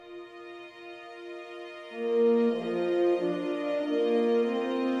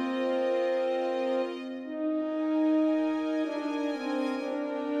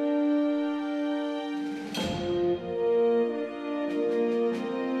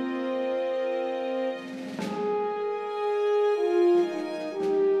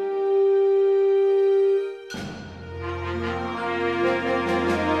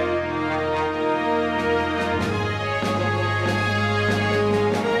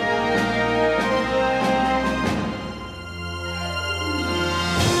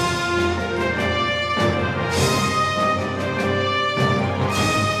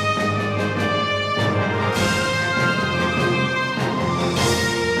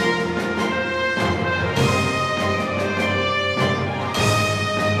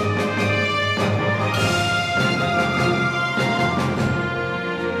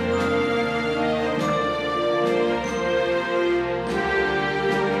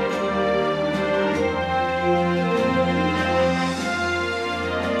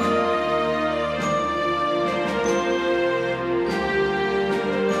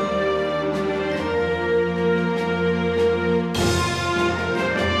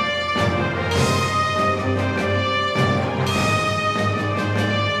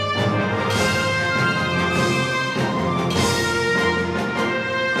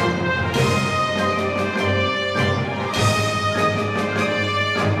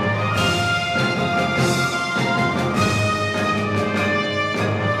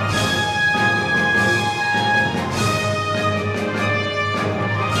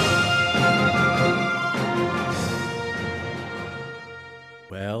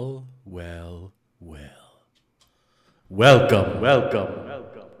Welcome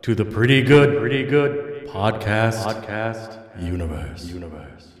to the Pretty Good podcast universe.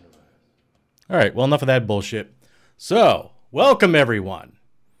 All right, well, enough of that bullshit. So, welcome everyone.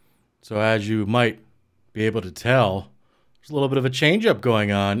 So, as you might be able to tell, there's a little bit of a change-up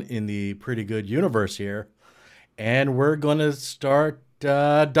going on in the Pretty Good universe here, and we're going to start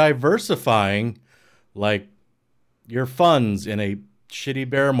diversifying, like your funds in a shitty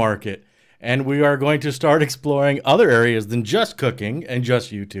bear market. And we are going to start exploring other areas than just cooking and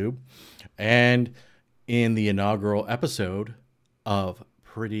just YouTube. And in the inaugural episode of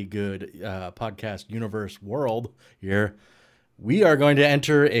Pretty Good Podcast Universe World here, we are going to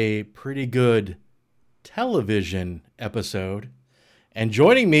enter a pretty good television episode. And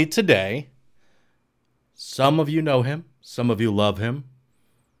joining me today, some of you know him, some of you love him.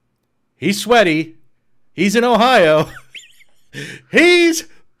 He's sweaty. He's in Ohio. He's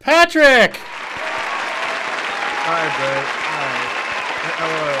Patrick! Hi, Brett.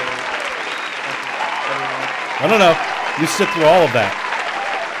 Hi. Hello. No. You sit through all of that.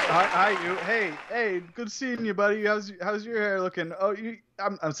 Hi, you. Hey. Good seeing you, buddy. How's your hair looking? Oh,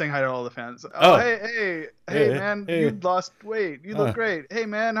 I'm saying hi to all the fans. Oh. Hey, man. Hey. You lost weight. You look great. Hey,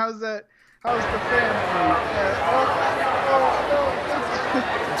 man. How's the family?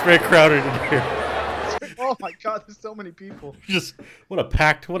 It's very crowded in here. Oh my God, there's so many people. Just what a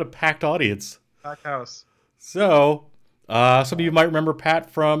packed audience. Packed house. So, some of you might remember Pat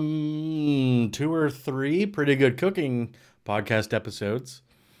from 2 or 3 Pretty Good Cooking podcast episodes.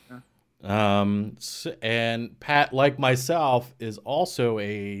 Yeah. And Pat, like myself, is also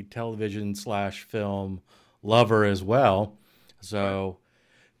a television/film lover as well. So,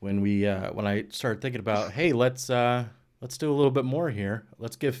 when I started thinking about, hey, let's do a little bit more here.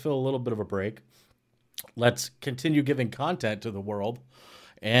 Let's give Phil a little bit of a break. Let's continue giving content to the world,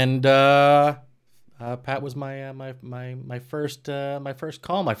 and Pat was my first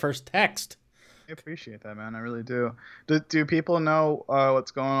call, my first text. I appreciate that, man. I really do. Do people know what's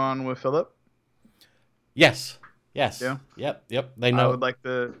going on with Philip? Yes. Yeah? Yep. They know.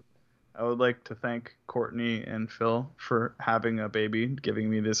 I would like to thank Courtney and Phil for having a baby, giving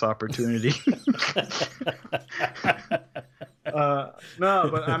me this opportunity. No,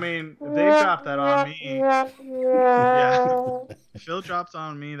 but I mean, they dropped that on me. Yeah. Phil dropped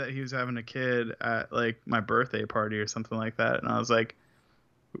on me that he was having a kid at like my birthday party or something like that. And I was like,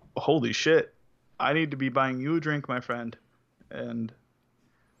 holy shit, I need to be buying you a drink, my friend. And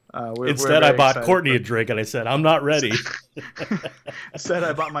instead I bought Courtney a drink and I said, I'm not ready. Instead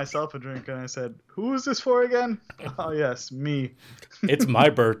I bought myself a drink and I said, who is this for again? Oh yes, me. It's my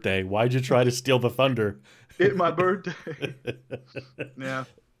birthday. Why'd you try to steal the thunder? It's my birthday. Yeah.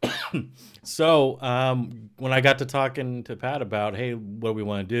 So when I got to talking to Pat about, hey, what do we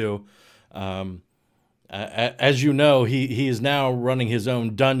want to do? As you know, he is now running his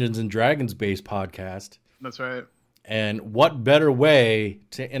own Dungeons and Dragons based podcast. That's right. And what better way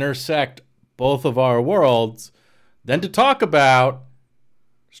to intersect both of our worlds than to talk about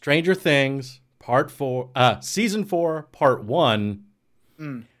Stranger Things, Season 4, Part 1,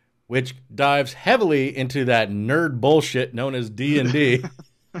 which dives heavily into that nerd bullshit known as D&D.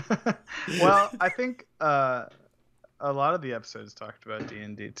 Well, I think a lot of the episodes talked about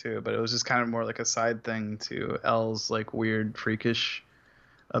D&D too, but it was just kind of more like a side thing to L's like weird, freakish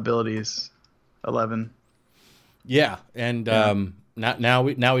abilities. 11. Yeah, and now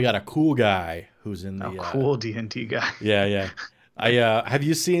we got a cool guy who's in the cool D&D guy. Yeah. Have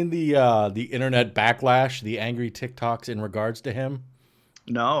you seen the internet backlash, the angry TikToks in regards to him?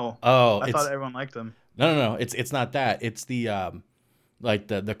 No. Oh, I thought everyone liked him. No. It's not that. It's the like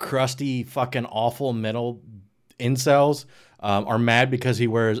the crusty fucking awful metal incels are mad because he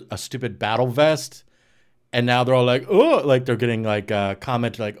wears a stupid battle vest, and now they're all like, oh, like they're getting like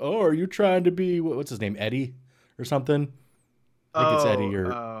commented like, oh, are you trying to be what's his name, Eddie or something? I think it's Eddie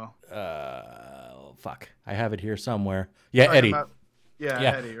or fuck, I have it here somewhere. Yeah, Eddie.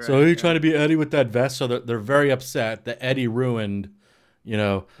 Eddie. Right, so are you trying to be Eddie with that vest? So they're very upset that Eddie ruined,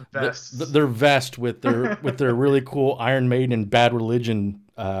 their vest with their really cool Iron Maiden and Bad Religion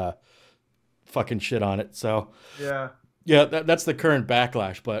fucking shit on it. So yeah, that's the current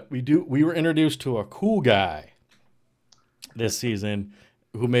backlash. But we were introduced to a cool guy this season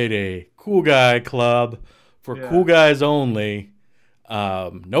who made a cool guy club for cool guys only.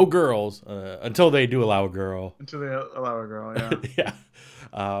 No girls until they do allow a girl. Yeah.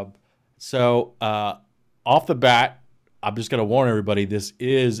 So off the bat, I'm just gonna warn everybody: this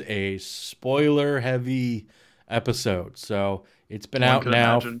is a spoiler-heavy episode. So it's been out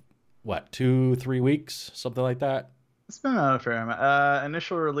now. What, 2-3 weeks, something like that? It's been out a fair amount.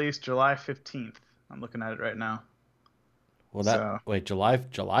 Initial release July 15th. I'm looking at it right now. Well, July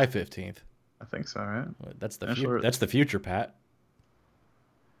 15th. I think so, right? That's the future, Pat.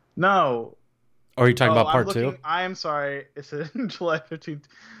 No. Or are you talking about part 2? I am sorry. It's July 15th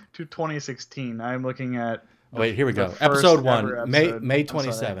to 2016. I'm looking at. Wait, here we go. Episode 1, May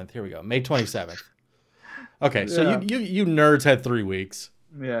 27th. Here we go. May 27th. Okay, so you nerds had 3 weeks.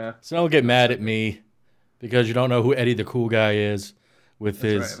 Yeah. So don't get mad at me because you don't know who Eddie the Cool Guy is with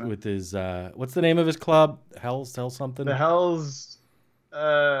his what's the name of his club? Hell's something? The Hell's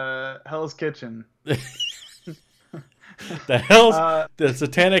Kitchen. The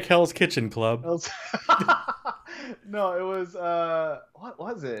Satanic Hell's Kitchen Club. No, it was what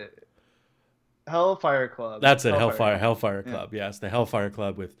was it? Hellfire Club. That's it. Hellfire Club. Yes, the Hellfire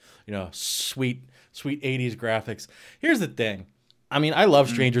Club with sweet 80s graphics. Here's the thing. I mean, I love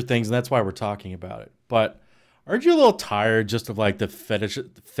Stranger Things, and that's why we're talking about it. But aren't you a little tired just of like the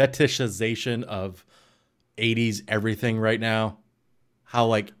fetishization of 80s everything right now? How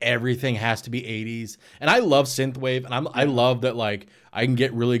like everything has to be 80s. And I love synthwave, and I love that like I can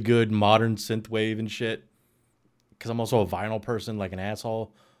get really good modern synthwave and shit because I'm also a vinyl person, like an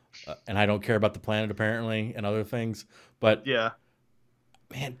asshole, and I don't care about the planet apparently and other things. But yeah,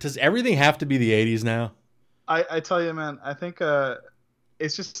 man, does everything have to be the 80s now? I tell you, man, I think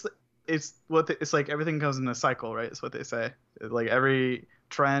it's like everything goes in a cycle, right? It's what they say. Like every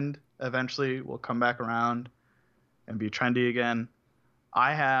trend eventually will come back around and be trendy again.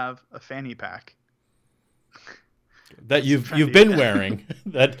 I have a fanny pack that you've been wearing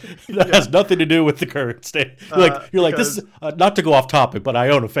that has nothing to do with the current state. You're like this is not to go off topic, but I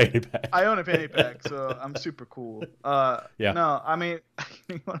own a fanny pack. I own a fanny pack, so I'm super cool. Yeah. No, I mean,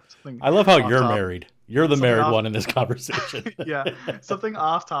 I love how you're married. You're the married one in this conversation. Yeah. Something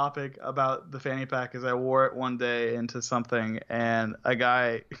off topic about the fanny pack is I wore it one day into something, and a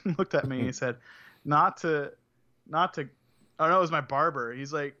guy looked at me and he said, not to. Oh no, it was my barber.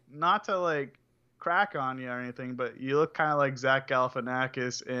 He's like, not to like crack on you or anything, but you look kind of like Zach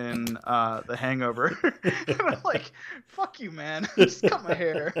Galifianakis in The Hangover. And I'm like, fuck you, man. Just cut my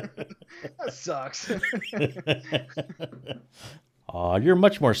hair. That sucks. Aw, you're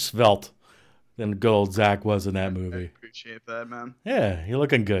much more svelte than good old Zach was in that movie. I appreciate that, man. Yeah, you're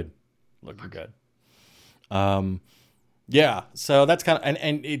looking good. Good. Yeah, so that's kind of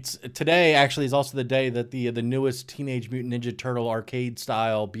and it's today actually is also the day that the newest Teenage Mutant Ninja Turtle arcade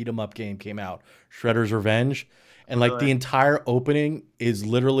style beat 'em up game came out, Shredder's Revenge, and like the entire opening is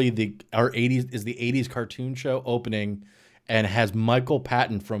literally the 80s cartoon show opening, and has Michael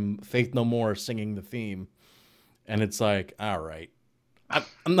Patton from Faith No More singing the theme, and it's like, all right,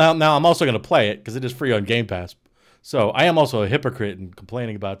 now I'm also gonna play it because it is free on Game Pass, so I am also a hypocrite in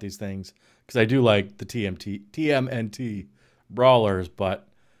complaining about these things. Because I do like the TMNT brawlers, but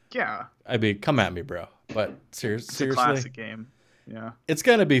yeah, I mean, come at me, bro. But seriously, it's a classic game. Yeah, it's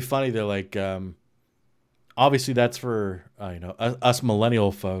gonna be funny. They're like, obviously that's for us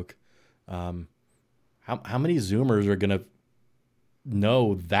millennial folk. How many Zoomers are gonna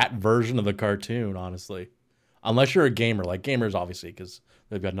know that version of the cartoon, honestly. Unless you're a gamer, like gamers, obviously, because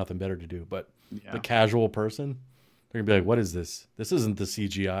they've got nothing better to do. But the casual person, they're gonna be like, "What is this? This isn't the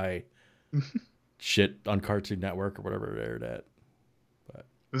CGI shit on Cartoon Network or whatever it aired at." But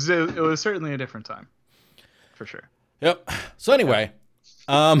it was certainly a different time, for sure. Yep. So anyway,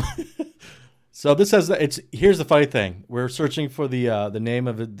 so this says that here's the funny thing. We're searching for the name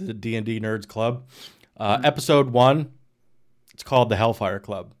of the D&D Nerds Club. Episode 1, it's called the Hellfire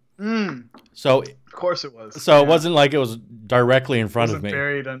Club. So of course it was. So it wasn't like it was directly in front of me.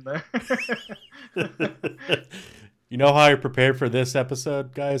 Buried in there. You know how I prepared for this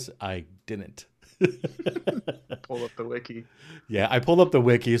episode, guys? I didn't. Pull up the wiki. Yeah, I pulled up the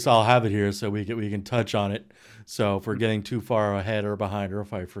wiki, so I'll have it here so we can touch on it. So if we're getting too far ahead or behind, or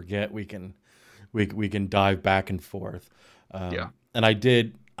if I forget, we can dive back and forth. Yeah. And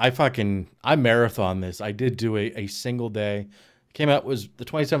I marathon this. I did do a single day. It came out, was the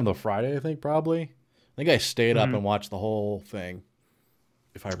 27th of Friday, I think, probably. I think I stayed up and watched the whole thing,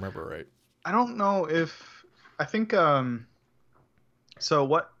 if I remember right. I don't know if I think so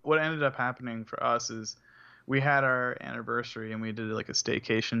what ended up happening for us is we had our anniversary and we did like a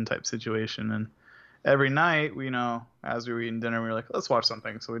staycation type situation, and every night we, as we were eating dinner, we were like, let's watch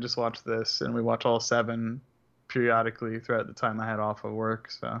something. So we just watched this, and we watch all 7 periodically throughout the time I had off of work.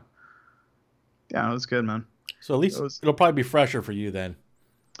 So yeah, it was good, man. So at least it'll probably be fresher for you then.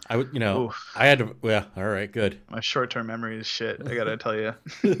 I had to. Yeah, all right, good. My short-term memory is shit, I gotta tell you.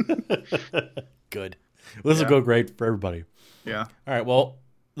 Good. Well, this will go great for everybody. Yeah. All right. Well,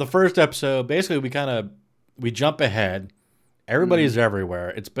 the first episode, basically, we jump ahead. Everybody's everywhere.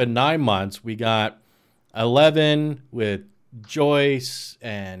 It's been 9 months. We got 11 with Joyce,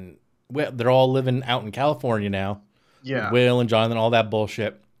 and they're all living out in California now. Yeah. With Will and Jonathan, all that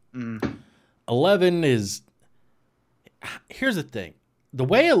bullshit. 11 is. Here's the thing. The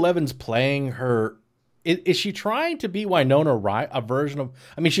way 11's playing her, is she trying to be Winona Ryder, a version of?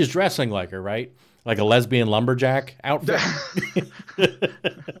 I mean, she's dressing like her, right? Like a lesbian lumberjack outfit.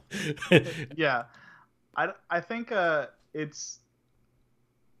 Yeah, I think it's.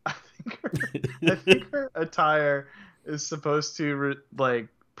 I think her attire is supposed to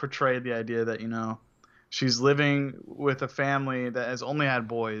portray the idea that she's living with a family that has only had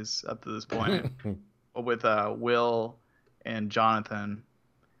boys up to this point, with Will and Jonathan,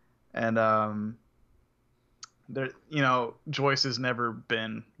 and there, Joyce has never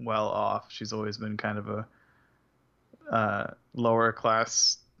been well off. She's always been kind of a lower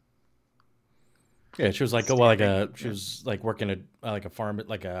class. Yeah, she was like she was like working at like a farm,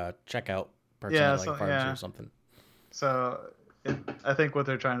 like a checkout person at like pharmacy or something. So I think what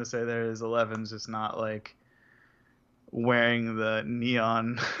they're trying to say there is 11's just not like wearing the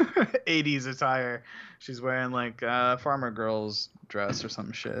neon 80s attire. She's wearing like farmer girl's dress or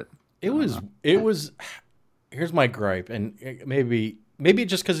some shit. It was. Here's my gripe, and maybe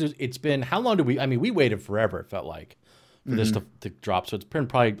just because it's been, how long did we? I mean, we waited forever. It felt like for this to drop, so it's been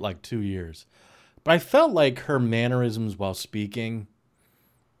probably like 2 years. But I felt like her mannerisms while speaking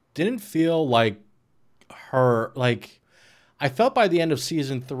didn't feel like her. Like, I felt by the end of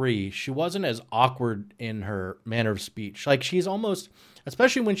season 3, she wasn't as awkward in her manner of speech. Like, she's almost,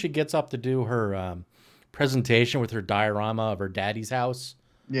 especially when she gets up to do her presentation with her diorama of her daddy's house.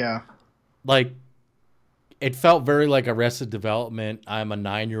 Yeah. Like, it felt very like Arrested Development. I'm a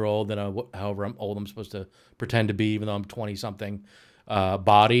 9-year-old and however old I'm supposed to pretend to be, even though I'm 20-something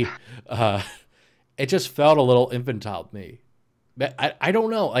body. It just felt a little infantile to me. But I don't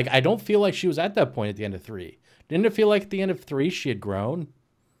know. Like, I don't feel like she was at that point at the end of 3. Didn't it feel like at the end of 3 she had grown?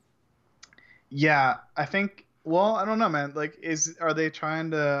 Yeah, I think. Well, I don't know, man. Like, are they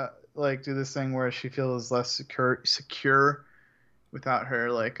trying to like do this thing where she feels less secure without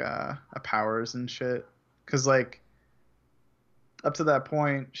her like powers and shit? Because like up to that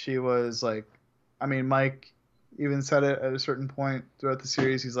point, she was like, I mean, Mike even said it at a certain point throughout the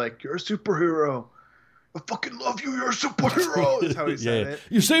series. He's like, "You're a superhero. I fucking love you. You're a superhero." That's how he said it.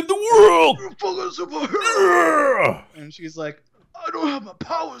 You saved the world. You're a fucking superhero. Yeah. And she's like, "I don't have my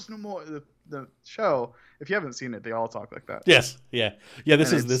powers no more." The show, if you haven't seen it, they all talk like that. Yes, yeah.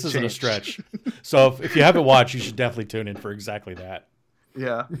 This isn't a stretch. So if you haven't watched, you should definitely tune in for exactly that.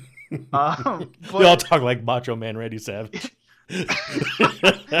 Yeah. They all talk like Macho Man Randy Savage. Yeah.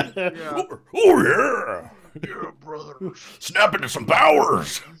 Oh yeah. Yeah, brother. Snap into some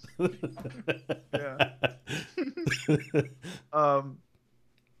powers. Yeah.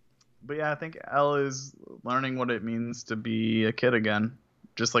 But yeah, I think Elle is learning what it means to be a kid again,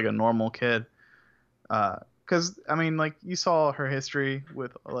 just like a normal kid. Because I mean, like, you saw her history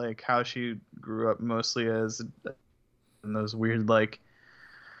with like how she grew up mostly as and those weird like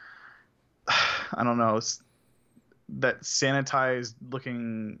I don't know that sanitized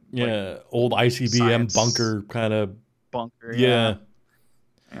looking Yeah, old ICBM science bunker kind of. bunker. Yeah.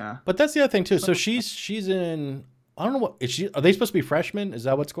 Yeah. But that's the other thing too. So she's in. I don't know what is she. Are they supposed to be freshmen? Is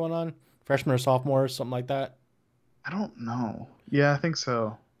that what's going on? Freshmen or sophomores, something like that. I don't know. Yeah, I think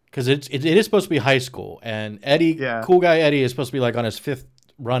so. Because it is supposed to be high school, and Eddie, Yeah. cool guy Eddie, is supposed to be like on his 5th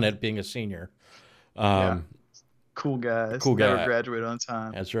run at being a senior. Yeah. Cool guys. Cool Never guy. graduate on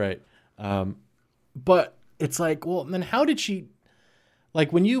time. That's right. But it's like, well, then how did she?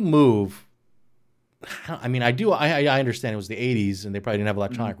 Like when you move, I mean, I understand it was the 80s and they probably didn't have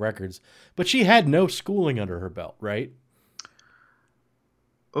electronic records, but she had no schooling under her belt, right?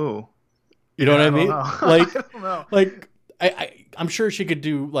 Oh. You know what I mean? Like, I don't know. like I'm sure she could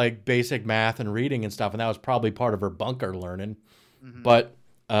do like basic math and reading and stuff, and that was probably part of her bunker learning. Mhm. But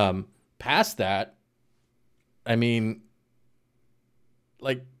past that, I mean,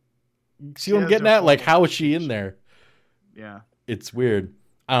 like, see what I'm getting at? Like, how is she in there? Yeah. It's weird.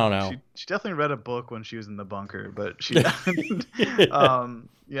 I don't know. She definitely read a book when she was in the bunker, but she Yeah.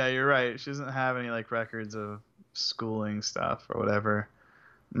 yeah, you're right. She doesn't have any like records of schooling stuff or whatever.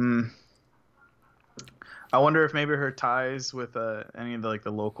 Mm. I wonder if maybe her ties with any of the like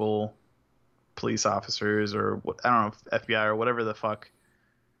the local police officers or I don't know, FBI or whatever the fuck.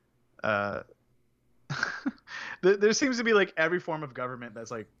 Uh, there seems to be like every form of government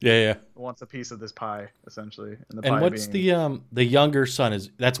that's like Yeah. wants a piece of this pie, essentially. And the And pie what's being the younger son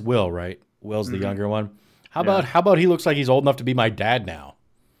that's Will, right? Will's the Mhm. younger one. Yeah. How about he looks like he's old enough to be my dad now?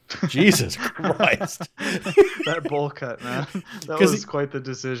 Jesus Christ. that bowl cut, man. That 'Cause was quite the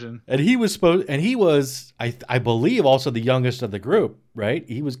decision. And he was I believe also the youngest of the group, right?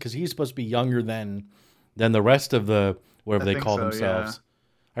 He was because he's supposed to be younger than the rest of the whatever I they think call so, themselves.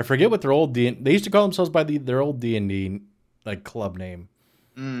 I forget what their old they used to call themselves by their old D&D like club name.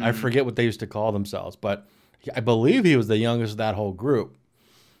 I forget what they used to call themselves, but I believe he was the youngest of that whole group.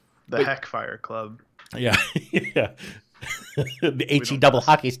 The Heckfire Club. Yeah, yeah. The HE don't double mess.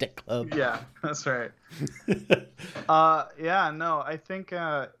 hockey stick club. Yeah, that's right. Yeah, no, I think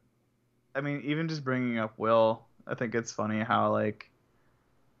I mean even just bringing up Will, I think it's funny how like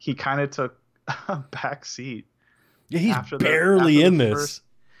he kind of took a back seat. Yeah, he's after barely in this.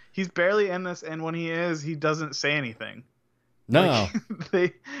 He's barely in this, and when he is, he doesn't say anything. No.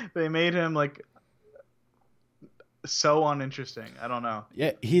 Like, they made him like so uninteresting. I don't know.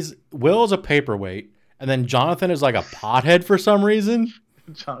 Yeah, Will's a paperweight, and then Jonathan is like a pothead for some reason.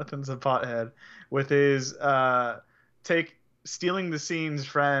 Jonathan's a pothead with his stealing the scene's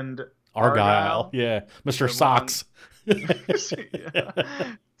friend Argyle. Yeah, Mr. Socks. Yeah.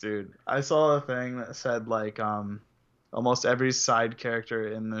 Dude, I saw a thing that said like almost every side character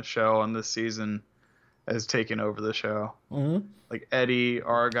in the show on this season has taken over the show. Mm-hmm. Like Eddie,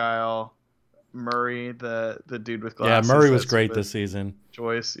 Argyle, Murray, the dude with Yeah, glasses. Murray was that's great with this season.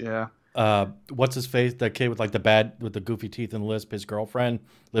 Joyce, yeah. What's his face? That kid with like the goofy teeth and lisp. His girlfriend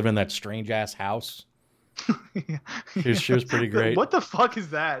living in that strange ass house. She was pretty great. What the fuck is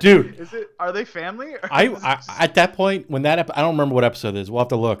that, dude? Are they family? I at that point when I don't remember what episode it is. We'll have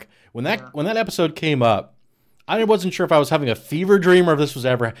to look. When that episode came up, I wasn't sure if I was having a fever dream or if this was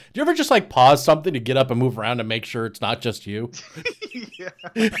ever. Do you ever just like pause something to get up and move around to make sure it's not just you? Yeah.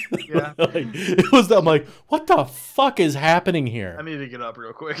 Yeah. Like, it was. I'm like, what the fuck is happening here? I need to get up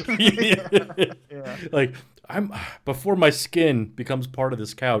real quick. Yeah. Like before my skin becomes part of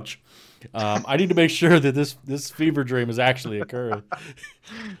this couch. I need to make sure that this fever dream is actually occurring.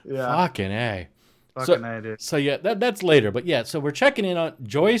 Yeah. Fucking A. Fucking A, dude. So yeah, that's later. But yeah, so we're checking in on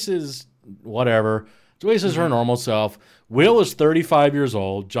Joyce's whatever. Joyce is her normal self. Will is 35 years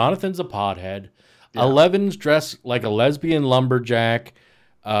old. Jonathan's a pothead. Yeah. Eleven's dressed like a lesbian lumberjack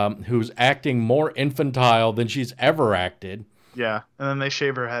who's acting more infantile than she's ever acted. Yeah, and then they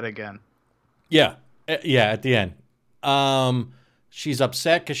shave her head again. Yeah, yeah, at the end. She's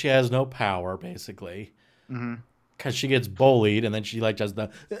upset because she has no power, basically. Because she gets bullied, and then she like does the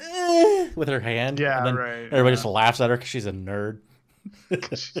with her hand. Yeah, and then right. Everybody just laughs at her because she's a nerd.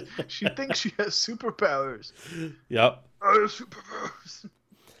 she thinks she has superpowers. Yep. I have superpowers.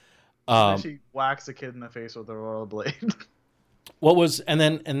 And then she whacks a kid in the face with a rollerblade. And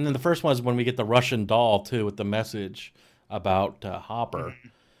then the first one is when we get the Russian doll too with the message about Hopper,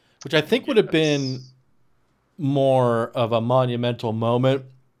 which I think would have been more of a monumental moment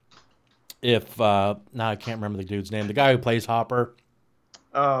if now I can't remember the dude's name, the guy who plays Hopper.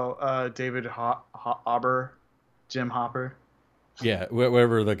 Oh, David Hopper, Jim Hopper. Yeah,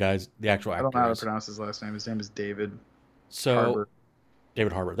 wherever the actual actor. I don't know how to pronounce his last name. His name is David. So Harbour.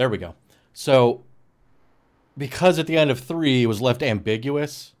 David Harbour. There we go. So because at the end of 3 it was left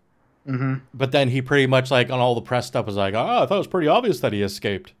ambiguous. Mm-hmm. But then he pretty much like on all the press stuff was like, oh, I thought it was pretty obvious that he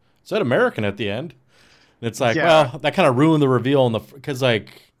escaped. It said American at the end. And it's like, well, that kind of ruined the reveal because like,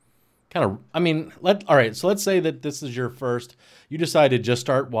 kind of. I mean, all right. So let's say that this is your first. You decide to just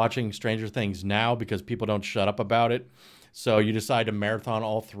start watching Stranger Things now because people don't shut up about it. So you decide to marathon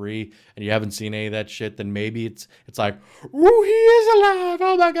all 3, and you haven't seen any of that shit. Then maybe it's like, ooh, he is alive!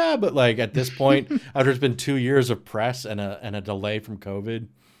 Oh my god! But like at this point, after it's been 2 years of press and a delay from COVID,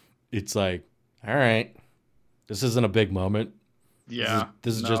 it's like, all right, this isn't a big moment. Yeah,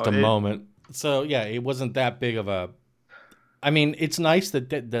 this is just a moment. So yeah, it wasn't that big of a. I mean, it's nice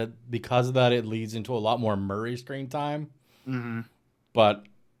that because of that, it leads into a lot more Murray screen time. Mm-hmm. But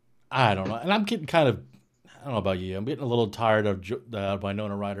I don't know, and I'm getting kind of. I don't know about you. I'm getting a little tired of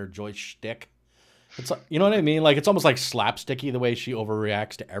Winona Ryder Joyce shtick. It's like, you know what I mean? Like it's almost like slapsticky the way she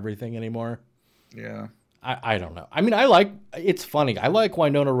overreacts to everything anymore. Yeah. I don't know. I mean, it's funny. I like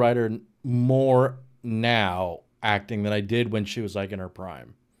Winona Ryder more now acting than I did when she was like in her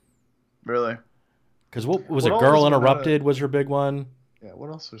prime. Really? Because what was it? Girl Interrupted was her big one. Yeah. What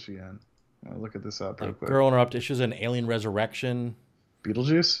else was she in? I'll look at this up real quick. Girl Interrupted. She was in Alien Resurrection.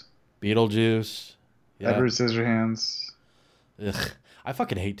 Beetlejuice. Yeah. Edward Scissorhands. Ugh. I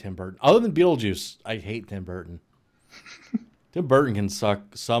fucking hate Tim Burton. Other than Beetlejuice, I hate Tim Burton. Tim Burton can suck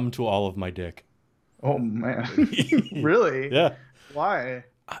some to all of my dick. Oh man. Really? Yeah. Why?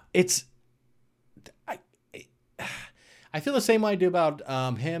 I feel the same way I do about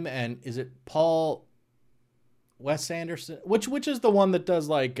him and is it Wes Anderson? Which is the one that does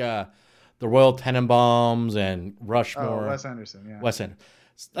like the Royal Tenenbaums and Rushmore? Oh, Wes Anderson, yeah. Wes Anderson.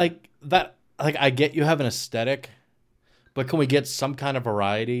 Like that. Like I get you have an aesthetic, but can we get some kind of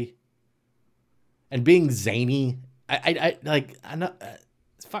variety? And being zany, I like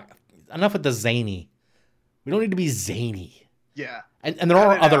fuck enough with the zany. We don't need to be zany. Yeah. And there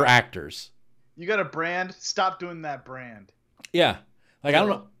are other actors. You got a brand. Stop doing that brand. Yeah. Like I don't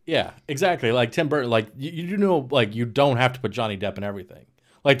know. Yeah, exactly. Like Tim Burton. Like you know, like you don't have to put Johnny Depp in everything.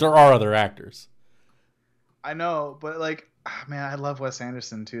 Like there are other actors. I know, but like, man, I love Wes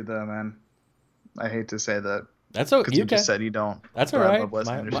Anderson too, though, man. I hate to say that. That's okay. Because you just said you don't. That's all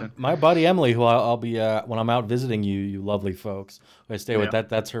right. My buddy Emily, who I'll be when I'm out visiting you lovely folks, who I stay with,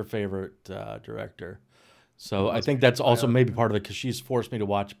 that's her favorite director. So I think that's also maybe part of it because she's forced me to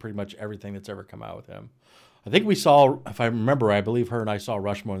watch pretty much everything that's ever come out with him. I think we saw, if I remember, I believe her and I saw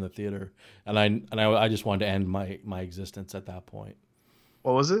Rushmore in the theater, and I just wanted to end my existence at that point.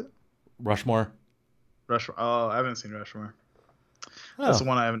 What was it? Rushmore. Oh, I haven't seen Rushmore. That's the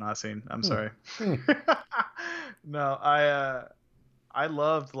one I have not seen. I'm sorry. No, I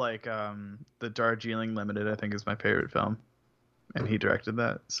loved like the Darjeeling Limited. I think is my favorite film, and he directed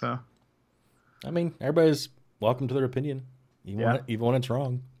that. So, I mean, everybody's welcome to their opinion, even when it's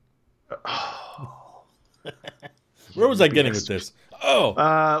wrong. Where was I getting with this?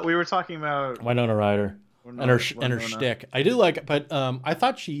 Oh, we were talking about Winona Ryder and her shtick. I do like it, but I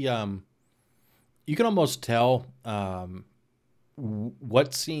thought she you can almost tell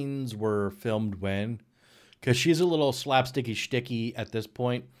what scenes were filmed when, because she's a little slapsticky shticky at this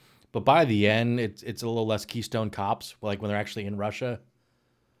point, but by the end it's a little less Keystone Cops, like when they're actually in Russia.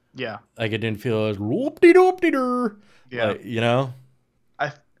 Yeah, like it didn't feel as whoop-de-doop-de-dur. Yeah, like, you know.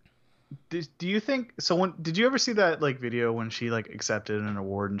 Do you think so? Did you ever see that like video when she like accepted an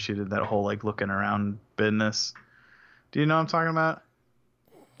award and she did that whole like looking around business? Do you know what I'm talking about?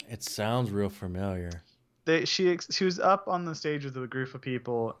 It sounds real familiar. She was up on the stage with a group of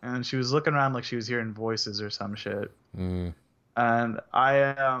people and she was looking around like she was hearing voices or some shit. Mm. And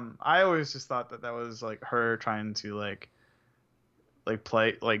I always just thought that was like her trying to like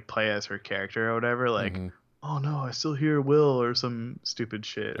play as her character or whatever. Like, oh no, I still hear Will or some stupid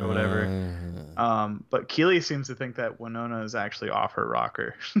shit or whatever. But Keely seems to think that Winona is actually off her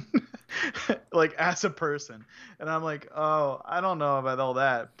rocker, like as a person. And I'm like, oh, I don't know about all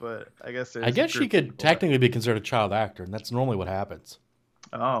that, but I guess she could technically be considered a child actor, and that's normally what happens.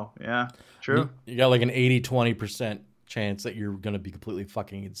 Oh yeah, true. You got like an 80-20% chance that you're gonna be completely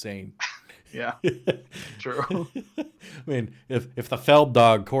fucking insane. Yeah, true. I mean, if the Feld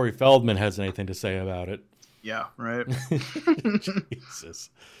dog Corey Feldman has anything to say about it. Yeah, right. Jesus.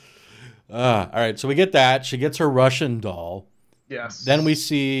 All right, so we get that. She gets her Russian doll. Yes. Then we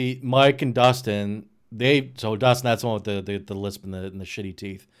see Mike and Dustin. Dustin, that's the one with the lisp and the shitty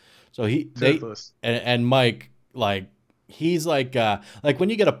teeth. So and Mike, like, he's like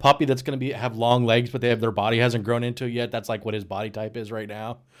when you get a puppy that's gonna have long legs, but their body hasn't grown into it yet. That's like what his body type is right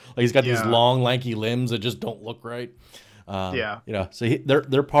now. Like he's got these long, lanky limbs that just don't look right. You know, so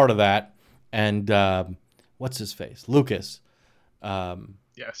they're part of that. And what's his face? Lucas.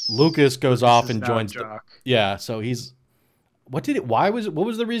 Yes. Lucas goes off and is now a joins. jock. Yeah, so he's. What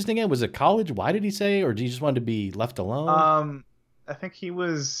was the reason again? Was it college? Why did he say, or did he just want to be left alone? I think he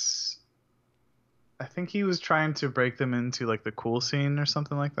was trying to break them into like the cool scene or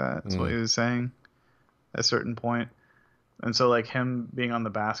something like that. That's what he was saying at a certain point. And so like him being on the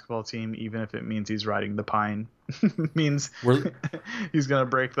basketball team, even if it means he's riding the pine, means he's gonna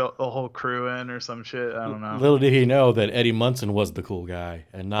break the whole crew in or some shit. I don't know. Little did he know that Eddie Munson was the cool guy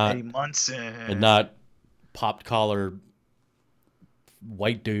and not Eddie Munson and not popped collar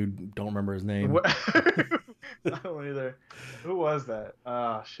white dude. Don't remember his name. I don't either. Who was that?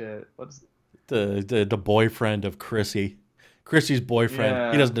 Oh shit. What's the boyfriend of Chrissy? Chrissy's boyfriend.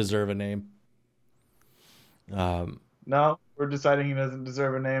 Yeah. He doesn't deserve a name. No, we're deciding he doesn't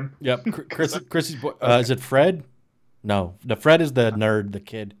deserve a name. Yep. Chrissy's boy. Is it Fred? No, the Fred is the nerd, the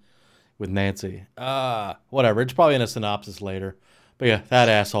kid with Nancy. Whatever. It's probably in a synopsis later. But yeah, that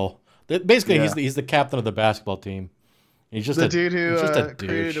asshole. Basically, he's the captain of the basketball team. He's just the dude who a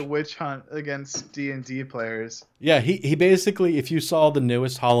created a witch hunt against D&D players. Yeah, he basically, if you saw the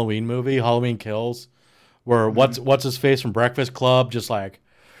newest Halloween movie, Halloween Kills, where what's his face from Breakfast Club, just like,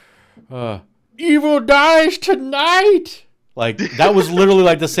 evil dies tonight. Like that was literally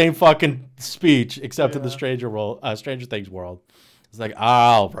like the same fucking speech, except in the Stranger Things world. It's like,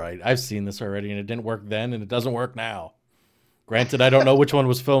 all right, I've seen this already, and it didn't work then, and it doesn't work now. Granted, I don't know which one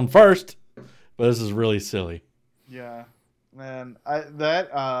was filmed first, but this is really silly. Yeah. Man,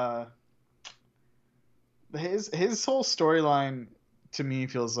 his whole storyline to me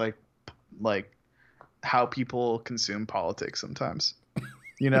feels like how people consume politics sometimes,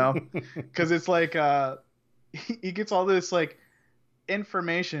 you know, because it's like he gets all this like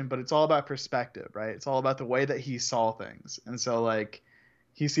information, but it's all about perspective, right? It's all about the way that he saw things, and so like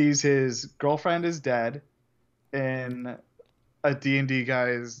he sees his girlfriend is dead in a D&D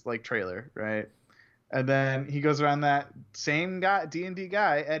guy's like trailer, right? And then he goes around that same guy, D&D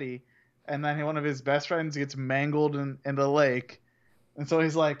guy, Eddie, and then one of his best friends gets mangled in the lake. And so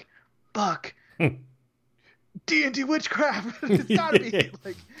he's like, fuck, D&D witchcraft. It's gotta be.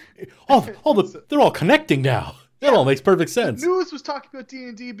 Like, they're all connecting now. That all makes perfect sense. The news was talking about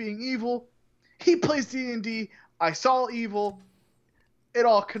D&D being evil. He plays D&D. I saw evil. It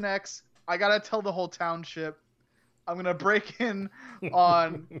all connects. I gotta tell the whole township. I'm gonna break in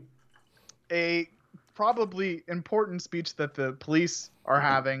on a probably important speech that the police are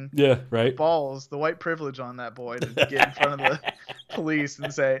having. Yeah, right. Balls, the white privilege on that boy to get in front of the police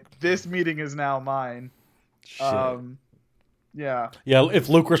and say, this meeting is now mine. Shit. Yeah. Yeah, if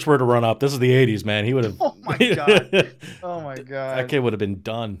Lucas were to run up, this is the 80s, man. He would have. Oh my god. Oh my god. That kid would have been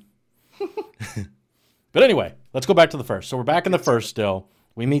done. But anyway, let's go back to the first. So we're back in the first still.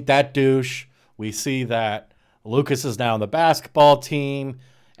 We meet that douche. We see that Lucas is now on the basketball team.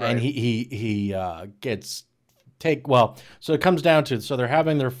 And he gets so it comes down to, so they're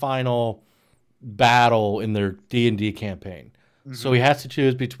having their final battle in their D&D campaign. Mm-hmm. So he has to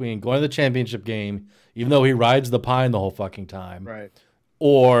choose between going to the championship game, even though he rides the pine the whole fucking time, right,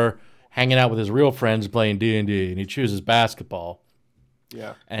 or hanging out with his real friends playing D&D, and he chooses basketball.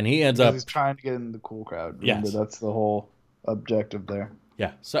 Yeah. And he ends up... He's trying to get in the cool crowd. Remember, that's the whole objective there.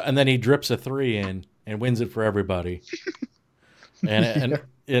 Yeah. So, and then he drips a 3 in and wins it for everybody. And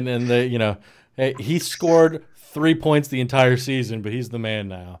he scored 3 points the entire season, but he's the man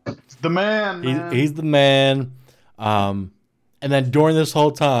now. It's the man. He's the man. And then during this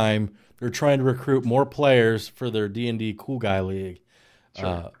whole time, they're trying to recruit more players for their D&D Cool Guy League.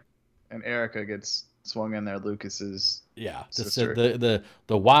 Sure. And Erica gets swung in there. Lucas's sister.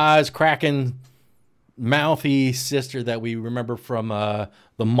 The wise, cracking, mouthy sister that we remember from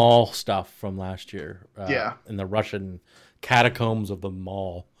the mall stuff from last year. In the Russian catacombs of the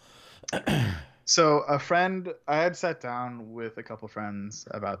mall. So I had sat down with a couple friends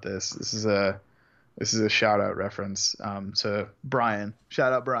about this. This is a shout out reference to Brian.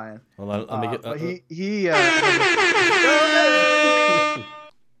 Shout out Brian. Well, let me get. But he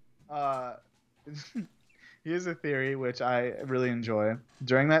has a theory which I really enjoy.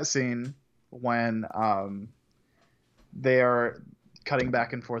 During that scene when they are cutting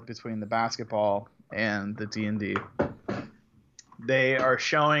back and forth between the basketball and the D&D. They are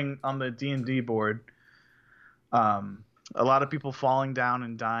showing on the D&D board a lot of people falling down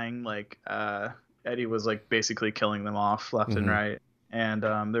and dying. Like Eddie was like basically killing them off left and right. And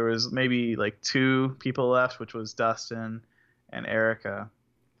there was maybe like 2 people left, which was Dustin and Erica.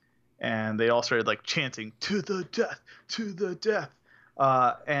 And they all started like chanting, "To the death, to the death."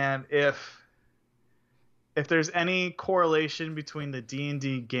 And if there's any correlation between the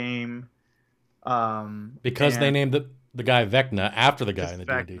D&D game Because they named the guy Vecna after the guy in the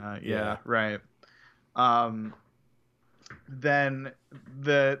D&D. Yeah, right. Then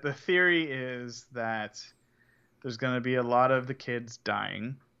the theory is that there's going to be a lot of the kids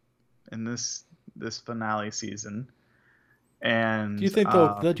dying in this finale season. And do you think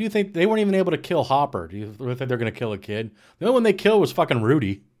do you think they weren't even able to kill Hopper? Do you think they're going to kill a kid? The only one they killed was fucking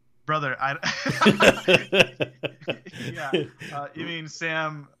Rudy. Brother, yeah. You mean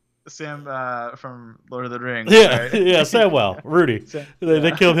Sam from Lord of the Rings? Yeah, right? yeah. Samwell, Rudy.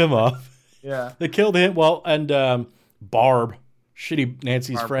 They killed him off. Yeah, they killed him. Well, and Barb, shitty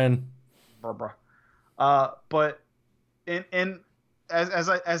Nancy's friend. Barbara. But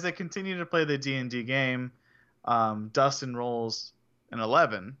as they continue to play the D&D game, Dustin rolls an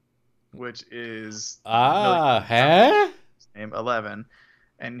 11, which is name 11,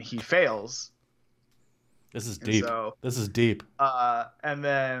 and he fails. This is deep. This is deep. And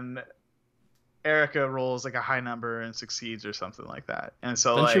then Erica rolls like a high number and succeeds or something like that. And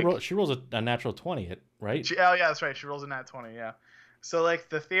so then she rolls a natural 20, right? Oh yeah, that's right. She rolls a nat 20. Yeah. So like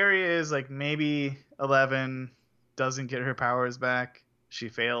the theory is like maybe 11 doesn't get her powers back. She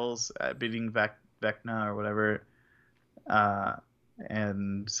fails at beating Vecna or whatever,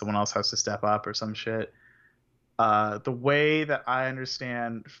 and someone else has to step up or some shit. The way that I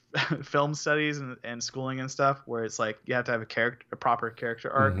understand film studies and schooling and stuff, where it's like you have to have a proper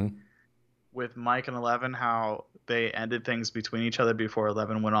character arc. Mm-hmm. With Mike and 11, how they ended things between each other before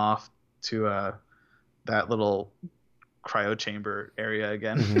 11 went off to that little cryo chamber area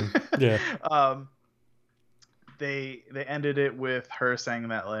again. Mm-hmm. Yeah. They ended it with her saying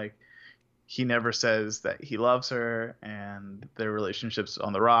that like he never says that he loves her and their relationship's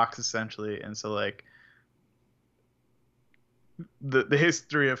on the rocks essentially. And so like the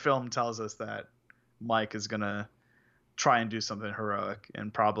history of film tells us that Mike is gonna try and do something heroic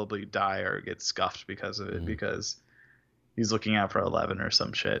and probably die or get scuffed because of it, because he's looking out for 11 or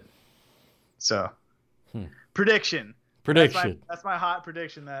some shit. So prediction. That's my hot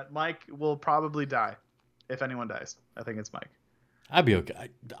prediction that Mike will probably die. If anyone dies, I think it's Mike. I'd be okay.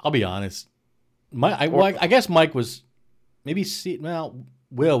 I'll be honest. I guess Mike was maybe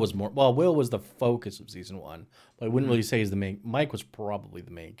Will was more. Well, Will was the focus of season 1, but I wouldn't really say he's the main. Mike was probably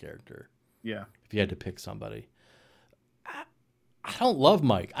the main character. Yeah. If you had to pick somebody, I don't love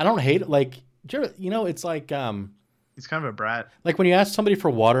Mike. I don't hate it. Like, it's like he's kind of a brat. Like when you ask somebody for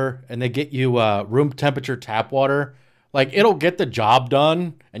water and they get you room temperature tap water, like it'll get the job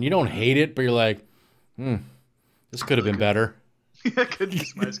done, and you don't hate it, but you're like, this could have been better. Yeah, could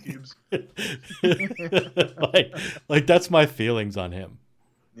use some ice cubes. like that's my feelings on him.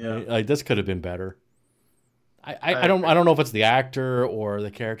 Yeah, like this could have been better. I don't know if it's the actor or the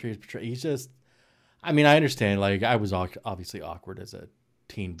character he's portraying. He's just, I mean, I understand. Like I was obviously awkward as a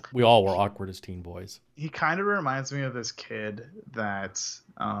teen. We all were awkward as teen boys. He kind of reminds me of this kid that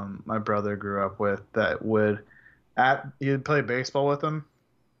my brother grew up with. That he'd play baseball with him.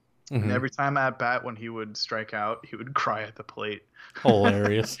 Mm-hmm. And every time at bat, when he would strike out, he would cry at the plate.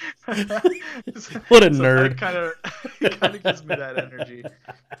 Hilarious. What a nerd. It kind of gives me that energy.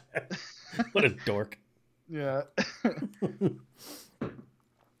 What a dork. Yeah.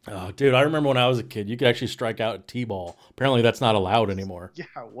 Oh, dude, I remember when I was a kid, you could actually strike out at T-ball. Apparently that's not allowed anymore. Yeah,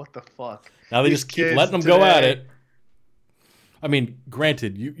 what the fuck? Now they just keep letting them go at it. I mean,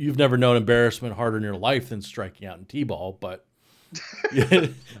 granted, you've never known embarrassment harder in your life than striking out in T-ball, but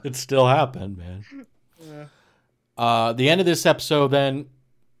it still happened, man. Yeah. The end of this episode, then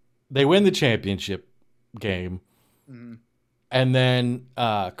they win the championship game, and then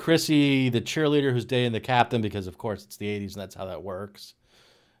Chrissy, the cheerleader who's dating the captain, because of course it's the 80s and that's how that works.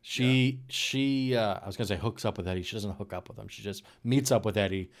 She I was gonna say hooks up with Eddie. She doesn't hook up with him. She just meets up with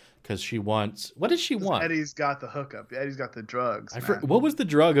Eddie because she wants. What does she want? Eddie's got the hookup. Eddie's got the drugs. What was the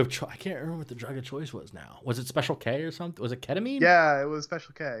drug of choice? I can't remember what the drug of choice was now. Was it Special K or something? Was it ketamine? Yeah, it was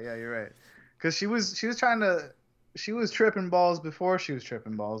Special K. Yeah, you're right. Because she was tripping balls before she was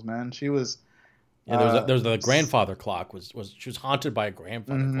tripping balls, man. She was. Yeah, there was the grandfather clock. She was haunted by a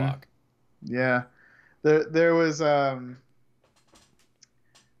grandfather clock. Yeah, there was.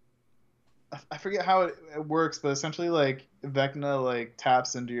 I forget how it works, but essentially, like, Vecna, like,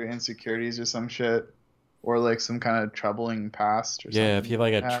 taps into your insecurities or some shit, or, like, some kind of troubling past or something. Yeah, if you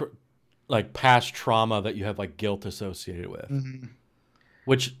have, like, past trauma that you have, like, guilt associated with. Mm-hmm.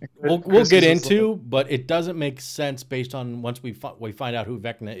 Which we'll get into, but it doesn't make sense based on once we find out who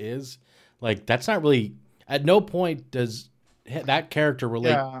Vecna is. Like, that's not really... At no point does that character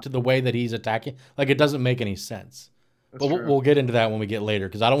relate to the way that he's attacking. Like, it doesn't make any sense. But we'll get into that when we get later,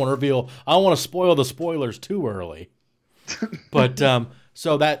 because I don't want to spoil the spoilers too early. But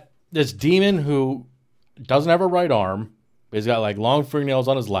so that this demon who doesn't have a right arm. But he's got like long fingernails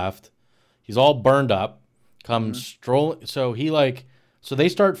on his left. He's all burned up. Comes strolling. So so they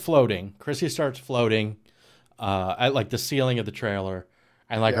start floating. Chrissy starts floating at like the ceiling of the trailer,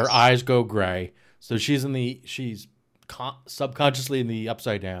 and like her eyes go gray. So she's subconsciously in the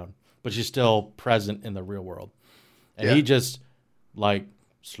upside down, but she's still present in the real world. And he just like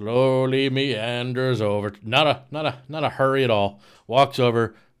slowly meanders over. Not a hurry at all. Walks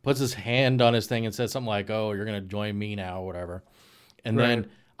over, puts his hand on his thing, and says something like, "Oh, you're gonna join me now," or whatever. And then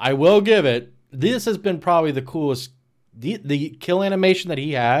I will give it. This has been probably the coolest. The kill animation that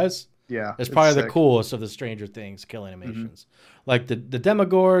he has. Yeah, it's probably the coolest of the Stranger Things kill animations. Like the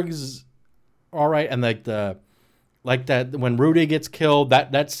Demogorgs, all right, and like that when Rudy gets killed,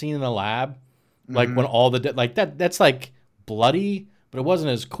 that scene in the lab, like when all the that's like bloody, but it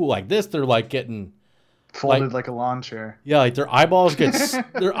wasn't as cool. Like this, they're like getting folded like a lawn chair. Yeah, like their eyeballs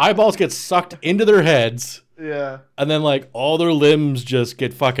get sucked into their heads. Yeah, and then like all their limbs just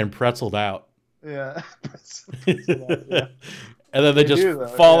get fucking pretzeled out. Yeah. Yeah. And then they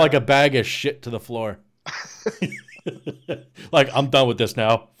just fall like a bag of shit to the floor. Like, I'm done with this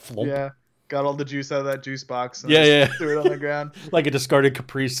now. Flump. Yeah. Got all the juice out of that juice box. And threw it on the ground. Like a discarded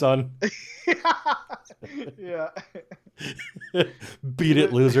Capri Sun. Yeah. Beat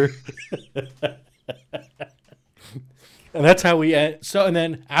it, loser. And that's how we end. So, and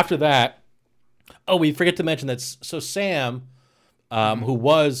then after that, we forget to mention that. So Sam, who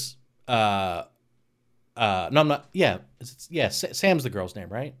was, no, I'm not. Yeah, Sam's the girl's name,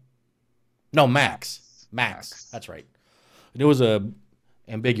 right? No, Max. That's right. It was a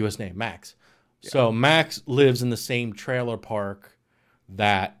ambiguous name, Max. Yeah. So Max lives in the same trailer park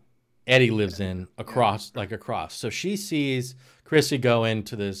that Eddie lives in across. So she sees Chrissy go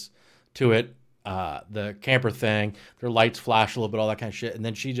into the camper thing. Their lights flash a little bit, all that kind of shit, and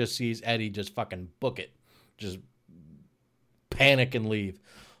then she just sees Eddie just fucking book it, just panic and leave.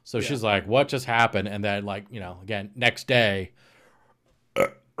 So she's like, what just happened? And then, like, again, next day,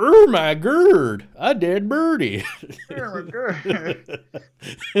 oh my god, a dead birdie. Oh my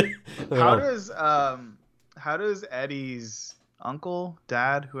god. How does Eddie's uncle,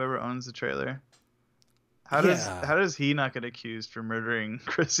 dad, whoever owns the trailer, how does he not get accused for murdering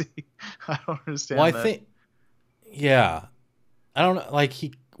Chrissy? I don't understand. Well, I think, I don't know. Like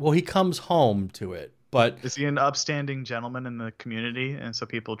he comes home to it. But is he an upstanding gentleman in the community, and so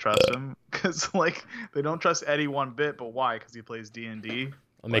people trust him? Because like they don't trust Eddie one bit, but why? Because he plays D&D.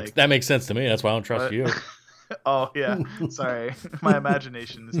 That makes sense to me. That's why I don't trust you. Oh yeah, sorry, my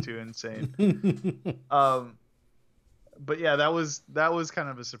imagination is too insane. But yeah, that was kind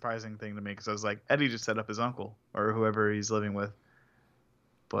of a surprising thing to me because I was like, Eddie just set up his uncle or whoever he's living with,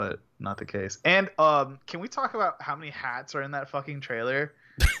 but not the case. And can we talk about how many hats are in that fucking trailer?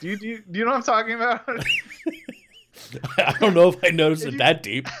 Do you know what I'm talking about? I don't know if I noticed it that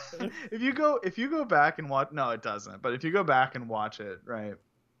deep. If you go back and watch, no, it doesn't. But if you go back and watch it, right,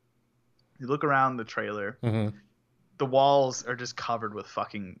 you look around the trailer, the walls are just covered with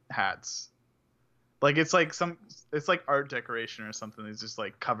fucking hats. Like it's like art decoration or something. It's just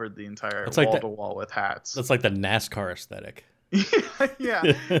like covered the entire wall to wall with hats. That's like the NASCAR aesthetic. yeah.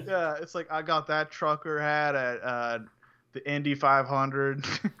 It's like I got that trucker hat at the Indy 500.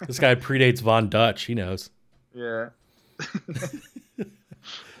 This guy predates Von Dutch. He knows. Yeah.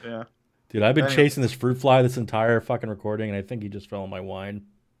 Yeah. Dude, I've been chasing this fruit fly this entire fucking recording, and I think he just fell in my wine.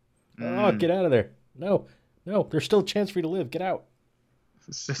 Oh, get out of there. No. There's still a chance for you to live. Get out.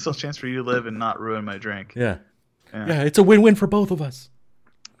 There's still a chance for you to live and not ruin my drink. Yeah, it's a win-win for both of us.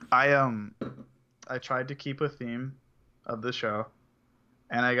 I tried to keep a theme of the show,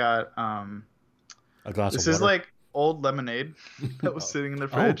 and I got a glass of water. This is like old lemonade that was sitting in the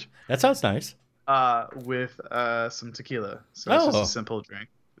fridge. Oh, that sounds nice. With some tequila. So it's just a simple drink.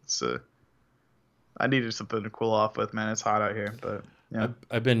 It's I needed something to cool off with, man. It's hot out here, but yeah.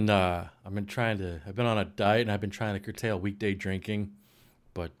 I've been on a diet and I've been trying to curtail weekday drinking,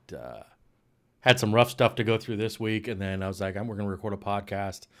 but had some rough stuff to go through this week, and then I was like, we're going to record a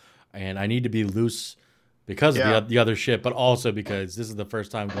podcast, and I need to be loose because of the other shit, but also because this is the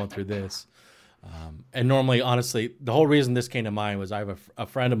first time going through this. And normally, honestly, the whole reason this came to mind was I have a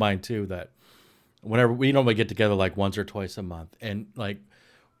friend of mine too that whenever we normally get together like once or twice a month, and like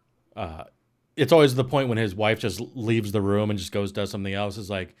it's always the point when his wife just leaves the room and just does something else.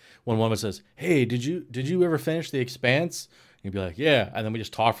 Is like when one of us says, "Hey, did you ever finish The Expanse?" And he'd be like, "Yeah," and then we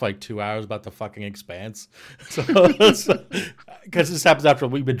just talk for like 2 hours about the fucking Expanse. So because this happens after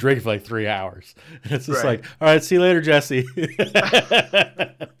we've been drinking for like 3 hours, and it's just like, "All right, see you later, Jesse."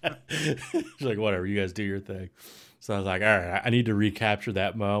 She's like, "Whatever, you guys do your thing." So I was like, all right, I need to recapture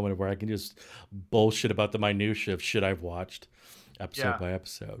that moment where I can just bullshit about the minutia of shit I've watched episode by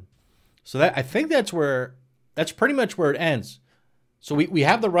episode. So that I think that's pretty much where it ends. So we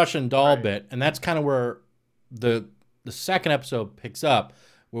have the Russian doll bit, and that's kind of where the second episode picks up,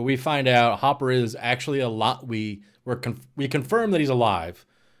 where we find out Hopper is actually a lot. We confirm that he's alive,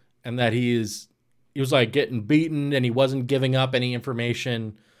 and that he was like getting beaten, and he wasn't giving up any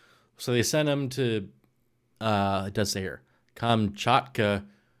information. So they sent him to it does say here Kamchatka.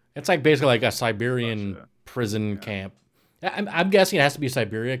 It's like basically like a Siberian prison camp. I'm guessing it has to be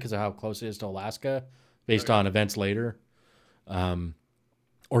Siberia because of how close it is to Alaska, based on events later,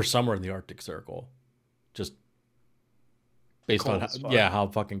 or somewhere in the Arctic Circle, just based on how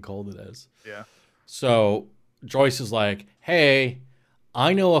fucking cold it is. Yeah. So Joyce is like, "Hey,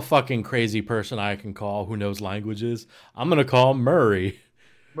 I know a fucking crazy person I can call who knows languages. I'm gonna call Murray."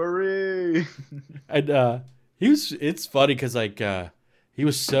 Murray. And it's funny because like he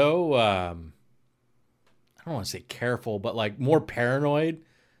was so I don't want to say careful, but like more paranoid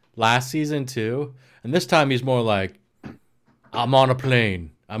last season too. And this time he's more like, I'm on a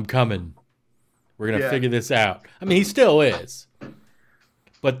plane. I'm coming. We're going to figure this out. I mean, he still is.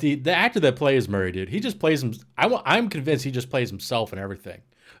 But the actor that plays Murray, dude, he just plays him. I'm convinced he just plays himself and everything.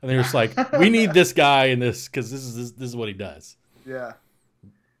 And they're just like, we need this guy in this because this is what he does. Yeah.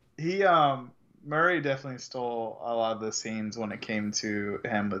 He Murray definitely stole a lot of the scenes when it came to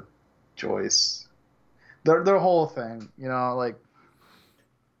him with Joyce. Their whole thing, you know, like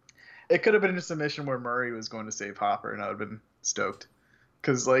it could have been just a mission where Murray was going to save Hopper, and I would have been stoked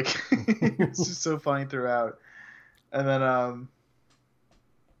because like it's just so funny throughout. And then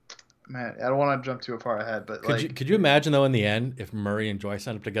man, I don't want to jump too far ahead, but could you imagine though in the end if Murray and Joyce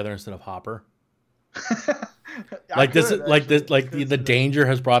end up together instead of Hopper? The danger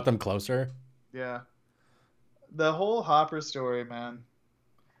has brought them closer. Yeah, the whole Hopper story, man,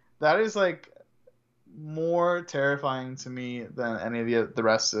 that is like more terrifying to me than any of the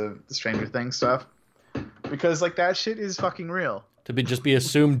rest of the Stranger Things stuff, because like that shit is fucking real. To be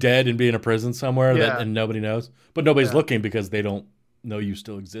assumed dead and be in a prison somewhere and nobody knows, but nobody's looking because they don't know you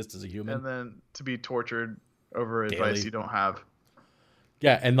still exist as a human. And then to be tortured over advice you don't have.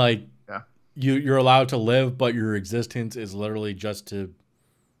 Yeah, and like you're allowed to live, but your existence is literally just to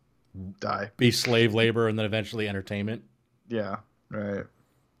die, be slave labor, and then eventually entertainment. Yeah, right.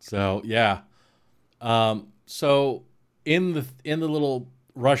 So yeah. So in the little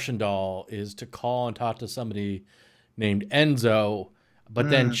Russian doll is to call and talk to somebody named Enzo, but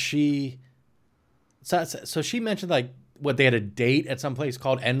then she mentioned like what they had a date at some place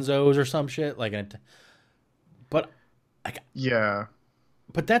called Enzo's or some shit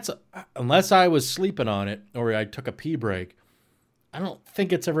but that's unless I was sleeping on it or I took a pee break. I don't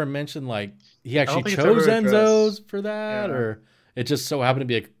think it's ever mentioned like he actually chose Enzo's for that, or it just so happened to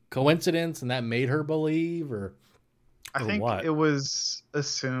be a coincidence and that made her believe, or I think it was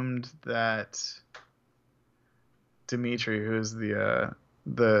assumed that Dimitri, who's the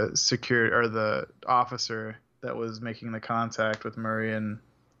security or the officer that was making the contact with Murray and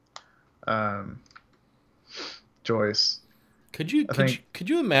Joyce. Could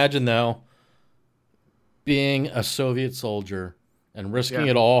you imagine though being a Soviet soldier and risking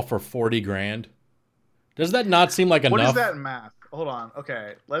it all for $40,000? Does that not seem like enough? What is that in math? Hold on.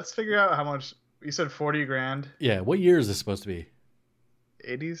 Okay, let's figure out how much. You said $40,000. Yeah. What year is this supposed to be?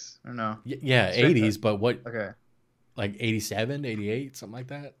 80s or no? Yeah, 80s. But what? Okay. Like 87, 88, something like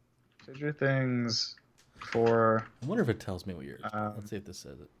that. Stranger Things for. I wonder if it tells me what year. Let's see if this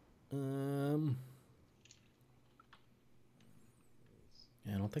says it.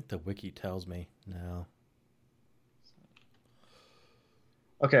 Yeah, I don't think the wiki tells me. No.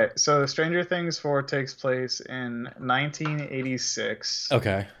 Okay, so Stranger Things 4 takes place in 1986.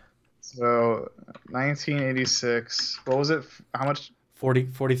 Okay. So 1986. What was it? How much?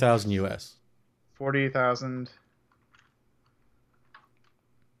 40,000 US. 40,000.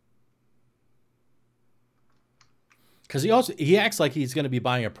 Because he acts like he's going to be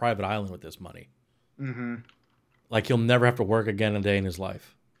buying a private island with this money. Mm-hmm. Like he'll never have to work again a day in his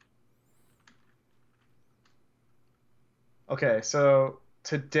life. Okay, so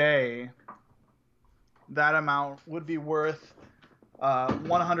today, that amount would be worth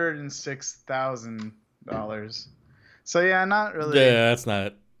 $106,000. So yeah, not really. Yeah, that's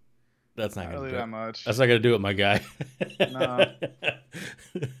not gonna really do that it. much. That's not gonna do it, my guy. No,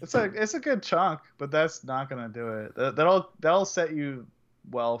 it's a good chunk, but that's not gonna do it. That'll set you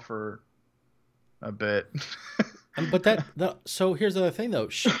well for a bit. So here's the other thing though.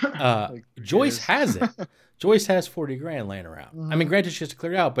 Joyce has it. Joyce has $40,000 laying around. Mm-hmm. I mean, granted she has to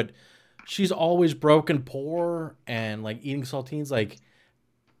clear it out, but she's always broke and poor and like eating saltines. Like,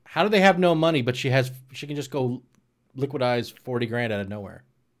 how do they have no money, but she can just go liquidize 40 grand out of nowhere?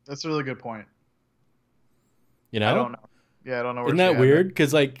 That's a really good point. You know? I don't know. Yeah, I don't know. Isn't that weird?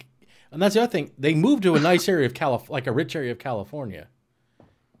 Because like, and that's the other thing. They moved to a nice area of like a rich area of California.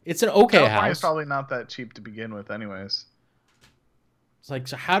 It's an okay California's house. probably not that cheap to begin with, anyways. It's like,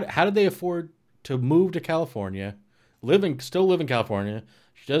 so how did they afford to move to California, still live in California?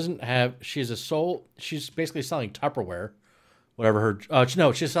 She's basically selling Tupperware, whatever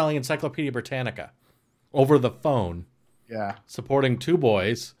no, she's selling Encyclopedia Britannica over the phone. Yeah. Supporting two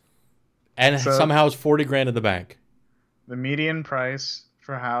boys, and somehow has 40 grand in the bank. The median price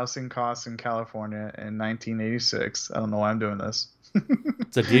for housing costs in California in 1986. I don't know why I'm doing this.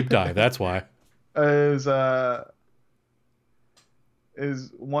 It's a deep dive. That's why. Is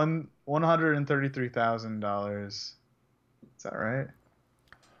 $133,000. Is that right?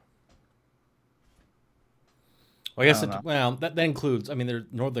 Well, I guess that includes. I mean,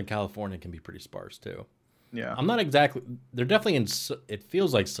 Northern California can be pretty sparse too. Yeah, I'm not exactly. They're definitely it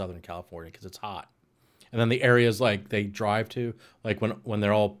feels like Southern California because it's hot, and then the areas like they drive to, like when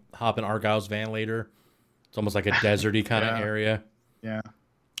they're all hopping Argyle's van later, it's almost like a deserty kind of area. Yeah.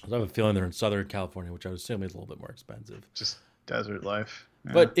 So I have a feeling they're in Southern California, which I would assume is a little bit more expensive. Just desert life.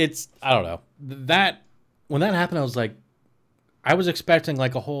 Yeah. But I don't know. When that happened, I was expecting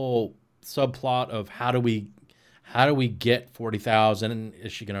like a whole subplot of how do we get 40,000, and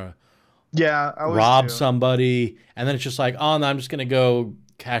is she gonna rob somebody? And then it's just like, oh no, I'm just gonna go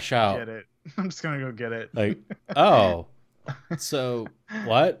cash out. Get it. I'm just gonna go get it. Like, oh, so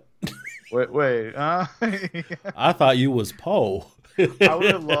what? Wait. I thought you was Poe. I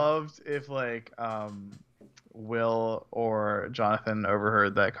would have loved if like Will or Jonathan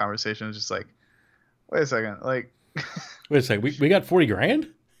overheard that conversation. It's just like, wait a second, like, wait a second, we got 40 grand.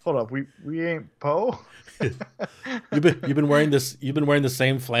 Hold up, we ain't Poe. You've been wearing the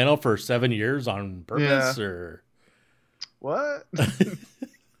same flannel for 7 years on purpose, or what?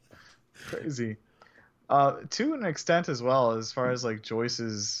 Crazy. To an extent as well, as far as like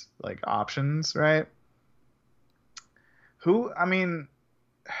Joyce's like options, right?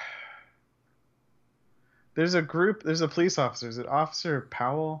 There's a police officer. Is it Officer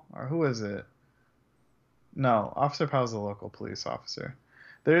Powell or who is it? No, Officer Powell's a local police officer.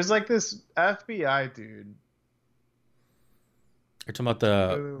 There's like this FBI dude. You're talking about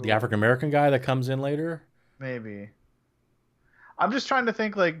the African American guy that comes in later? Maybe. I'm just trying to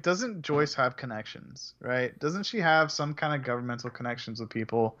think, like, doesn't Joyce have connections, right? Doesn't she have some kind of governmental connections with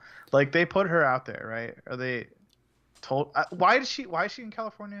people? Like, they put her out there, right? Are they told why is she in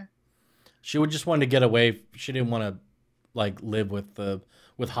California? She would just want to get away. She didn't want to like live with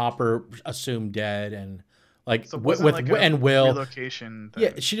Hopper assumed dead, and like So with like and Will relocation thing.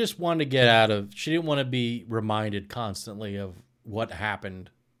 Yeah, she just wanted to get out of. She didn't want to be reminded constantly of what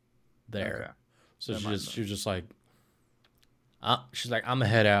happened there. Okay. So she was just like, she's like, I'm gonna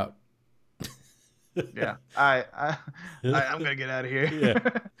head out. Yeah, I'm gonna get out of here. Yeah.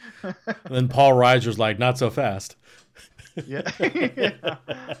 And then Paul Reiser's like, not so fast. Yeah.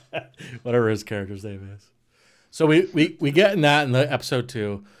 Whatever his character's name is. So we get in that in the episode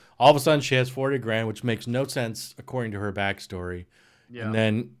 2. All of a sudden she has 40 grand, which makes no sense according to her backstory. Yeah. And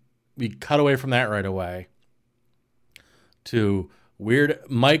then we cut away from that right away to weird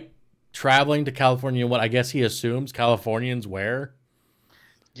Mike traveling to California. What I guess he assumes Californians wear.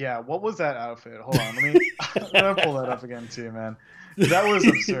 Yeah, what was that outfit? Hold on, let me pull that up again too, man. That was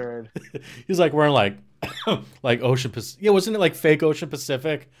absurd. He's like wearing like Ocean Pacific. Yeah, wasn't it like fake Ocean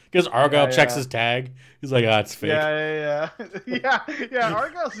Pacific? Because Argyle checks his tag. He's like, it's fake. Yeah.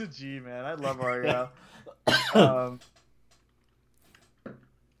 Argyle's a G, man. I love Argyle.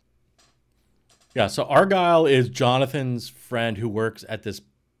 Yeah, so Argyle is Jonathan's friend who works at this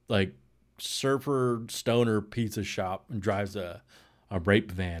like surfer stoner pizza shop and drives a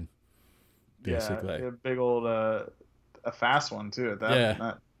rape van, basically. Yeah, a big old a fast one too. At that.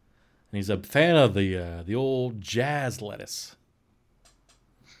 Yeah. And he's a fan of the old jazz lettuce.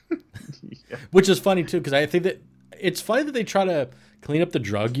 Yeah. Which is funny too, because I think that it's funny that they try to clean up the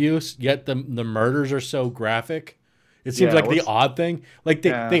drug use, yet the murders are so graphic. It seems like the odd thing. Like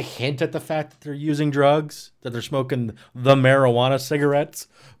they hint at the fact that they're using drugs, that they're smoking the marijuana cigarettes,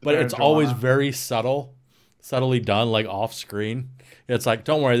 but it's always very subtly done, like off screen. It's like,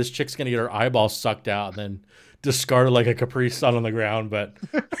 don't worry, this chick's gonna get her eyeball sucked out and then discarded like a Capri Sun on the ground. But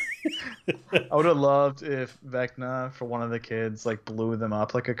I would have loved if Vecna, for one of the kids, like blew them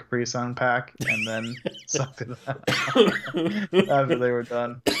up like a Capri Sun pack and then sucked it out after they were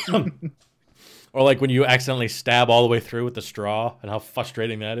done. Or like when you accidentally stab all the way through with the straw, and how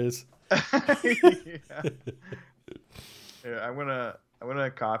frustrating that is. Yeah. Here, I'm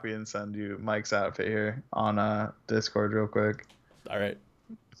gonna copy and send you Mike's outfit here on Discord real quick. All right.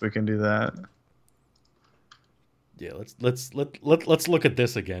 If we can do that. Yeah, let's look at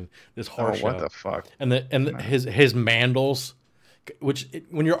this again. This horse Oh, what show. the fuck? His mandals, which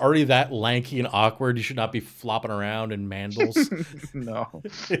when you're already that lanky and awkward, you should not be flopping around in mandals. No.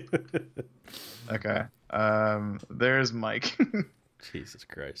 Okay. There's Mike. Jesus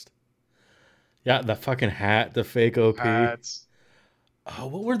Christ. Yeah, the fucking hat, the fake OP. Hats. Oh,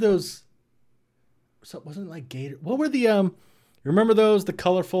 what were those? So wasn't it like gator? What were the remember those, the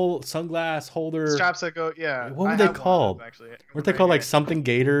colorful sunglass holder Straps that go, yeah. What were I they have one of called? those, actually. Weren't they Right called like here. something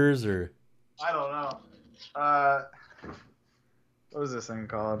gators or I don't know. What is this thing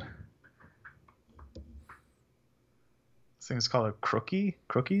called? This thing is called a crookie?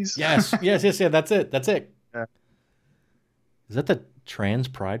 Crookies? Yes, yeah, that's it. Yeah. Is that the trans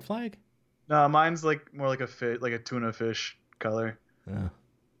pride flag? No, mine's like more like like a tuna fish color. Yeah.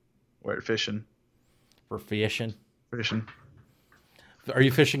 We're fishing. For fishing. Fishing. Are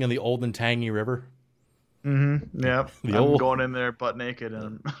you fishing in the old and tangy river? Mm-hmm. Yep. The I'm old- going in there butt naked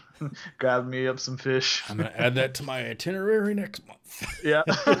and grabbing me up some fish. I'm gonna add that to my itinerary next month. Yeah.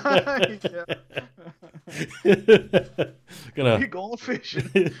 Gonna You going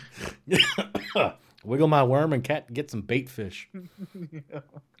fishing? wiggle my worm and get some bait fish.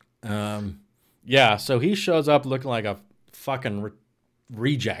 Yeah, so he shows up looking like a fucking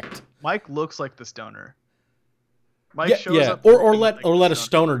reject. Mike looks like the stoner. Mike shows Yeah, up or looking let like or the let a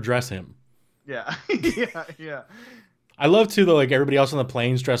stoner dress him. Yeah. Yeah. I love too though, like everybody else on the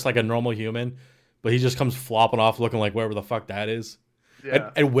plane's dressed like a normal human, but he just comes flopping off looking like wherever the fuck that is.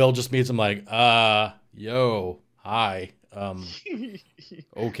 Yeah. And Will just meets him like, yo, hi.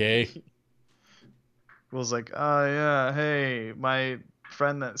 Okay. Will's like, oh yeah, hey, my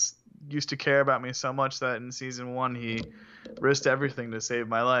friend that used to care about me so much that in season 1 he risked everything to save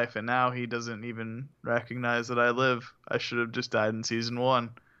my life, and now he doesn't even recognize that I live. I should have just died in season 1.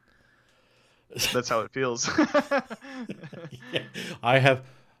 That's how it feels.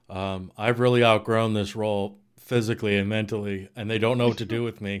 I've really outgrown this role physically and mentally, and they don't know what to do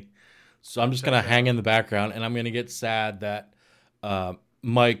with me. So I'm just gonna hang in the background, and I'm gonna get sad that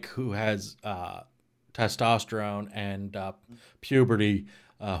Mike, who has testosterone and puberty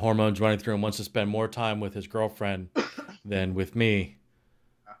hormones running through him, wants to spend more time with his girlfriend than with me.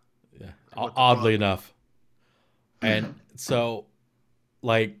 Yeah, oddly enough. And so,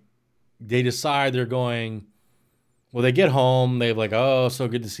 like, they decide they're going. Well, they get home. They're like, "Oh, so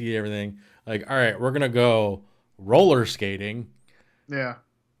good to see everything." Like, all right, we're gonna go roller skating. Yeah.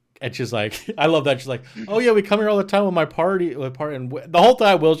 And she's like, I love that. She's like, "Oh yeah, we come here all the time with my party." And the whole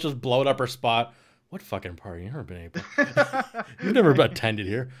time, Will's just blowing up her spot. What fucking party? You've never been able. You've never attended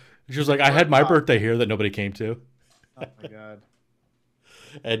here. She was like, "I had my birthday here that nobody came to." Oh my god.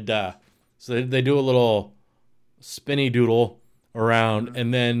 And so they do a little spinny doodle around,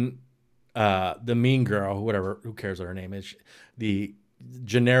 and then the mean girl, whatever, who cares what her name is, the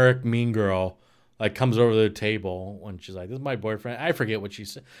generic mean girl, like comes over to the table when she's like, "This is my boyfriend." I forget what she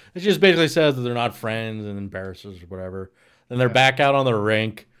said. She just basically says that they're not friends and embarrasses or whatever. Then they're back out on the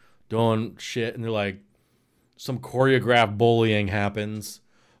rink doing shit, and they're like, some choreographed bullying happens.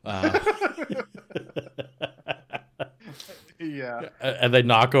 Yeah. And they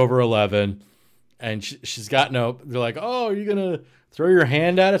knock over 11, and she's got no. They're like, "Oh, are you gonna throw your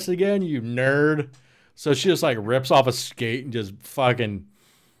hand at us again, you nerd?" So she just like rips off a skate and just fucking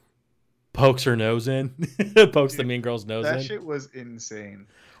pokes her nose in, pokes the mean girl's nose in. That shit was insane.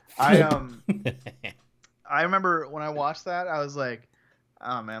 I remember when I watched that, I was like,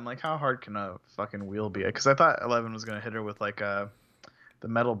 "Oh man, like how hard can a fucking wheel be?" Because I thought 11 was gonna hit her with like the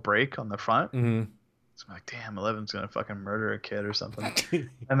metal brake on the front. Mm-hmm. So I'm like, "Damn, 11's gonna fucking murder a kid or something."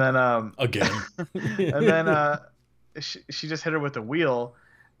 And then Again. and then she just hit her with the wheel,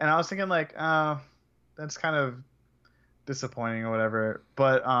 and I was thinking like, that's kind of disappointing or whatever.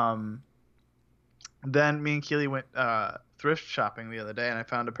 But then me and Keely went thrift shopping the other day, and I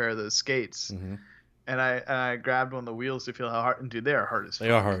found a pair of those skates, Mm-hmm. and I grabbed one of the wheels to feel how hard. And dude, they are hard as fuck.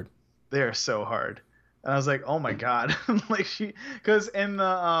 They are hard. They are so hard. And I was like, oh my god, like because in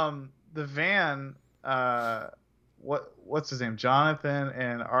the van, what's his name, Jonathan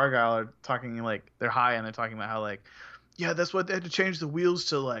and Argyle are talking like they're high and they're talking about how like, yeah, that's what they had to change the wheels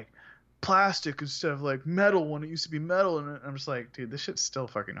to like plastic instead of like metal when it used to be metal. And I'm just like, dude, this shit's still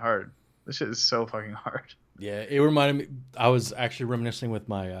fucking hard. This shit is so fucking hard. Yeah, it reminded me. I was actually reminiscing with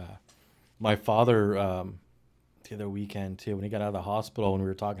my my father the other weekend too when he got out of the hospital, when we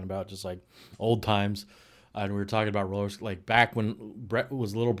were talking about just like old times. and we were talking about rollers. Like back when Brett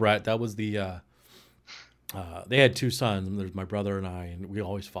was little Brett, that was the. They had two sons, and there's my brother and I, and we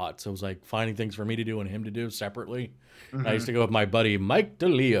always fought. So it was like finding things for me to do and him to do separately. Mm-hmm. I used to go with my buddy Mike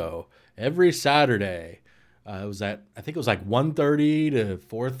DeLeo every Saturday. It was I think it was like 1:30 to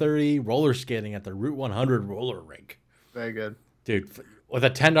 4:30 roller skating at the Route 100 roller rink. Very good. Dude, with a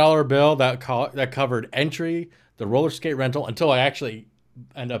 $10 bill that covered entry, the roller skate rental, until I actually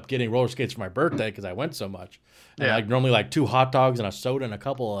end up getting roller skates for my birthday because I went so much. And Yeah. like normally like 2 hot dogs and a soda and a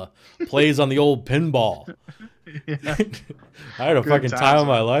couple of plays on the old pinball. Yeah. I had a Good fucking times, time of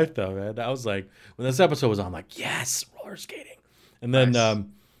my man. life though, man. I was like, when this episode was on, I'm like, yes, roller skating. And then Nice.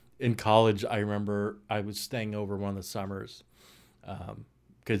 in college, I remember I was staying over one of the summers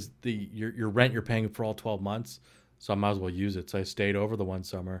because your rent you're paying for all 12 months, so I might as well use it. So I stayed over the one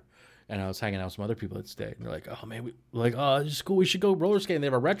summer, and I was hanging out with some other people that stayed. And they're like, oh man, it's cool. We should go roller skating. They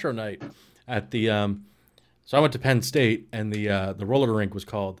have a retro night at the So I went to Penn State, and the roller rink was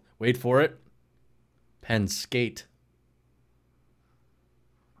called, wait for it, Penn Skate.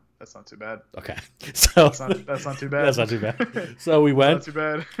 That's not too bad. Okay, so That's not too bad. that's not too bad. So we went, Not too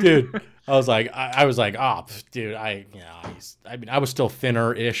bad. dude. I was like, oh, dude, I was still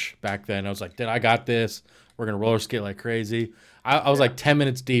thinner-ish back then. I was like, dude, I got this. We're gonna roller skate like crazy. I was like 10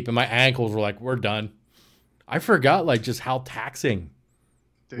 minutes deep, and my ankles were like, we're done. I forgot like just how taxing.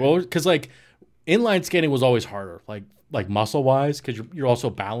 Dude. Well, because like inline skating was always harder, like muscle wise, because you're also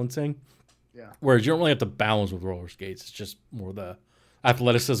balancing. Yeah. Whereas you don't really have to balance with roller skates. It's just more the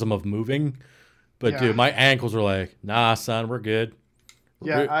athleticism of moving. But Yeah. dude, my ankles were like, nah, son, we're good.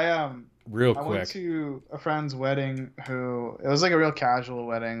 Yeah, Real I quick. went to a friend's wedding who it was like a real casual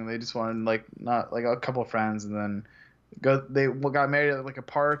wedding. They just wanted like not like a couple of friends, and then they got married at like a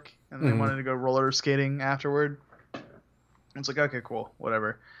park, and they Mhm. wanted to go roller skating afterward. It's like, okay, cool,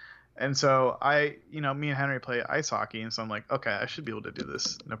 whatever. And so me and Henry play ice hockey, and so I'm like, okay, I should be able to do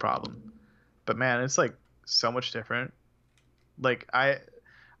this, no problem. But man, it's like so much different. Like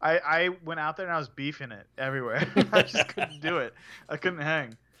I went out there and I was beefing it everywhere. I just couldn't do it. I couldn't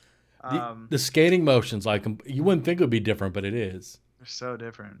hang. The skating motions, like you wouldn't think it would be different, but it is. They're so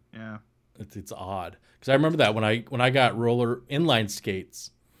different. Yeah. It's odd because I remember that when I got roller inline skates,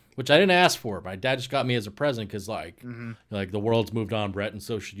 which I didn't ask for. My dad just got me as a present because like the world's moved on, Brett, and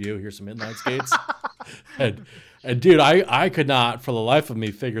so should you. Here's some inline skates, and dude, I could not for the life of me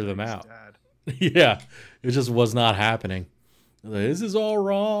figure them out. Dad. Yeah, it just was not happening. Like, this is all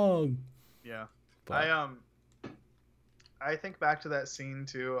wrong. Yeah. But, I think back to that scene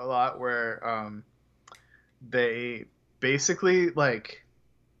too a lot where they basically like,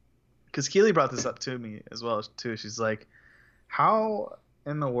 because Keely brought this up to me as well too. She's like, how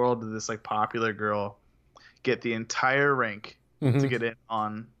in the world did this like popular girl get the entire rink mhm. to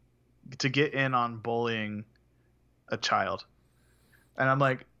get in on bullying a child? And I'm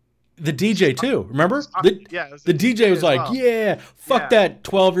like, The DJ too. Remember? yeah, it was The DJ was as like, well. "Yeah, fuck Yeah. that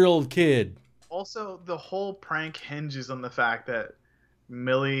 12-year-old kid." Also, the whole prank hinges on the fact that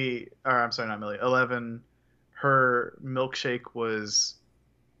not Millie, 11, her milkshake was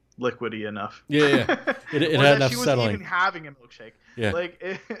liquidy enough. Yeah. It Or had that enough she was settling. even having a milkshake. Yeah. Like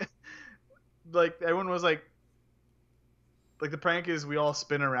everyone was like the prank is we all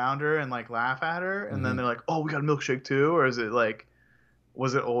spin around her and like laugh at her, and then Mhm. they're like, "Oh, we got a milkshake too," or is it like,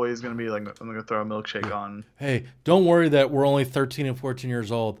 was it always gonna be like, I'm gonna throw a milkshake on? Hey, don't worry that we're only 13 and 14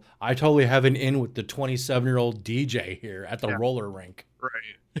 years old. I totally have an in with the 27-year-old DJ here at the Yeah. roller rink.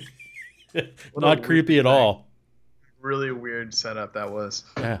 Right. What Not a creepy weird at all. Really weird setup that was.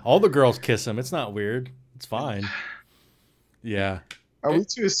 Yeah, all the girls kiss him. It's not weird. It's fine. Yeah. Are we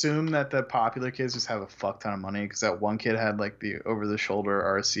to assume that the popular kids just have a fuck ton of money? Because that one kid had like the over-the-shoulder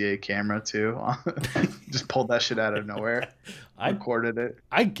RCA camera too. Just pulled that shit out of nowhere. Recorded it.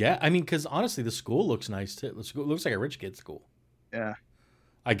 I mean, because honestly, the school looks nice too. The school looks like a rich kid's school. Yeah.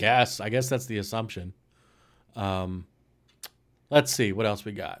 I guess that's the assumption. Let's see what else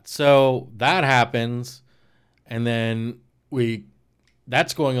we got. So that happens, and then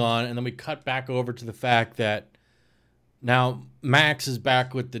that's going on, and then we cut back over to the fact that now Max is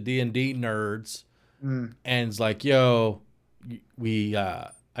back with the D&D nerds, and it's like, yo,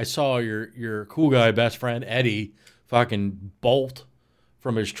 I saw your cool guy best friend Eddie fucking bolt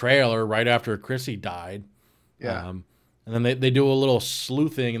from his trailer right after Chrissy died. Yeah. And then they do a little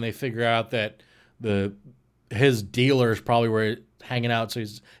sleuthing, and they figure out that his dealer is probably where he's hanging out. So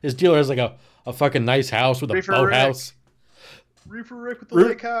his dealer has like a fucking nice house with a Reefer boathouse. Reefer Rick with the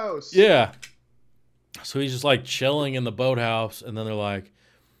lake house. Yeah. So he's just like chilling in the boathouse, and then they're like,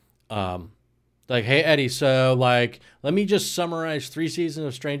 Like, hey Eddie, so like, let me just summarize 3 seasons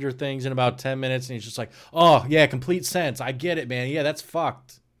of Stranger Things in about 10 minutes, and he's just like, oh yeah, complete sense. I get it, man. Yeah, that's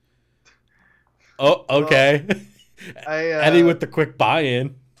fucked. Oh, Well, okay. I Eddie with the quick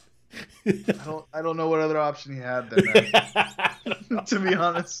buy-in. I don't know what other option he had there, man. To be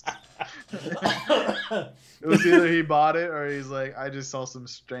honest, it was either he bought it or he's like, I just saw some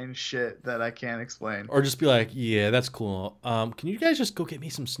strange shit that I can't explain. Or just be like, yeah, that's cool. Can you guys just go get me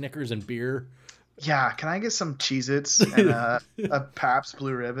some Snickers and beer? Yeah, can I get some Cheez-Its and a Pabst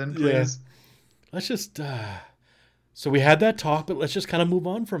Blue Ribbon, Yeah. please? Let's just. So we had that talk, but let's just kind of move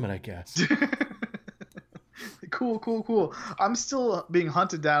on from it, I guess. Cool. I'm still being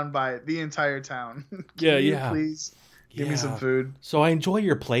hunted down by the entire town. Yeah, Can you yeah. please give me some food? So I enjoy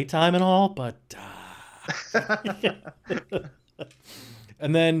your playtime and all, but.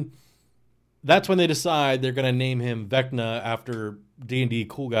 And then that's when they decide they're gonna name him Vecna after D&D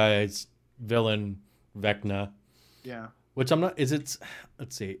Cool Guys villain Vecna. Yeah. Which I'm not. Is it?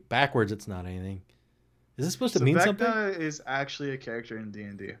 Let's see. Backwards, it's not anything. Is this supposed to So mean Vecna something? is actually a character in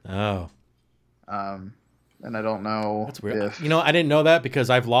D&D. Oh, And I don't know that's weird. if You know, I didn't know that because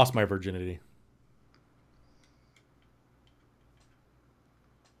I've lost my virginity.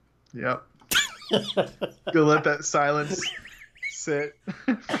 Yep. Go let that silence sit.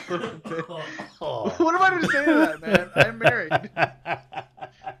 Oh. What am I to say to that, man? I'm married.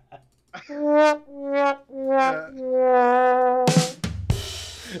 Oh, boy.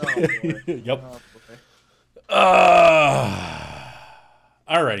 Yep. Oh, boy.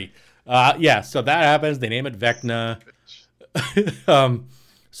 Alrighty. Yeah, so that happens. They name it Vecna.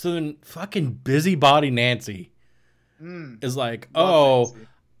 So then fucking busybody Nancy is like, Love Nancy.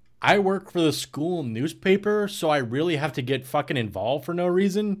 I work for the school newspaper, so I really have to get fucking involved for no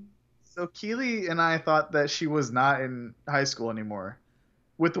reason. So Keely and I thought that she was not in high school anymore.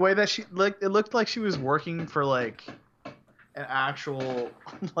 With the way that she it looked like she was working for like an actual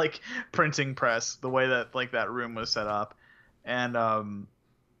like printing press, the way that like that room was set up. And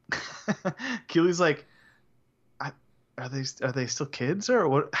Keely's like, are they still kids or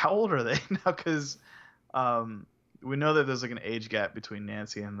what? How old are they now? Because we know that there's like an age gap between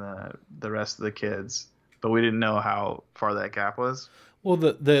Nancy and the rest of the kids, but we didn't know how far that gap was. Well,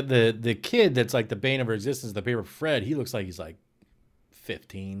 the kid that's like the bane of her existence, the paper Fred, he looks like he's like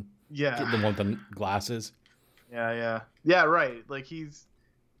 15. Yeah. The one with the glasses. Yeah, right. Like he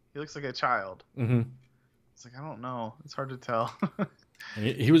looks like a child. Mm-hmm. It's like I don't know. It's hard to tell. And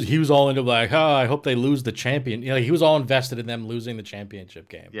he was all into like, I hope they lose the champion. You know, he was all invested in them losing the championship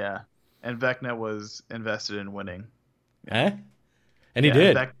game. Yeah, and Vecna was invested in winning. Eh? And he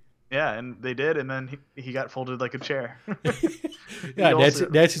did. Yeah, and they did, and then he got folded like a chair. Yeah,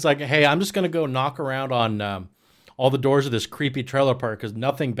 Nancy's like, hey, I'm just gonna go knock around on all the doors of this creepy trailer park because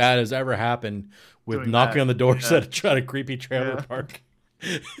nothing bad has ever happened with knocking on the doors at a creepy trailer park.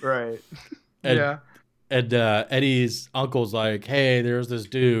 Right. And, yeah. And Eddie's uncle's like, hey, there's this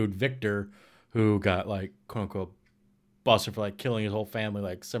dude, Victor, who got like, quote unquote, busted for like killing his whole family.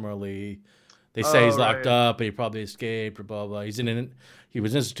 Like similarly, they say he's locked up, but he probably escaped or blah, blah. He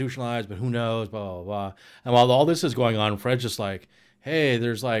was institutionalized, but who knows, blah, blah, blah. And while all this is going on, Fred's just like, hey,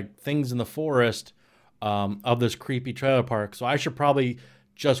 there's like things in the forest of this creepy trailer park. So I should probably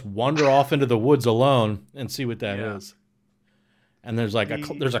just wander off into the woods alone and see what that is. And there's like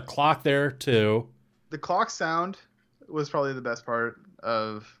there's a clock there too. The clock sound was probably the best part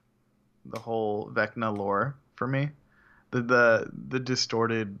of the whole Vecna lore for me. The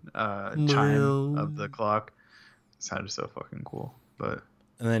distorted chime of the clock sounded so fucking cool. But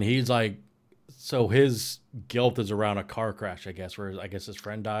and then he's like, so his guilt is around a car crash, I guess, where I guess his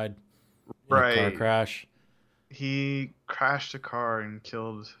friend died in a car crash. He crashed a car and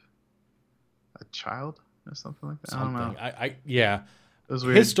killed a child or something like that. I don't know. Yeah. It was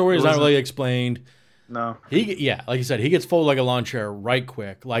weird. His story is not really explained. No. Like you said, he gets folded like a lawn chair right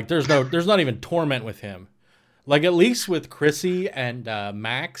quick. Like there's not even torment with him. Like at least with Chrissy and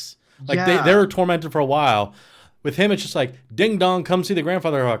Max, like they were tormented for a while. With him, it's just like ding dong, come see the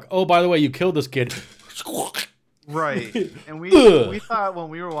grandfather clock. Oh, by the way, you killed this kid. Right. And we thought when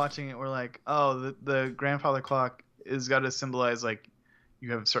we were watching it, we're like, oh, the grandfather clock is got to symbolize like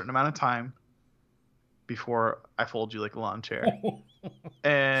you have a certain amount of time before I fold you like a lawn chair.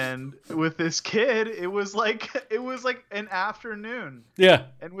 And with this kid, it was like an afternoon. Yeah.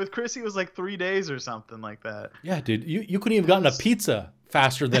 And with Chrissy, it was like 3 days or something like that. Yeah, dude, you couldn't even gotten a pizza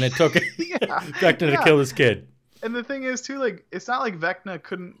faster than it took Vecna to kill this kid. And the thing is too, like, it's not like Vecna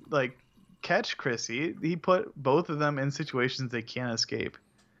couldn't like catch Chrissy. He put both of them in situations they can't escape.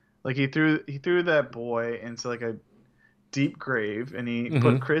 Like he threw that boy into like a deep grave, and he Mhm.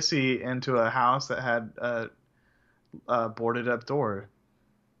 put Chrissy into a house that had a boarded up door.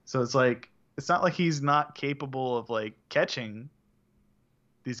 So it's like it's not like he's not capable of like catching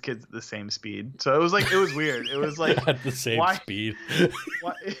these kids at the same speed. So it was weird. It was like At the same why speed.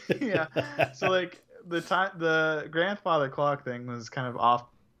 why yeah. So like the grandfather clock thing was kind of off.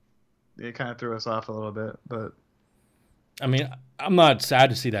 It kind of threw us off a little bit, but I mean, I'm not sad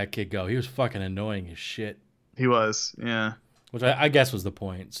to see that kid go. He was fucking annoying as shit, he was, yeah. which I guess was the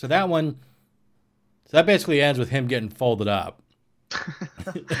point. So that basically ends with him getting folded up.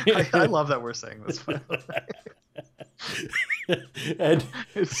 I love that we're saying this. And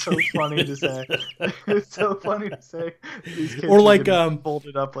It's so funny to say. It's so funny to say these kids Or are like, getting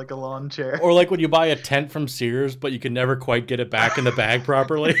folded up like a lawn chair. or like when you buy a tent from Sears, but you can never quite get it back in the bag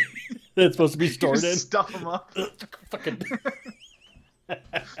properly. It's supposed to be stored in. Stuff them up. Fucking.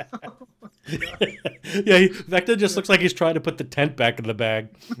 Yeah, Vecna just looks like he's trying to put the tent back in the bag.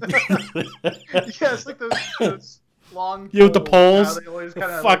 Yeah, it's like those long. You with the poles, they always the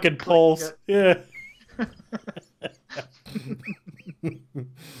kinda, fucking like, poles. Yeah.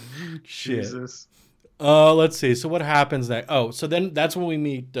 Shit. Jesus. Let's see. So what happens next? Oh, so then that's when we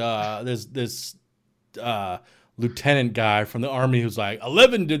meet this lieutenant guy from the army who's like,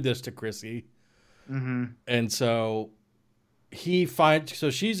 11 did this to Chrissy. Mm-hmm. And so so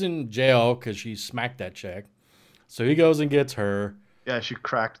she's in jail because she smacked that chick. So he goes and gets her. Yeah, she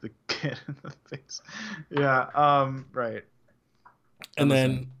cracked the kid in the face. Yeah, right. And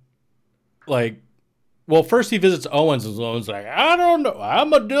then, like, well, first he visits Owens, and Owens like, I don't know.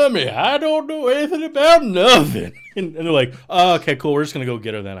 I'm a dummy. I don't know anything about nothing. And they're like, oh, okay, cool. We're just going to go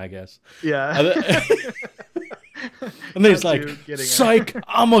get her then, I guess. Yeah. And then he's like, psych,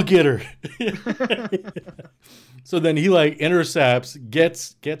 I'm going to get her. So then he, like, intercepts,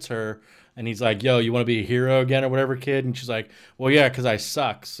 gets her, and he's like, yo, you want to be a hero again or whatever, kid? And she's like, well, yeah, because I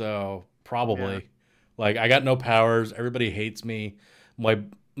suck, so probably. Yeah. Like, I got no powers. Everybody hates me. My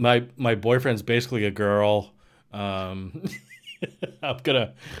boyfriend's basically a girl. I'm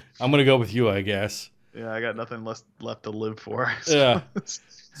gonna go with you, I guess. Yeah, I got nothing left to live for. So. Yeah.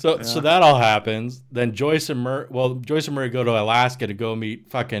 So that all happens. Then Joyce and Murray go to Alaska to go meet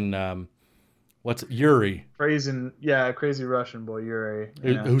fucking Yuri. Crazy Russian boy Yuri.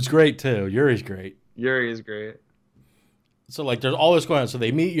 Yeah. Who's great too. Yuri's great. Yuri is great. So like there's all this going on. So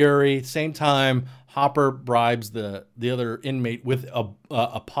they meet Yuri. Same time, Hopper bribes the other inmate with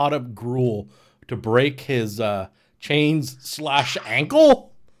a pot of gruel to break his chains /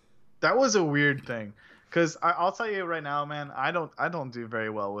 ankle. That was a weird thing, because I'll tell you right now, man. I don't do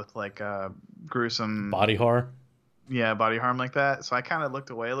very well with like gruesome body horror. Yeah, body harm like that. So I kind of looked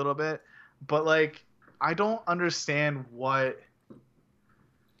away a little bit. But like, I don't understand what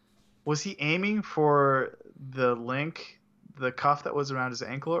was he aiming for the cuff that was around his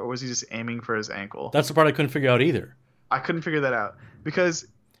ankle, or was he just aiming for his ankle? That's the part I couldn't figure out either. I couldn't figure that out because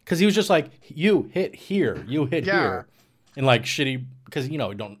he was just like, you hit here, here, and like shitty, because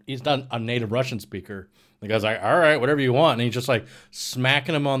he's not a native Russian speaker. The guy's like, all right, whatever you want, and he's just like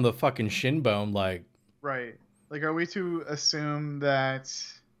smacking him on the fucking shin bone, like. Right. Like, are we to assume that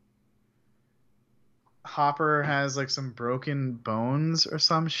Hopper has like some broken bones or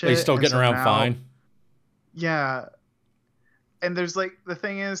some shit? He's still getting around fine. Yeah. And there's like, the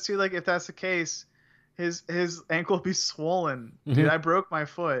thing is too, like, if that's the case, his ankle will be swollen. Mm-hmm. Dude, I broke my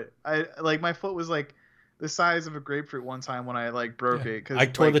foot. My foot was like the size of a grapefruit one time when I like broke it. Cause I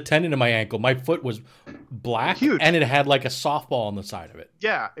tore the tendon in my ankle. My foot was black, huge, and it had like a softball on the side of it.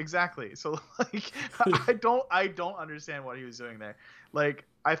 Yeah, exactly. So like, I don't understand what he was doing there. Like,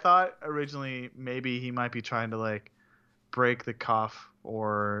 I thought originally maybe he might be trying to like break the cuff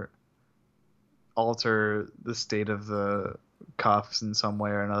or alter the state of the cuffs in some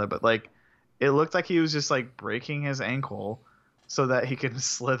way or another, but like it looked like he was just like breaking his ankle so that he could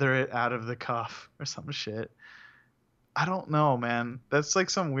slither it out of the cuff or some shit. I don't know, man. That's like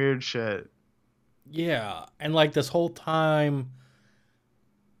some weird shit. Yeah, and like this whole time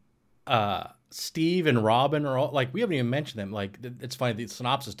Steve and Robin are all like, we haven't even mentioned them. Like, it's funny, the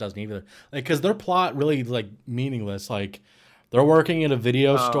synopsis doesn't either, like, because their plot really like meaningless. Like, they're working at a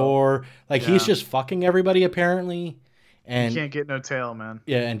video store, like, he's just fucking everybody apparently, and you can't get no tail, man.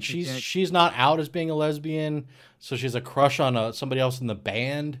 Yeah, and she's not out as being a lesbian, so she has a crush on somebody else in the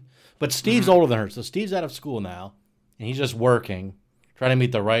band, but Steve's older than her, so Steve's out of school now and he's just working, trying to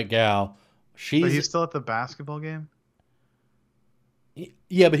meet the right gal. But he's still at the basketball game.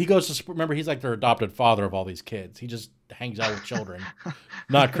 Yeah, but he goes to, remember, he's like their adopted father of all these kids. He just hangs out with children.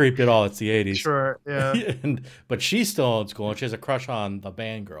 Not creepy at all. It's the 80s. Sure, yeah. But she's still in school, and she has a crush on the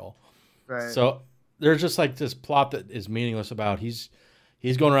band girl. Right. So there's just like this plot that is meaningless about he's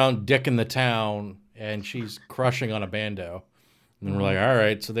going around dicking the town and she's crushing on a bando. And we're like, all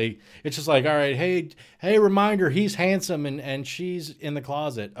right. So it's just like, all right, hey, reminder, he's handsome and she's in the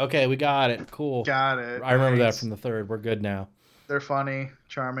closet. Okay, we got it. Cool. Got it. I remember that from the third. We're good now. They're funny,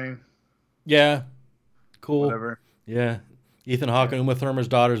 charming. Yeah. Cool. Whatever. Yeah. Ethan Hawke and Uma Thurman's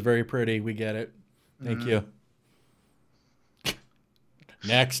daughter is very pretty. We get it. Thank you.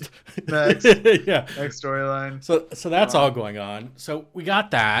 Next. Yeah. Next storyline. So that's all going on. So we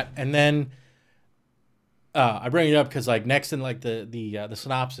got that, and then I bring it up because like next in like the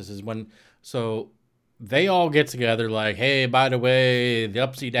synopsis is when they all get together like, hey, by the way, the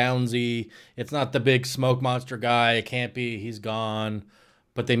upsy downsy, it's not the big smoke monster guy, it can't be, he's gone,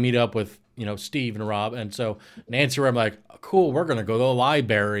 but they meet up with Steve and Rob, and so Nancy and I'm like, cool, we're gonna go to the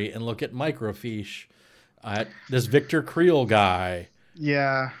library and look at microfiche at this Victor Creel guy.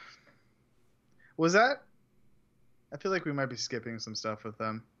 Yeah. Was that? I feel like we might be skipping some stuff with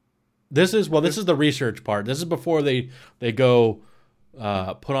them. This is the research part. This is before they go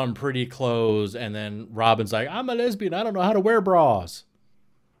put on pretty clothes, and then Robin's like, I'm a lesbian, I don't know how to wear bras.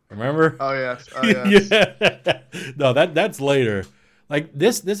 Remember? Oh yes. Yeah. No, that's later. Like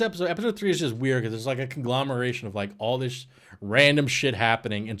this episode 3 is just weird because there's like a conglomeration of like all this random shit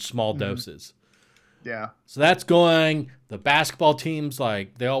happening in small doses. Yeah. So that's going. The basketball teams,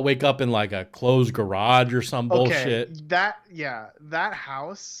 like, they all wake up in like a closed garage or some bullshit. That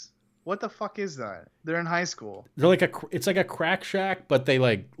house. What the fuck is that? They're in high school. They're like it's like a crack shack, but they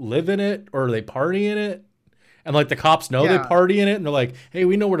like live in it or they party in it, and like the cops know they party in it, and they're like, hey,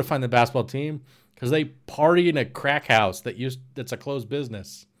 we know where to find the basketball team because they party in a crack house that's a closed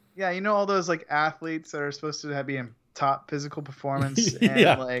business. Yeah, all those like athletes that are supposed to be in top physical performance,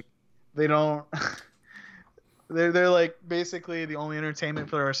 and like they don't. They're like basically the only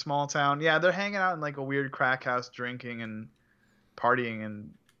entertainment for a small town. Yeah, they're hanging out in like a weird crack house, drinking and partying,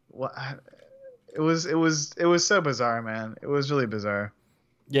 and what it was so bizarre, man. It was really bizarre.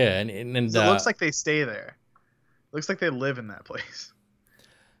 Yeah, and so it looks like they stay there. Looks like they live in that place.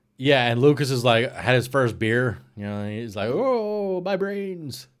 Yeah, and Lucas is like had his first beer. He's like, oh, my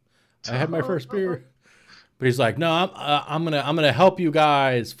brains. I had my first beer. But he's like, no, I'm gonna help you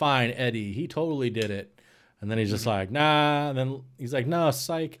guys find Eddie. He totally did it. And then he's just like, nah. And then he's like, nah,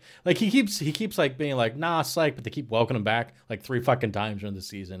 psych. Like he keeps like being like, nah, psych. But they keep welcoming him back like 3 fucking times during the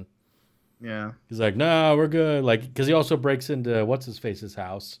season. Yeah. He's like, no, we're good. Like, because he also breaks into what's his face's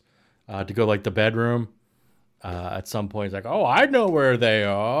house to go like the bedroom. At some point, he's like, oh, I know where they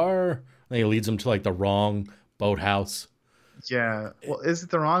are. And he leads him to like the wrong boathouse. Yeah. Well, is it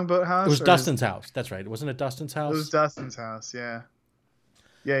the wrong boathouse? It was Dustin's house. That's right. Wasn't it Dustin's house? It was Dustin's house. Yeah.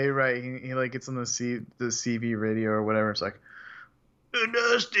 Yeah, you're right. He like gets on the CV radio or whatever. It's like,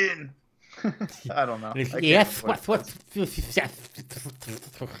 Dustin. I don't know. Yes. What?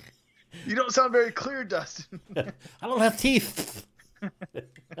 You don't sound very clear, Dustin. I don't have teeth.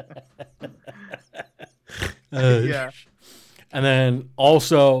 Yeah. And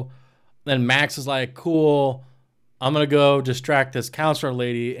then Max is like, cool, I'm going to go distract this counselor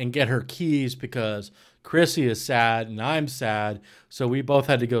lady and get her keys because Chrissy is sad and I'm sad. So we both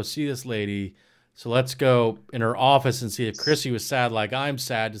had to go see this lady. So let's go in her office and see if Chrissy was sad like I'm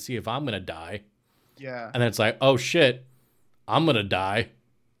sad to see if I'm going to die. Yeah. And then it's like, oh shit, I'm going to die.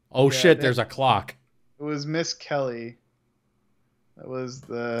 Oh shit, there's a clock. It was Miss Kelly. It was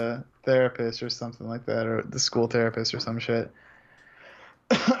the therapist or something like that, or the school therapist or some shit.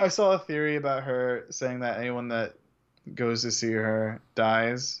 I saw a theory about her saying that anyone that goes to see her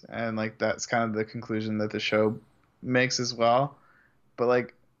dies, and like that's kind of the conclusion that the show makes as well. But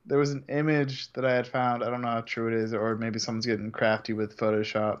like there was an image that I had found, I don't know how true it is, or maybe someone's getting crafty with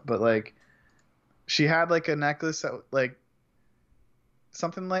Photoshop, but like she had like a necklace that like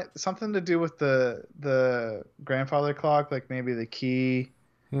something to do with the grandfather clock, like maybe the key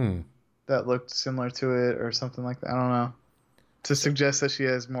that looked similar to it or something like that. I don't know. To suggest that she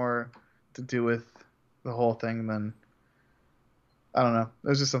has more to do with the whole thing than, I don't know. It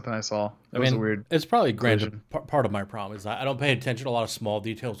was just something I saw. It was weird. It's probably granted. Part of my problem is I don't pay attention to a lot of small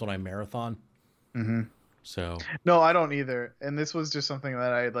details when I marathon. Mm-hmm. So no, I don't either. And this was just something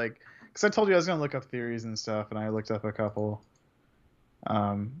that I like, because I told you I was going to look up theories and stuff, and I looked up a couple.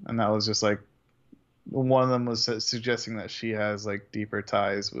 And that was just like, one of them was suggesting that she has like deeper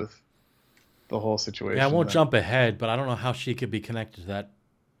ties with the whole situation. Yeah, I won't jump ahead, but I don't know how she could be connected to that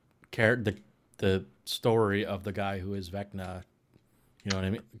character, the story of the guy who is Vecna. You know what I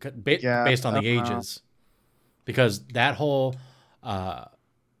mean? Based on the ages, because that whole number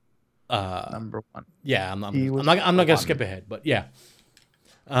one. Yeah, I'm not gonna skip ahead, but yeah.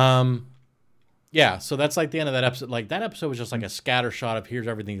 Yeah, so that's like the end of that episode. Like that episode was just like a scatter shot of here's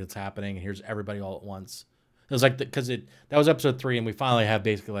everything that's happening and here's everybody all at once. It was like because that was episode 3 and we finally have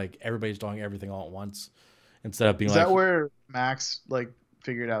basically like everybody's doing everything all at once instead of being Is like that where Max like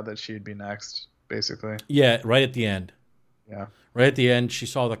figured out that she'd be next, basically? yeah, right at the end. Yeah. Right at the end, she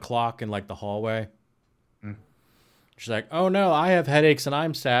saw the clock in like the hallway. Mm. She's like, "Oh no, I have headaches and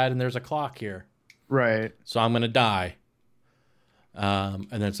I'm sad and there's a clock here, Right. so I'm gonna die." And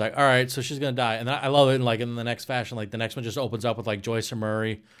then it's like, all right, so she's gonna die, and I love it. And like in the next fashion, like the next one just opens up with like Joyce and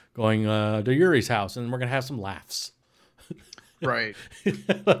Murray going to Yuri's house, and we're gonna have some laughs. Right.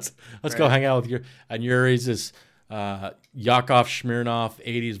 let's go hang out with Yuri. And Yuri's is Yakov Smirnoff,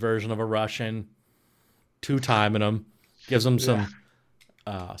 80s version of a Russian, 2-timing him, gives him some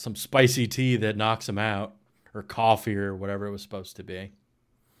spicy tea that knocks him out, or coffee or whatever it was supposed to be.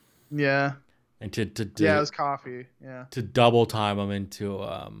 Yeah. And to yeah, it was coffee. Yeah. To double time him into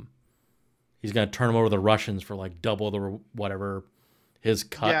he's gonna turn him over to the Russians for like double the whatever his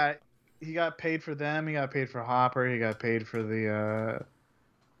cut. Yeah, he got paid for them. He got paid for Hopper. He got paid for the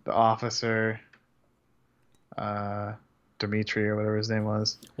officer, Dimitri or whatever his name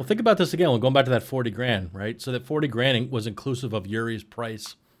was. Well, think about this again. We're going back to that 40 grand, right? So that 40 grand was inclusive of Yuri's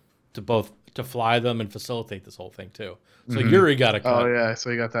price to fly them and facilitate this whole thing too. So Yuri got a cut. Oh yeah,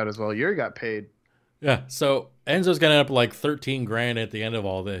 so he got that as well. Yuri got paid. Yeah, so Enzo's gonna end up like 13 grand at the end of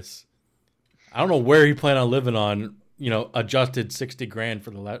all this. I don't know where he planned on living on, adjusted 60 grand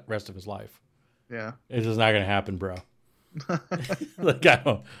for the rest of his life. Yeah, it's just not gonna happen, bro. Like I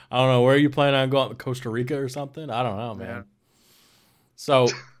don't know where you plan on going, Costa Rica or something. I don't know, man. Yeah.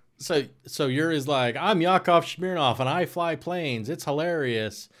 So Yuri's like, I'm Yakov Smirnoff and I fly planes. It's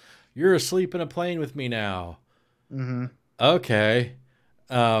hilarious. You're asleep in a plane with me now. Mm-hmm. Okay.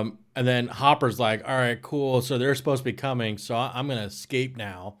 And then Hopper's like, all right, cool. So they're supposed to be coming. So I'm going to escape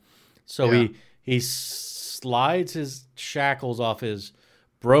now. So he slides his shackles off his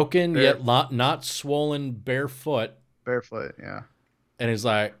broken yet not swollen bare foot. Barefoot, yeah. And he's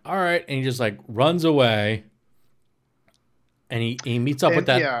like, all right. And he just like runs away. And he meets up with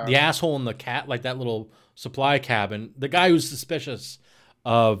the asshole in the cat, like that little supply cabin. The guy who's suspicious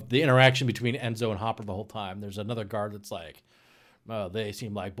of the interaction between Enzo and Hopper the whole time. There's another guard that's like, oh, they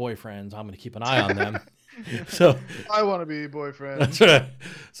seem like boyfriends. I'm going to keep an eye on them. So I want to be boyfriend. That's right.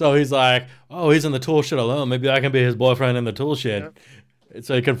 So he's like, oh, he's in the tool shed alone. Maybe I can be his boyfriend in the tool shed. Yeah.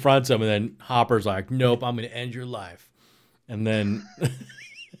 So he confronts him, and then Hopper's like, nope, I'm going to end your life. And then,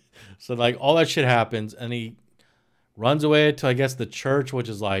 so like all that shit happens, and he runs away to, I guess, the church, which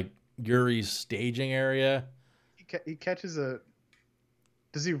is like Yuri's staging area. He catches a...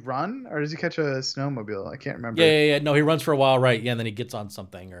 Does he run or does he catch a snowmobile? I can't remember. Yeah. No, he runs for a while, right? Yeah, and then he gets on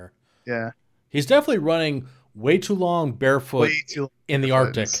something, or he's definitely running way too long barefoot in the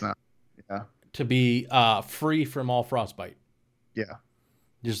Arctic to be free from all frostbite. Yeah,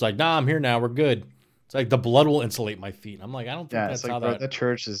 just like, nah, I'm here now. We're good. It's like the blood will insulate my feet. I'm like, I don't think that's like, how that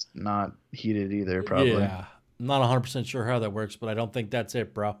church is not heated either. Probably. Yeah, I'm not 100% sure how that works, but I don't think that's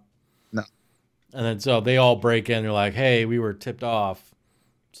it, bro. No. And then so they all break in. They're like, hey, we were tipped off.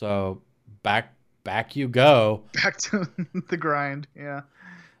 So back you go. Back to the grind, yeah.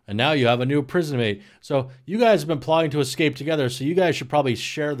 And now you have a new prison mate. So you guys have been plotting to escape together, so you guys should probably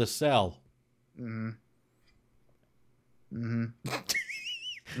share the cell.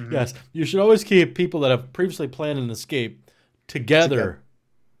 Yes, you should always keep people that have previously planned an escape together.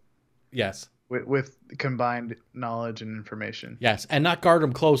 Yes. With combined knowledge and information. Yes, and not guard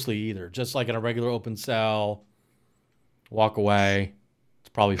them closely either. Just like in a regular open cell, walk away.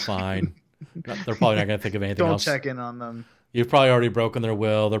 Probably fine. They're probably not going to think of anything else. Don't check in on them. You've probably already broken their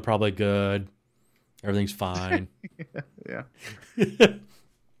will. They're probably good. Everything's fine. Yeah.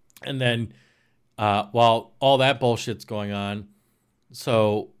 And then while all that bullshit's going on,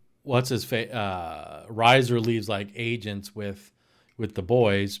 so what's his face? Reiser leaves like agents with the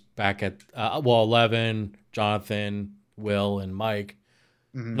boys back at 11, Jonathan, Will, and Mike.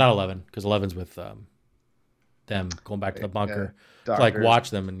 Mm-hmm. Not 11, because 11's with them going back to the bunker. To like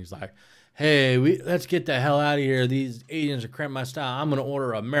watch them, and he's like, hey, let's get the hell out of here. These agents are cramping my style. I'm going to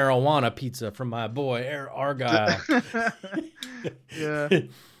order a marijuana pizza from my boy, Argyle. Yeah.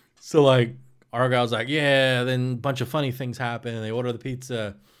 So, like, Argyle's like, yeah, then a bunch of funny things happen, and they order the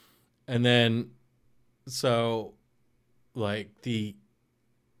pizza. And then, so, like, the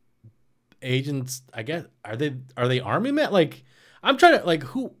agents, I guess, are they army men? Like, I'm trying to, like,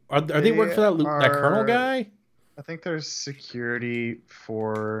 who, are they working for that colonel guy? I think there's security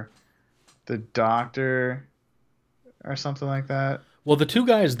for the doctor or something like that. Well, the two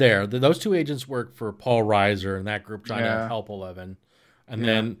guys there, those two agents work for Paul Reiser and that group trying to help 11. And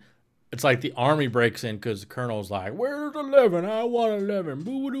then it's like the army breaks in because the colonel's like, "Where's 11? I want 11."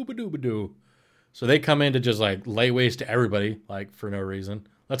 Boo doo ba doo ba doo. So they come in to just like lay waste to everybody, like for no reason.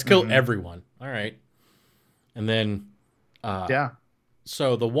 Let's kill everyone. All right. And then,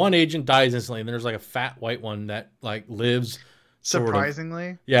 so the one agent dies instantly, and there's like a fat white one that like lives.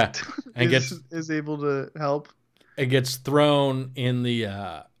 Surprisingly, and is able to help. It gets thrown in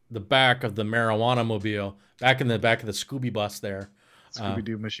the back of the marijuana mobile, back in the back of the Scooby bus there. Scooby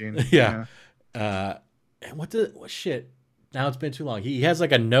Doo machine. Yeah. And what shit? Now it's been too long. He has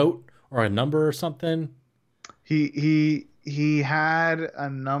like a note or a number or something. He had a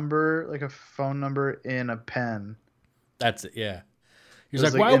number, like a phone number, in a pen. That's it. Yeah. He's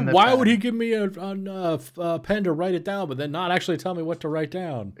like, why would he give me a pen to write it down, but then not actually tell me what to write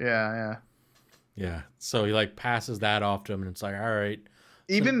down? Yeah. So he like passes that off to him, and it's like, all right.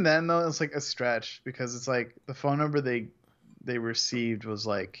 Even then, though, it's like a stretch because it's like the phone number they received was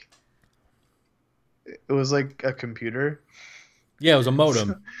like, it was like a computer. Yeah, it was a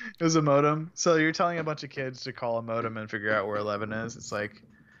modem. It was a modem. So you're telling a bunch of kids to call a modem and figure out where 11 is. It's like,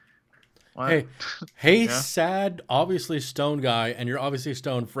 what? Hey, sad, obviously stoned guy, and you're obviously a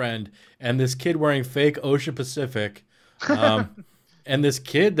stoned friend, and this kid wearing fake Ocean Pacific, and this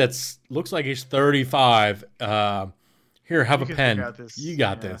kid looks like he's 35. Here, have a pen. You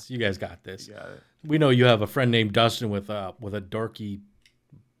got this. You guys got this. You got it. We know you have a friend named Dustin with a dorky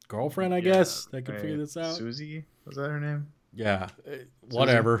girlfriend, I guess, that can figure this out. Susie, was that her name? Yeah,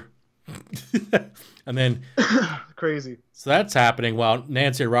 whatever. And then crazy. So that's happening while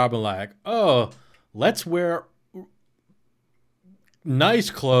Nancy and Robin are like, oh, let's wear nice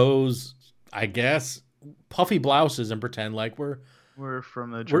clothes, I guess, puffy blouses, and pretend like we're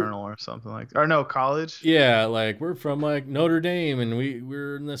from the journal or something like that. Or no, college. Yeah, like we're from like Notre Dame, and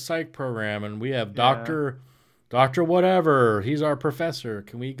we're in the psych program, and we have Dr. whatever. He's our professor.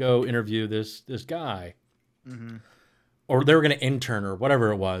 Can we go interview this guy? Mm-hmm. Or they were going to intern or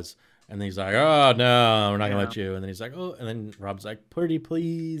whatever it was. And he's like, oh, no, we're not going to let you. And then he's like, oh, and then Rob's like, pretty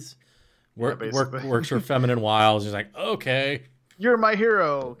please. Works for Feminine Wiles. He's like, okay. You're my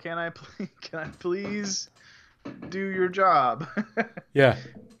hero. Can I please do your job? Yeah.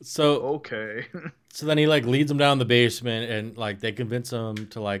 So okay. So then he like leads them down the basement, and like they convince him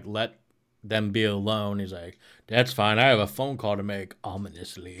to like let them be alone. He's like, that's fine. I have a phone call to make,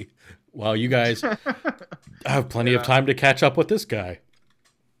 ominously, while you guys have plenty of time to catch up with this guy.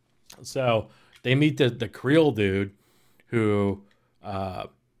 So they meet the Creole dude who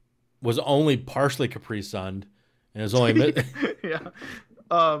was only partially Capri Sunned, and is only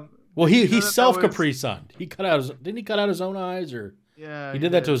well, he self Capri Sunned. He didn't he cut out his own eyes, or he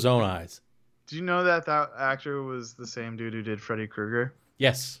did that to his own eyes. Do you know that actor was the same dude who did Freddy Krueger?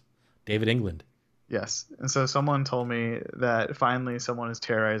 Yes, David England. Yes, and so someone told me that finally someone is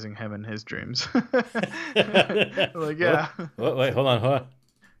terrorizing him in his dreams. Like, yeah. Wait, hold on.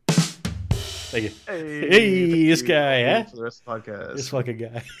 Thank you. Hey, this guy, huh? For the rest of the podcast. This fucking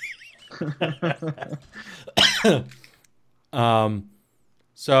guy.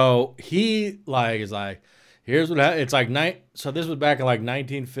 So he is like, here's what it's like. So this was back in like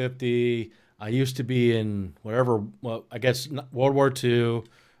 1950. I used to be in I guess World War II.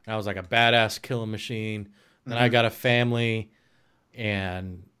 And I was like a badass killing machine. Then I got a family,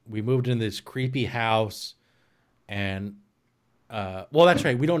 and we moved into this creepy house. And well, that's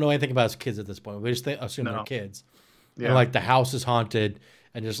right. We don't know anything about his kids at this point. We just assume they're kids. Yeah. And like the house is haunted,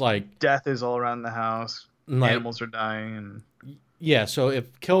 and just like death is all around the house. Like, animals are dying, and yeah. So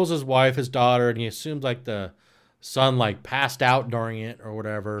it kills his wife, his daughter, and he assumes like the son like passed out during it or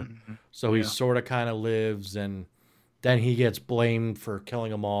whatever. Mm-hmm. So he sort of kind of lives, and then he gets blamed for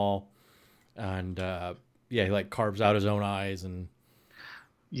killing them all, and he like carves out his own eyes, and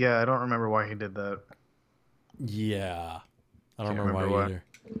I don't remember why he did that. Yeah, I don't remember why either.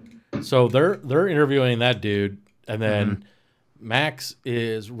 So they're interviewing that dude, and then Max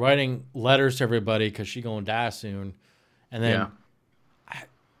is writing letters to everybody because she's gonna die soon, and then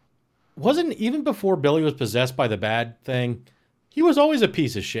wasn't even before Billy was possessed by the bad thing. He was always a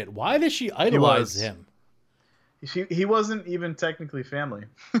piece of shit. Why does she idolize him? He wasn't even technically family.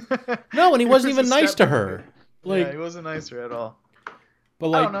 No, and he wasn't even nice to her. Like, he wasn't nice to her at all. But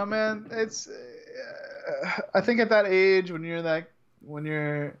like, I don't know, man. It's I think at that age when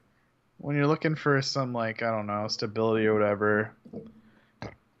you're looking for some, like, I don't know, stability or whatever,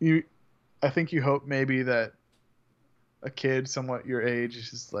 I think you hope maybe that a kid somewhat your age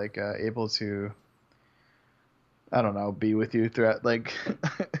is like able to, I don't know, be with you throughout, like,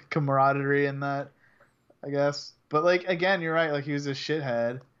 camaraderie and that, I guess. But like, again, you're right. Like, he was a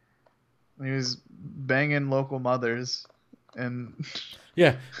shithead. He was banging local mothers. and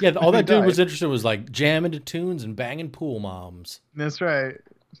Yeah. All that He dude was died. interested was like jamming to tunes and banging pool moms. That's right.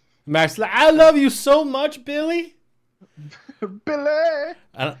 Max, like, I love you so much, Billy. Billy.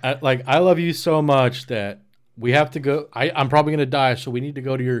 I love you so much that we have to go. I'm probably gonna die, so we need to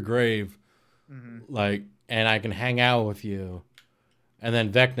go to your grave, like, and I can hang out with you. And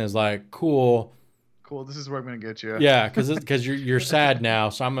then Vecna's like, cool, Cool. This is where I'm gonna get you. yeah, because you're sad now,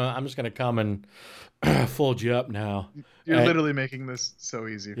 so I'm just gonna come and fold you up now. You're And- literally making this so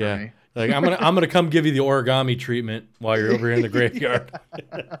easy for yeah, me. like I'm gonna come give you the origami treatment while you're over here in the graveyard.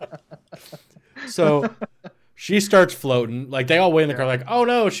 So she starts floating. Like they all wait in the car, like, oh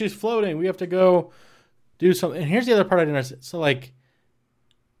no, she's floating. We have to go do something. And here's the other part I didn't understand. So like,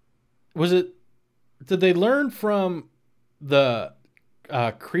 did they learn from the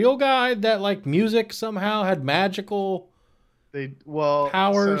Creole guy that like music somehow had magical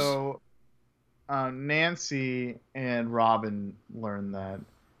powers? So Nancy and Robin learned that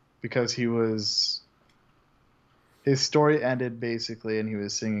because his story ended basically, and he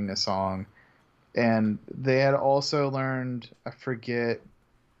was singing a song. And they had also learned, I forget,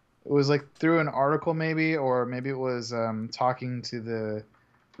 it was like through an article maybe, or maybe it was talking to the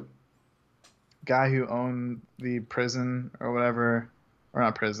guy who owned the prison or whatever, or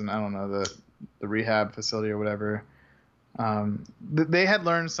not prison, I don't know, the rehab facility or whatever. They had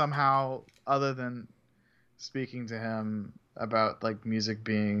learned somehow, other than speaking to him, about like music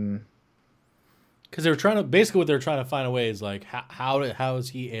being... Because they were trying to, basically what they were trying to find a way is like, how is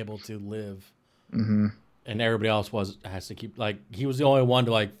he able to live? Mm-hmm. And everybody else has to keep, like, he was the only one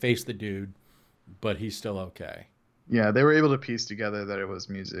to like face the dude, but he's still okay. Yeah, they were able to piece together that it was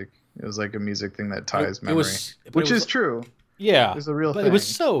music. It was like a music thing that ties memory, which is true. Yeah, it's a real but thing. It was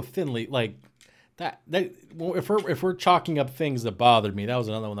so thinly like that. If we're chalking up things that bothered me, that was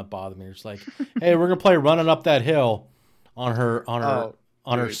another one that bothered me. It's like, hey, we're gonna play "Running Up That Hill" on her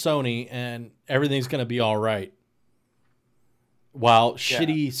Sony, and everything's gonna be all right. While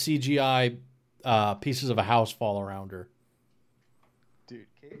shitty CGI pieces of a house fall around her. Dude,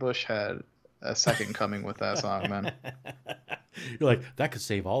 Kate Bush had a second coming with that song, man. You're like, that could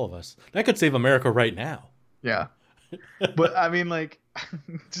save all of us. That could save America right now. Yeah. But I mean, like,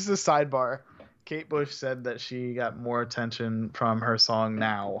 just a sidebar. Kate Bush said that she got more attention from her song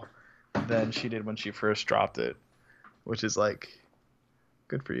now than she did when she first dropped it, which is like,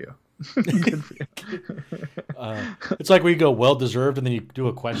 good for you. Good for you. It's like where you go, well deserved, and then you do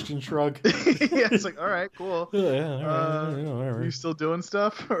a question shrug. Yeah, it's like, all right, cool. Yeah, all right, are you still doing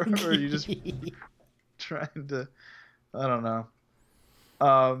stuff, or are you just trying to? I don't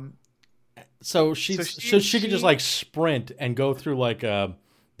know. So she could just like sprint and go through like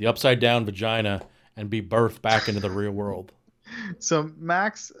the upside down vagina and be birthed back into the real world. So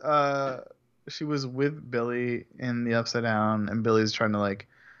Max, she was with Billy in the upside down, and Billy's trying to like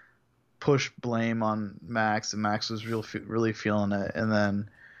push blame on Max, and Max was really feeling it, and then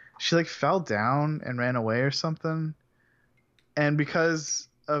she like fell down and ran away or something, and because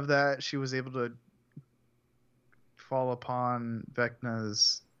of that she was able to fall upon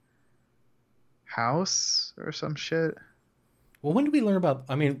Vecna's house or some shit. Well, when did we learn about?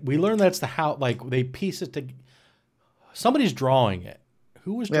 I mean, we learned that's the house. Like they piece it to. Somebody's drawing it.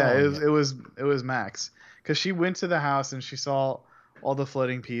 Who was drawing it? It was Max, because she went to the house and she saw all the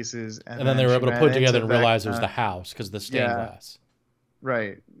floating pieces, and then they were able to put together and realize it was the house because of the stained glass.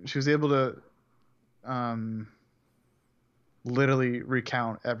 Right. She was able to literally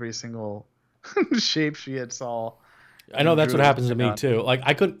recount every single shape she had saw. I know that's what happens to me too. Like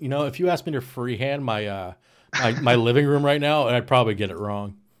I couldn't, if you asked me to freehand my my living room right now, I'd probably get it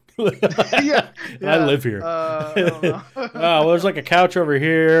wrong. Yeah. I live here. I don't know. Well, there's like a couch over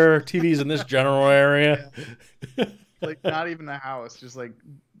here. TV's in this general area. Yeah. Like not even a house, just like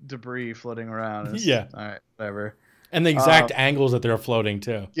debris floating around. Yeah. All right, whatever. And the exact angles that they're floating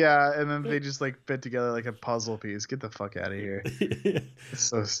too. Yeah, and then they just like fit together like a puzzle piece. Get the fuck out of here. It's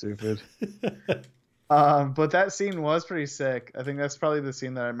so stupid. But that scene was pretty sick. I think that's probably the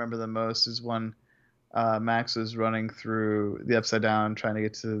scene that I remember the most, is when Max was running through the upside down trying to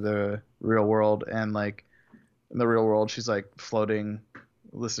get to the real world, and like in the real world she's like floating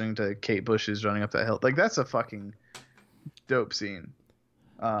listening to Kate Bush's Running Up That Hill. Like that's a fucking dope scene.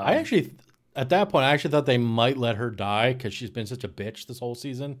 I actually, at that point, I actually thought they might let her die because she's been such a bitch this whole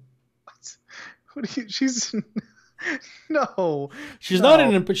season. What do you, she's no. She's not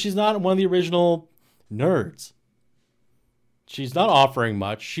in it, but she's not one of the original nerds. She's not offering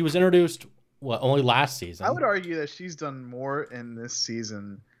much. She was introduced only last season. I would argue that she's done more in this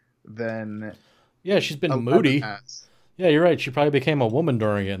season than she's been moody. has. Yeah, you're right. She probably became a woman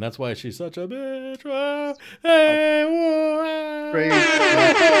during it, and that's why she's such a bitch. Hey,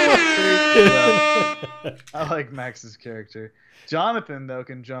 I like Max's character. Jonathan, though,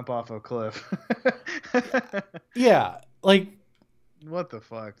 can jump off a cliff. Yeah, like what the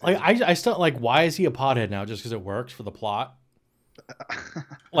fuck? Like I still like. Why is he a pothead now? Just because it works for the plot?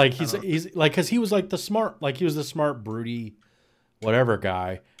 Like he's like because he was like the smart, like he was the smart, broody, whatever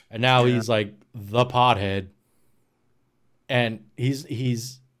guy, and now he's like the pothead, and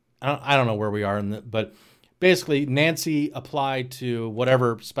he's I don't know where we are in the, but basically Nancy applied to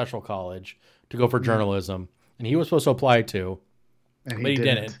whatever special college to go for journalism, and he was supposed to apply to, but he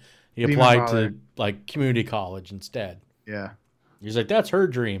didn't. He applied to like community college instead. Yeah. He's like, that's her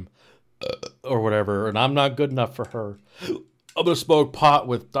dream or whatever, and I'm not good enough for her. I'm going to smoke pot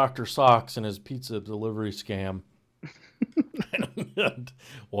with Dr. Socks and his pizza delivery scam.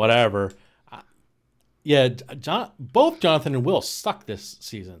 Whatever. Yeah, both Jonathan and Will suck this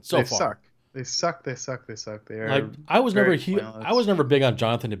season so far. They suck. They are like I was never big on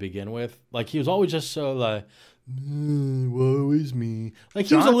Jonathan to begin with. Like he was always just so like, woe is me. Like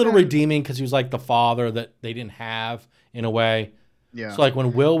he was a little redeeming because he was like the father that they didn't have in a way. Yeah. So like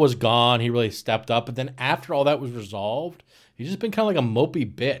when Will was gone, he really stepped up. But then after all that was resolved, he's just been kind of like a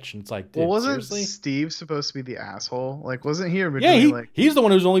mopey bitch. And it's like, dude, wasn't seriously? Steve supposed to be the asshole? Like, wasn't he originally he's the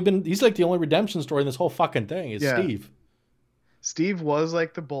one who's only been. He's like the only redemption story in this whole fucking thing. Is Steve. Steve was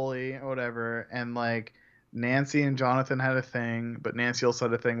like the bully or whatever, and like Nancy and Jonathan had a thing, but Nancy also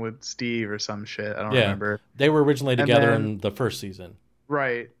had a thing with Steve or some shit. I don't remember. They were originally together in the first season.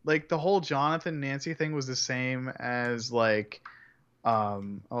 Right. Like the whole Jonathan Nancy thing was the same as like.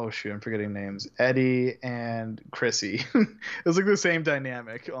 Oh shoot, I'm forgetting names. Eddie and Chrissy. It was like the same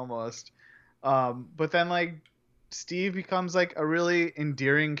dynamic almost. But then like Steve becomes like a really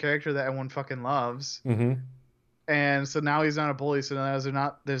endearing character that everyone fucking loves. Mm-hmm. And so now he's not a bully. So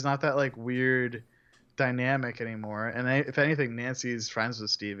now there's not that like weird dynamic anymore. And if anything, Nancy's friends with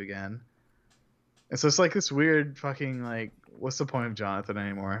Steve again. And so it's like this weird fucking like, what's the point of Jonathan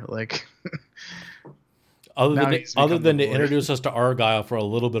anymore? Like. Other than to introduce us to Argyle for a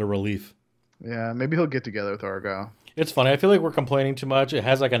little bit of relief. Yeah, maybe he'll get together with Argyle. It's funny. I feel like we're complaining too much. It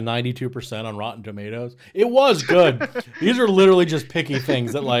has like a 92% on Rotten Tomatoes. It was good. These are literally just picky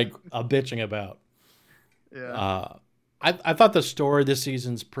things that like I'm bitching about. Yeah. I thought the story this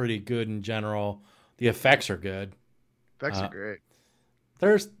season's pretty good in general. The effects are good. Effects are great.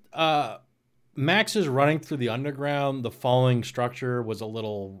 There's Max is running through the underground. The falling structure was a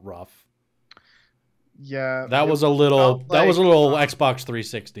little rough. Yeah, that was a little Xbox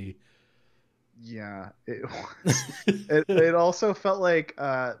 360. Yeah, it was. it also felt like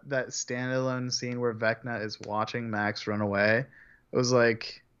that standalone scene where Vecna is watching Max run away. It was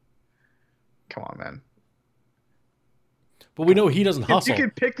like, come on, man. But we know he doesn't hustle. You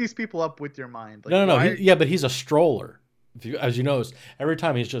can pick these people up with your mind. Like, no. But he's a stroller. As you notice, every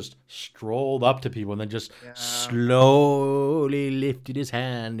time he's just strolled up to people and then just slowly lifted his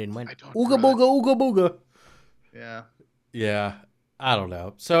hand and went ooga booga, ooga booga. Yeah. Yeah. I don't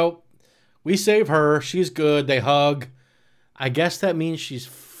know. So we save her. She's good. They hug. I guess that means she's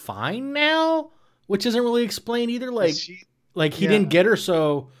fine now, which isn't really explained either. Like, he didn't get her,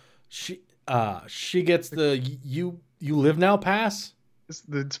 so she gets the you live now pass.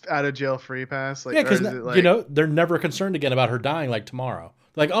 The out of jail free pass. Like, yeah, because they're never concerned again about her dying like tomorrow.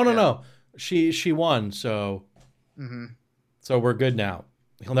 Like, oh no, she won, so so we're good now.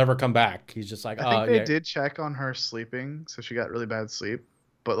 He'll never come back. He's just like, I think they did check on her sleeping, so she got really bad sleep.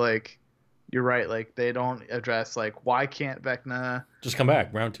 But like, you're right. Like, they don't address like why can't Vecna just come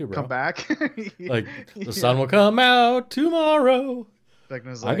back round 2, bro? Come back. Like the sun will come out tomorrow.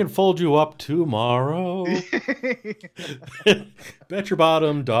 Vecna's I can fold you up tomorrow. Bet your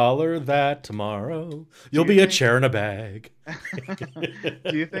bottom dollar that tomorrow you'll be a chair in a bag.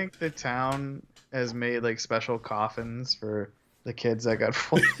 Do you think the town has made like special coffins for the kids that got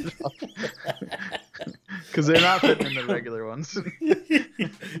folded up? Because they're not fitting in the regular ones.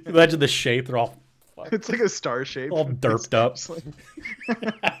 Imagine the shape; they're all. It's like a star shape. All derped up.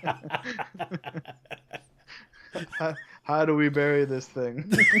 How do we bury this thing?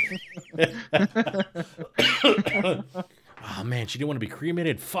 Oh man, she didn't want to be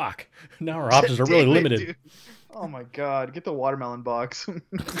cremated. Fuck. Now our options are really limited. Dude. Oh my god, get the watermelon box.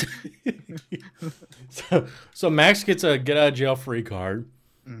 So Max gets a get out of jail free card.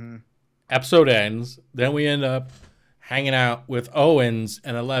 Mm-hmm. Episode ends. Then we end up hanging out with Owens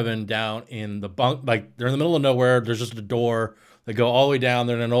and Eleven down in the bunk. Like they're in the middle of nowhere. There's just a door. They go all the way down.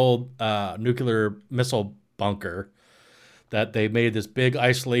 They're in an old nuclear missile bunker that they made this big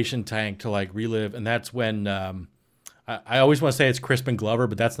isolation tank to like relive. And that's when I I always want to say it's Crispin Glover,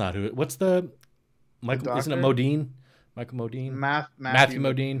 but that's not who. What's the Michael? Isn't it Modine? Michael Modine? Matthew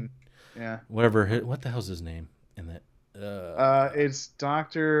Modine. Yeah. Whatever. What the hell's his name in that? It's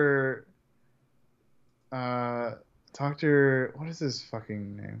Doctor. Doctor. What is his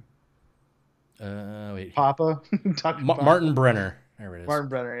fucking name? Wait. Papa. Dr. Papa. Martin Brenner. There it is. Martin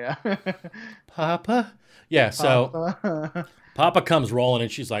Brenner. Yeah. Papa. Yeah. So Papa. Papa comes rolling,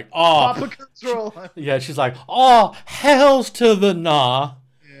 and she's like, "Oh." Papa comes rolling. Yeah. She's like, "Oh, hell's to the nah."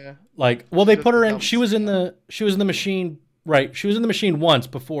 Yeah. Like, well, they put her in. She was in the machine. Right. She was in the machine once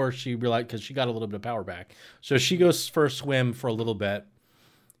before she realized, because she got a little bit of power back. So she goes for a swim for a little bit.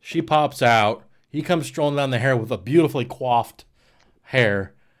 She pops out. He comes strolling down the hair with a beautifully coiffed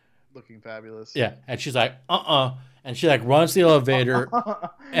hair. Looking fabulous. Yeah. And she's like, And she like runs to the elevator.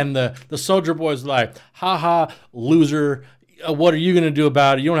 And the soldier boy's like, haha, loser. What are you going to do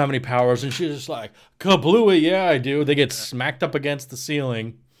about it? You don't have any powers. And she's just like, kablooey, yeah, I do. They get smacked up against the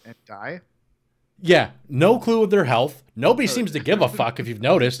ceiling. And die? Yeah, no clue with their health. Nobody seems to give a fuck, if you've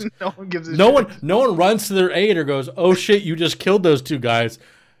noticed. No one gives a shit. No one runs to their aid or goes, "Oh shit, you just killed those two guys."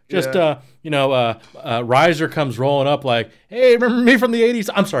 Just Reiser comes rolling up like, "Hey, remember me from the '80s?"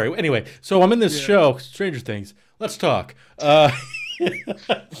 I'm sorry. Anyway, so I'm in this show, Stranger Things. Let's talk.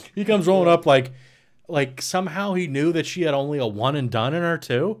 He comes rolling up like somehow he knew that she had only a one and done in her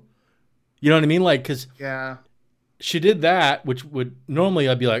too. You know what I mean? Like, because she did that, which would normally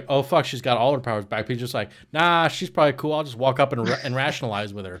I'd be like, oh fuck, she's got all her powers back. But he's just like, nah, she's probably cool. I'll just walk up and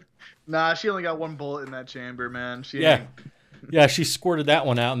rationalize with her. Nah, she only got one bullet in that chamber, man. Yeah, she squirted that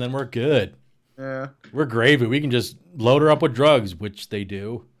one out, and then we're good. Yeah, we're gravy. We can just load her up with drugs, which they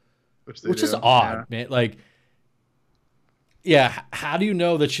do. Which is odd, man. Like, yeah, how do you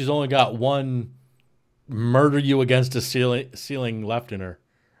know that she's only got one murder you against a ceiling left in her?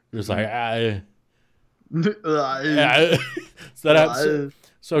 Just like,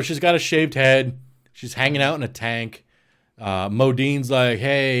 so she's got a shaved head. She's hanging out in a tank. Modine's like,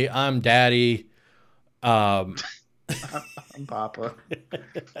 hey, I'm daddy. I'm Papa.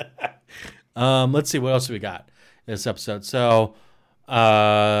 Let's see, what else we got in this episode. So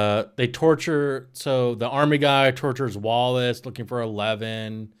they torture, so the army guy tortures Wallace looking for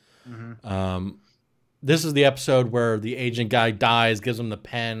 11. Mm-hmm. This is the episode where the agent guy dies, gives him the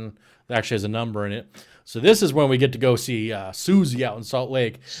pen that actually has a number in it. So this is when we get to go see Susie out in Salt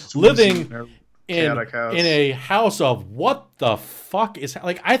Lake, living in a house of what the fuck is,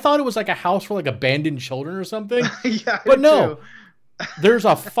 like, I thought it was like a house for like abandoned children or something. But no, there's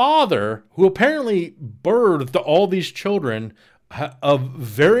a father who apparently birthed all these children of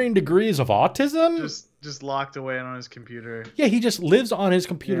varying degrees of autism. Just locked away on his computer. Yeah, he just lives on his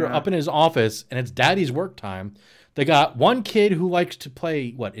computer up in his office, and it's daddy's work time. They got one kid who likes to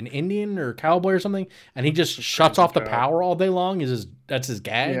play, an Indian or cowboy or something, and he just shuts off the power all day long. That's his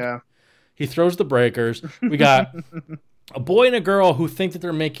gag. Yeah. He throws the breakers. We got a boy and a girl who think that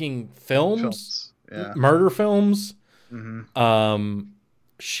they're making films. Murder films. Mm-hmm.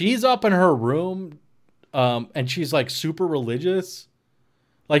 She's up in her room, and she's like super religious.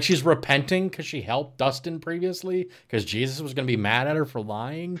 Like she's repenting because she helped Dustin previously because Jesus was going to be mad at her for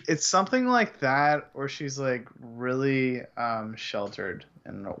lying. It's something like that, or she's like really sheltered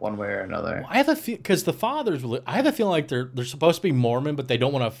in one way or another. Well, I have a feel because the fathers. I have a feeling like they're supposed to be Mormon, but they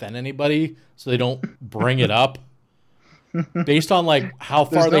don't want to offend anybody, so they don't bring it up. Based on like how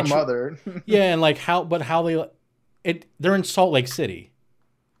far There's no mother. Yeah, and like how they're in Salt Lake City.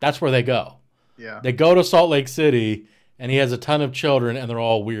 That's where they go. Yeah, they go to Salt Lake City. And he has a ton of children, and they're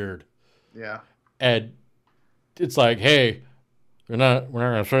all weird. Yeah. And it's like, hey, we're not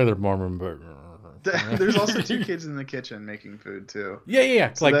going to say they're Mormon, but... There's also 2 kids in the kitchen making food, too. Yeah.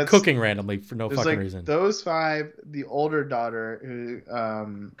 It's so like cooking randomly for no fucking reason. Those 5, the older daughter who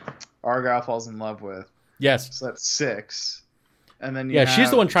Argyle falls in love with. Yes. So that's 6. And then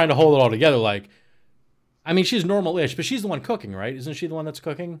she's the one trying to hold it all together. Like, I mean, she's normal-ish, but she's the one cooking, right? Isn't she the one that's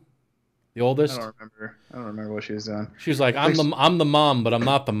cooking? The oldest? I don't remember what she was doing. She's like, I'm the mom, but I'm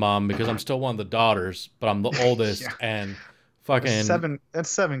not the mom because I'm still one of the daughters, but I'm the oldest and fucking 7. That's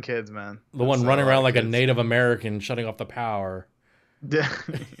 7 kids, man. The one running around like a Native American, shutting off the power. Yeah.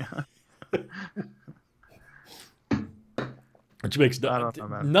 Which makes I don't know,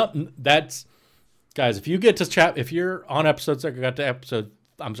 man. That's guys. If you get to if you're on episode 6, got to episode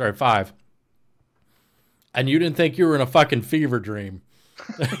 5, and you didn't think you were in a fucking fever dream.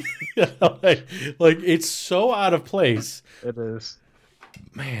 like it's so out of place. It is,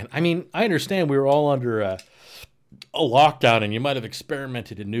 man. I mean, I understand we were all under a lockdown, and you might have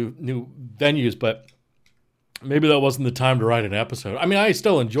experimented in new venues, but maybe that wasn't the time to write an episode. I mean, I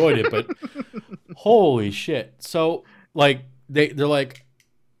still enjoyed it, but holy shit! So like they're like,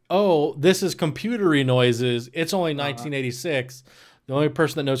 oh, this is computery noises. It's only 1986. The only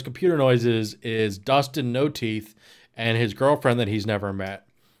person that knows computer noises is Dustin No Teeth and his girlfriend that he's never met.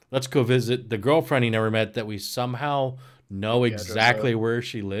 Let's go visit the girlfriend he never met that we somehow know exactly where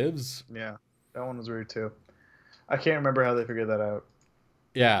she lives. Yeah, that one was weird too. I can't remember how they figured that out.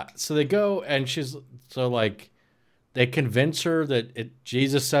 Yeah, so they go and they convince her that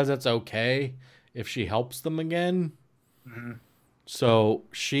Jesus says it's okay if she helps them again. Mm-hmm. So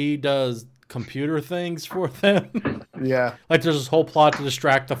she does computer things for them. Yeah. Like there's this whole plot to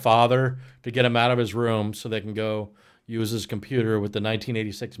distract the father to get him out of his room so they can go use his computer with the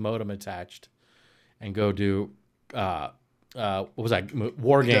 1986 modem attached and go do what was that?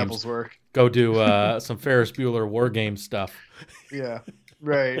 War games. Devil's work. Go do some Ferris Bueller war game stuff. Yeah.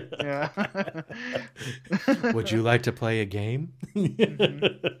 Right. Yeah. Would you like to play a game? Mm-hmm.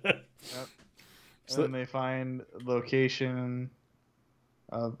 Yep. So then they find location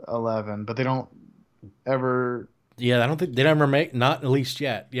of 11, but they don't ever. Yeah, I don't think they ever make. Not at least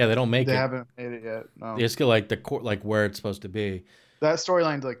yet. Yeah, they don't make it. They haven't made it yet. No. They just get like like where it's supposed to be. That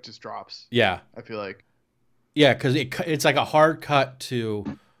storyline like just drops. Yeah. I feel like. Yeah, because it's like a hard cut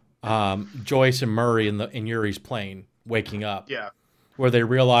to Joyce and Murray in Yuri's plane waking up. Yeah. Where they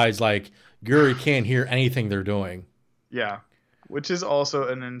realize like Yuri can't hear anything they're doing. Yeah, which is also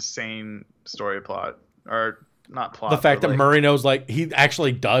an insane story plot, or not plot. The fact that Murray knows, like, he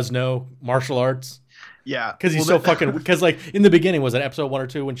actually does know martial arts. Yeah, because he's so fucking. Because like in the beginning, was it episode 1 or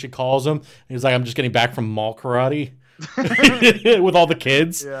 2 when she calls him? And he's like, "I'm just getting back from mall karate." With all the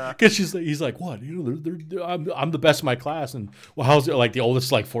kids, yeah. Because he's like, what? You know, I'm the best in my class, and well, how's it like the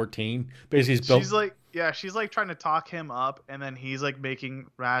oldest like 14? Basically, she's like trying to talk him up, and then he's like making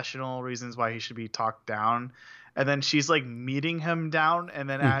rational reasons why he should be talked down, and then she's like meeting him down, and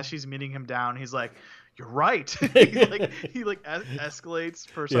then as she's meeting him down, he's like, "You're right." he escalates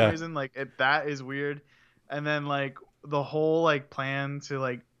for some reason. Like that is weird, and then like the whole like plan to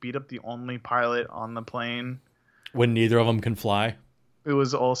like beat up the only pilot on the plane. When neither of them can fly. It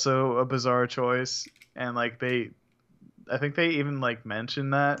was also a bizarre choice. And like I think they even like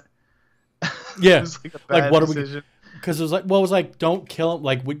mentioned that. Yeah. It was like a bad what decision. Are we? Because it was like, well, it was like, don't kill him.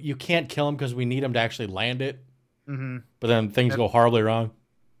 Like, you can't kill him because we need him to actually land it. Mm-hmm. But then things go horribly wrong.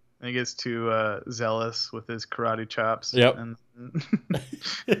 And he gets too zealous with his karate chops. Yep. And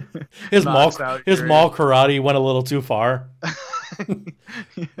his mall karate went a little too far.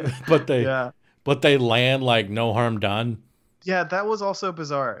 Yeah. But they land like no harm done. Yeah, that was also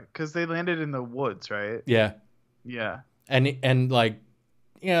bizarre because they landed in the woods, right? Yeah. Yeah. And like,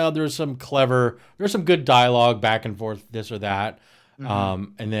 you know, there's some good dialogue back and forth, this or that.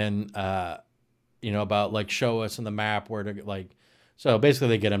 Mm-hmm. And then, you know, about like show us on the map where to like, so basically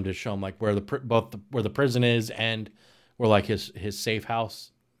they get him to show him like where where the prison is and where like his safe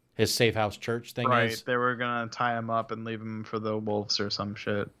house church thing is. Right. They were going to tie him up and leave him for the wolves or some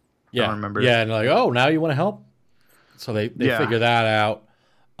shit. Yeah. I don't remember. Yeah. And like, oh, now you want to help? So they figure that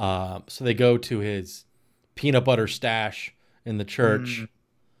out. So they go to his peanut butter stash in the church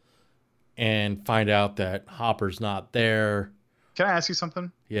and find out that Hopper's not there. Can I ask you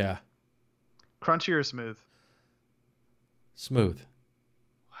something? Yeah. Crunchy or smooth? Smooth.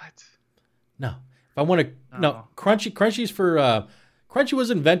 What? No. If I want to, no. Crunchy's for. Crunchy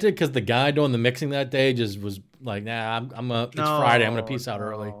was invented because the guy doing the mixing that day just was like, nah, it's Friday. I'm gonna peace out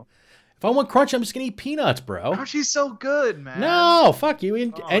early. If I want crunchy, I'm just gonna eat peanuts, bro. Crunchy's so good, man. No, fuck you.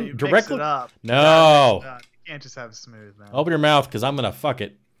 You directly. Mix it up. No. You can't just have smooth, man. Open your mouth, because I'm gonna fuck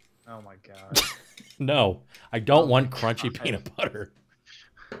it. Oh my god. No, I don't want crunchy peanut butter.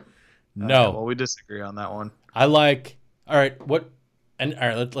 No. Okay, well, we disagree on that one. I like. All right, what? And all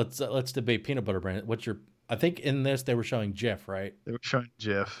right, let's debate peanut butter brand. What's your? I think in this they were showing Jif, right? They were showing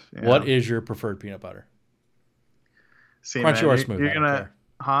Jif. Yeah. What is your preferred peanut butter? See, crunchy or smooth? You're gonna,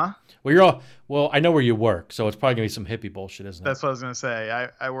 huh? Well, I know where you work, so it's probably gonna be some hippie bullshit, isn't it? That's what I was gonna say.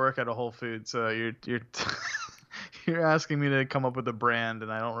 I work at a Whole Foods, so you're you're asking me to come up with a brand,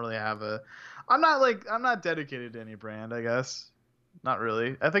 and I don't really have a. I'm not dedicated to any brand, I guess. Not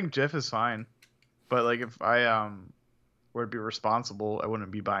really. I think Jif is fine, but like if I were to be responsible, I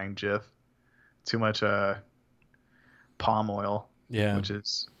wouldn't be buying Jif. Too much palm oil, which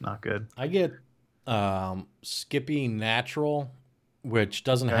is not good. I get Skippy Natural, which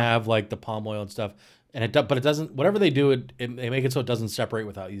doesn't have like the palm oil and stuff, and but it doesn't. Whatever they do, they make it so it doesn't separate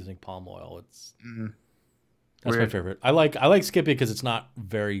without using palm oil. It's that's my favorite. I like Skippy because it's not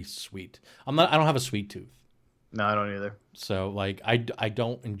very sweet. I don't have a sweet tooth. No, I don't either. So like I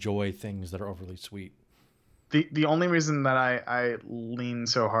don't enjoy things that are overly sweet. The only reason that I lean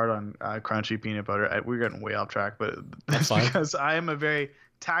so hard on crunchy peanut butter, we're getting way off track, but That's that's fine. because I am a very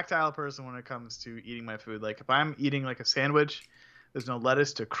tactile person when it comes to eating my food. Like if I'm eating like a sandwich, there's no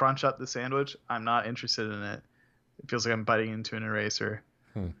lettuce to crunch up the sandwich. I'm not interested in it. It feels like I'm biting into an eraser.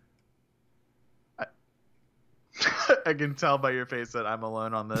 I, I can tell by your face that I'm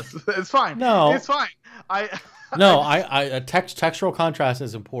alone on this. It's fine. No. It's fine. Textural contrast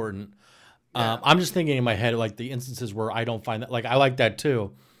is important. Yeah. I'm just thinking in my head, like the instances where I don't find that, like I like that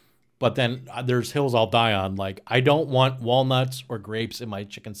too, but then there's hills I'll die on. Like I don't want walnuts or grapes in my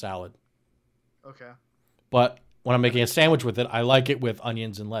chicken salad, Okay. but when I'm making a sandwich with it, I like it with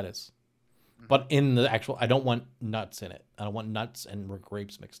onions and lettuce. But in the actual, I don't want nuts in it. I don't want nuts and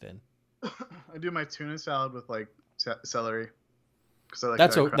grapes mixed in. I do my tuna salad with like celery. Cause I like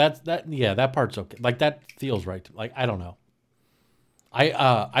That part's okay. Like that feels right. Like I don't know. I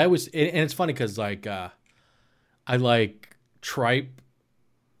always, and it's funny because like I like tripe,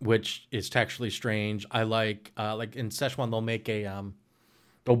 which is texturally strange. I like in Szechuan they'll make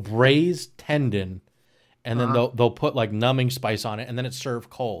they'll braise tendon, and then they'll put like numbing spice on it, and then it's served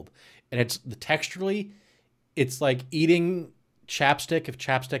cold, and it's texturally, it's like eating chapstick if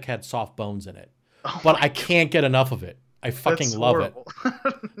chapstick had soft bones in it, but I can't get enough of it. I fucking love it.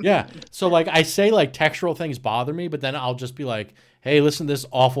 Yeah. So like I say like textural things bother me, but then I'll just be like, hey, listen to this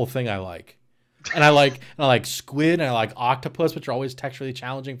awful thing I like. And I like squid and I like octopus, which are always texturally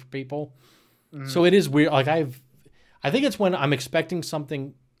challenging for people. So it is weird. Like I think it's when I'm expecting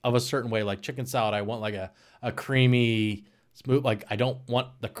something of a certain way, like chicken salad, I want like a creamy smooth, like I don't want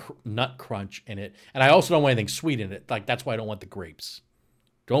the nut crunch in it. And I also don't want anything sweet in it. Like that's why I don't want the grapes.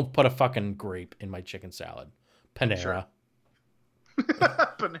 Don't put a fucking grape in my chicken salad. Panera. Sure.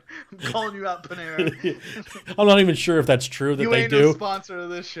 I'm calling you out, Panera. I'm not even sure if that's true that they do. You ain't a sponsor of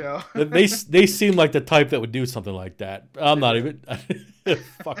this show. they seem like the type that would do something like that. I'm not even.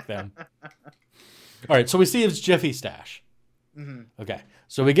 Fuck them. All right, so we see it's Jiffy Stash. Mm-hmm. Okay,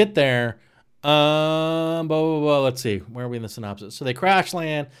 so we get there. Blah, blah, blah. Let's see. Where are we in the synopsis? So they crash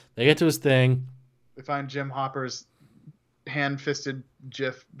land. They get to his thing. They find Jim Hopper's hand-fisted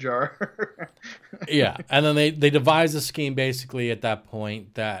Jif jar. Yeah, and then they devise a scheme basically at that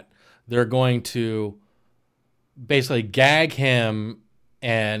point that they're going to basically gag him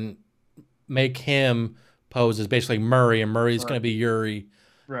and make him pose as basically Murray, and Murray's going to be Yuri.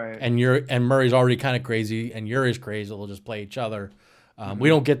 Right. And Murray's already kind of crazy, and Yuri's crazy. They'll just play each other. We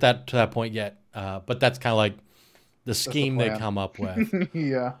don't get that to that point yet, but that's kind of like the scheme they come up with.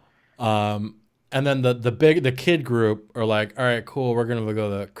 Yeah. And then the kid group are like, all right, cool, we're gonna go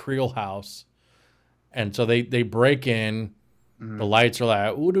to the Creel house, and so they break in. The lights are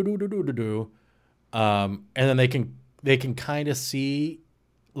like ooh doo doo doo doo doo, and then they can kind of see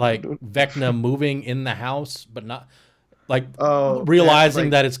like Vecna moving in the house, but not like realizing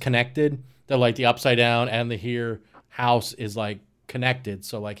that it's connected. That like the upside down and the here house is like connected,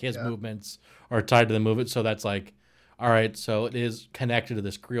 so like his movements are tied to the movement. So that's like, all right, so it is connected to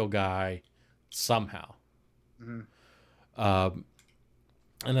this Creel guy somehow. And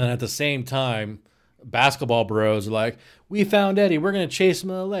then at the same time, basketball bros are like, we found Eddie, we're gonna chase him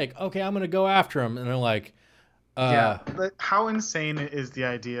in the lake. Okay, I'm gonna go after him. And they're like, but how insane is the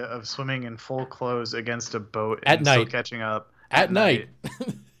idea of swimming in full clothes against a boat at and night, still catching up at night?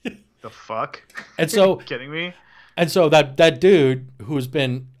 The fuck? And so kidding me? And so that dude who's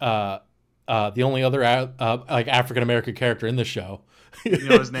been the only other like African American character in the show, you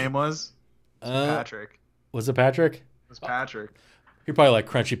know what his name was? Patrick. Was it Patrick? It was Patrick. He probably like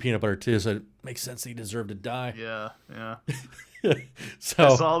crunchy peanut butter too, so it makes sense that he deserved to die. Yeah. So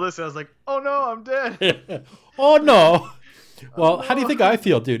I saw this and I was like, oh no, I'm dead. Oh no. Well, how do you think I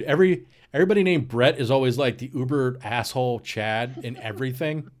feel, dude? Everybody named Brett is always like the uber asshole Chad in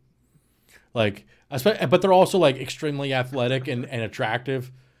everything. Like, but they're also like extremely athletic and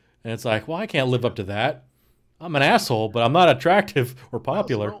attractive. And it's like, well, I can't live up to that. I'm an asshole, but I'm not attractive or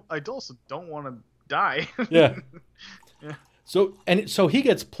popular. I also don't want to die. Yeah. So he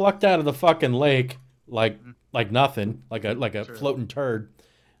gets plucked out of the fucking lake like nothing, like a floating turd.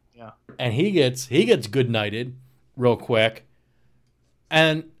 Yeah. And he gets good nighted real quick.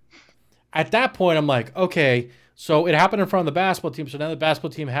 And at that point, I'm like, okay, so it happened in front of the basketball team. So now the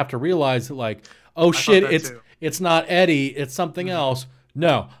basketball team have to realize that, like, oh shit, it's not Eddie, it's something else.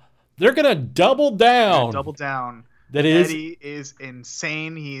 No, they're gonna double down. That Eddie is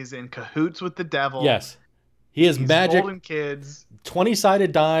insane. He is in cahoots with the devil. Yes, he's magic. Holding kids.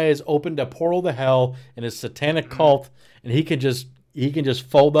 20-sided die has opened a portal to hell in his satanic cult, and he can just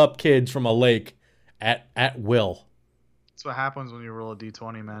fold up kids from a lake at will. That's what happens when you roll a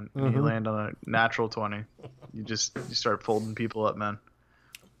d20, man. And you land on a natural 20. You start folding people up, man.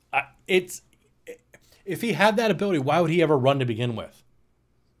 If he had that ability, why would he ever run to begin with?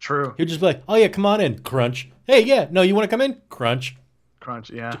 True. He'd just be like, "Oh yeah, come on in, crunch. Hey, yeah, no, you want to come in, crunch,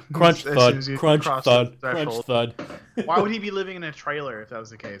 yeah. crunch, thud, crunch, thud, crunch, thud." Why would he be living in a trailer if that was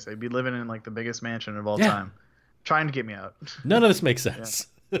the case? He'd be living in like the biggest mansion of all time, trying to get me out. None of this makes sense.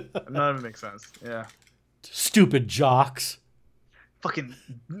 Yeah. None of it makes sense. Yeah. Stupid jocks. Fucking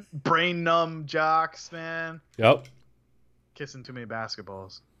brain numb jocks, man. Yep. Kissing too many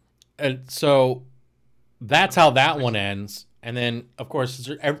basketballs. And so that's how that one ends. And then, of course,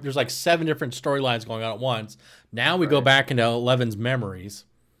 there's like 7 different storylines going on at once. Now we go back into Eleven's memories.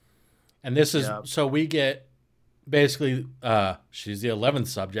 And this is, so we get basically, she's the 11th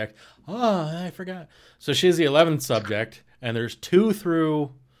subject. Oh, I forgot. So she's the 11th subject. And there's 2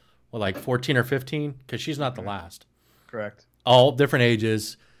 through, like 14 or 15? Because she's not the last. Correct. All different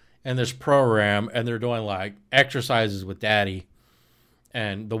ages. And this program. And they're doing like exercises with Daddy.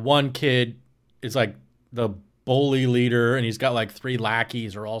 And the one kid is like the bully leader, and he's got like 3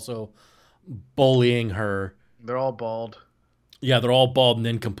 lackeys are also bullying her. They're all bald. Yeah, they're all bald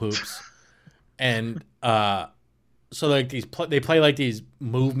nincompoops. And so like they play like these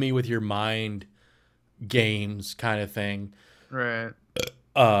move me with your mind games kind of thing. Right.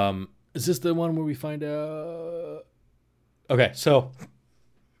 Is this the one where we find out? Okay, so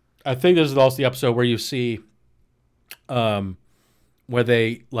I think this is also the episode where you see where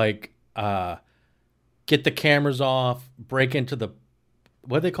they like get the cameras off, break into the,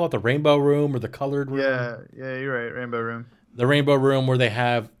 what do they call it, the rainbow room or the colored room? Yeah, you're right, rainbow room. The rainbow room where they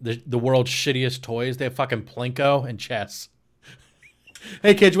have the world's shittiest toys. They have fucking Plinko and chess.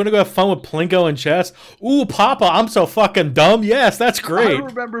 Hey kids, you want to go have fun with Plinko and chess? Ooh, Papa, I'm so fucking dumb. Yes, that's great. I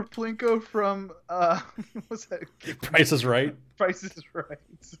remember Plinko from what's that? Price is Right. Price is Right.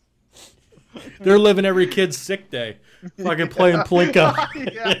 They're living every kid's sick day. Fucking playing Plinko.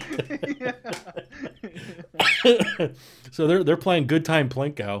 Yeah. So they're playing good time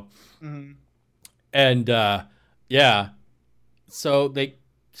Plinko. Mm-hmm. And yeah. So they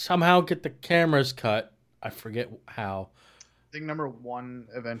somehow get the cameras cut. I forget how. I think number 1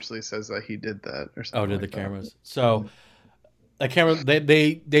 eventually says that he did that or something. Oh, did the cameras. So the camera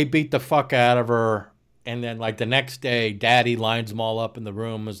they beat the fuck out of her. And then, like, the next day, Daddy lines them all up in the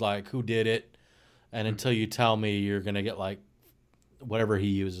room, is like, who did it? And until you tell me, you're going to get, like, whatever he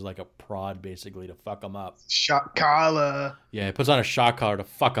uses, like a prod, basically, to fuck them up. Shot collar. Yeah, he puts on a shot collar to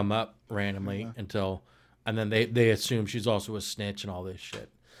fuck them up randomly until... And then they assume she's also a snitch and all this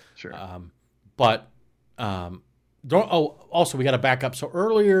shit. Sure. Also, we got to back up. So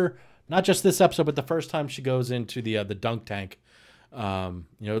earlier, not just this episode, but the first time she goes into the dunk tank...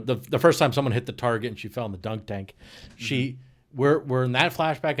 the first time someone hit the target and she fell in the dunk tank, we're in that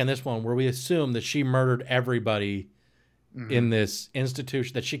flashback in this one where we assume that she murdered everybody in this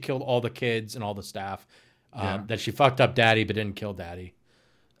institution, that she killed all the kids and all the staff, that she fucked up Daddy but didn't kill Daddy.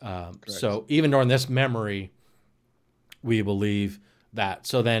 So even during this memory, we believe that.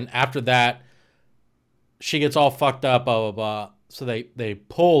 So then after that, she gets all fucked up, blah blah blah. So they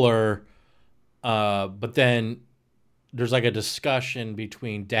pull her, but then there's like a discussion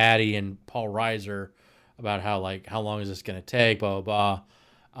between Daddy and Paul Reiser about how long is this going to take, blah, blah,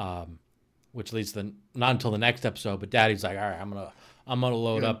 blah. Which leads to not until the next episode, but Daddy's like, all right, I'm going to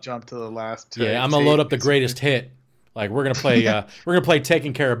load up. Jump to the last. Yeah, I'm going to load up the greatest hit. Like we're going to play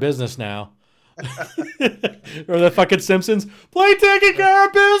Taking Care of Business now. Or the fucking Simpsons, play Taking Care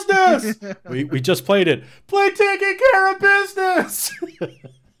of Business. We just played it. Play Taking Care of Business.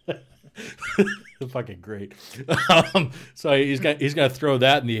 Fucking great. So he's gonna throw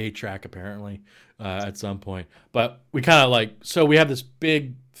that in the 8-track apparently at some point. But we kind of we have this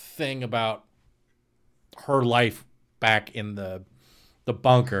big thing about her life back in the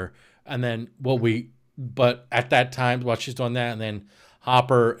bunker, and then but at that time while she's doing that, and then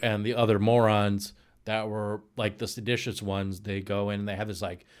Hopper and the other morons that were like the seditious ones, they go in and they have this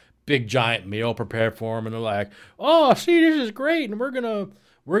like big giant meal prepared for them, and they're like, oh, see, this is great, and we're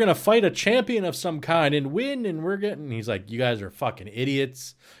gonna fight a champion of some kind and win, and he's like, you guys are fucking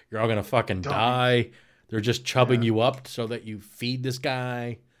idiots. You're all gonna fucking die. They're just chubbing you up so that you feed this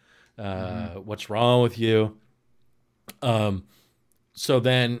guy. What's wrong with you? So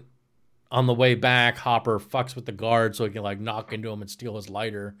then on the way back, Hopper fucks with the guard so he can like knock into him and steal his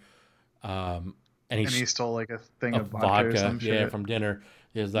lighter. And he stole like a thing of vodka from dinner.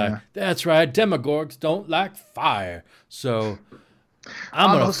 He's like, that's right, Demogorgs don't like fire. So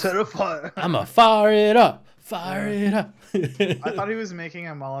I'm gonna set a fire. I'm gonna fire it up. Fire it up. I thought he was making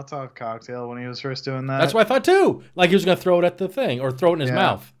a Molotov cocktail when he was first doing that. That's what I thought too. Like he was gonna throw it at the thing or throw it in his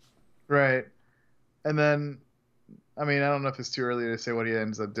mouth. Right. And then, I mean, I don't know if it's too early to say what he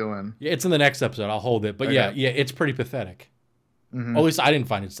ends up doing. Yeah, it's in the next episode. I'll hold it. But Okay. yeah, it's pretty pathetic. Mm-hmm. At least I didn't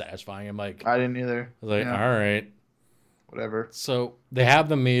find it satisfying. I'm like, I didn't either. I was like, all right. Whatever. So they have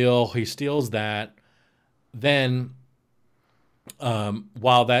the meal. He steals that. Then,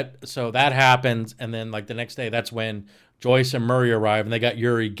 that happens, and then like the next day, that's when Joyce and Murray arrive, and they got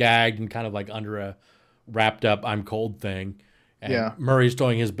Yuri gagged and kind of like under a wrapped up "I'm cold" thing. And Murray's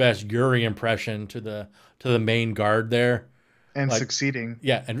doing his best Yuri impression to the main guard there, and like, succeeding.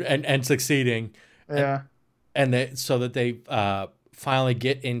 Yeah, and succeeding. Yeah, and they finally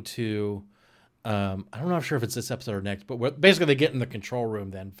get into. I'm not sure if it's this episode or next, but basically they get in the control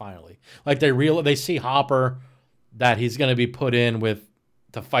room. Then finally, like they see Hopper that he's going to be put in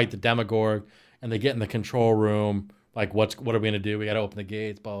to fight the Demogorg, and they get in the control room. Like, what are we going to do? We got to open the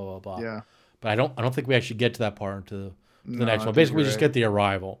gates. Blah blah blah. Yeah. But I don't think we actually get to that part until the next one. Basically, we just get the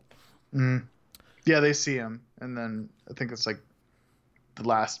arrival. Mm. Yeah, they see him, and then I think it's like the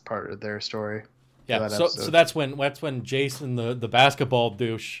last part of their story. Yeah. So that's when Jason the basketball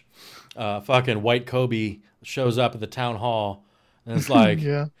douche. Fucking White Kobe shows up at the town hall, and it's like,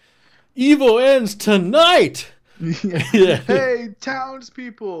 evil ends tonight. Yeah. Hey,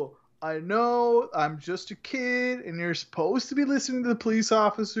 townspeople, I know I'm just a kid, and you're supposed to be listening to the police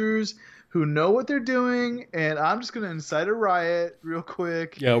officers who know what they're doing, and I'm just gonna incite a riot real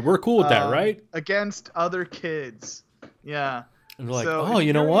quick. Yeah, we're cool with that, right? Against other kids. Yeah. And we're like, so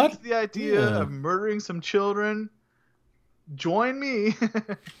you know what? The idea of murdering some children. Join me.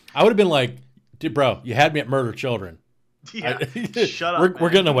 I would have been like, dude, bro, you had me at murder children. Yeah, shut up.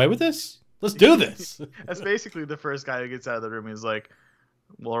 We're getting away with this? Let's do this. That's basically the first guy who gets out of the room. He's like,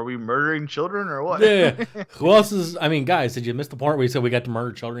 well, are we murdering children or what? Yeah. Who else is, I mean, guys, did you miss the part where we said we got to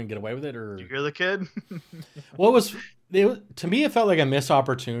murder children and get away with it? Or did you hear the kid? To me, it felt like a missed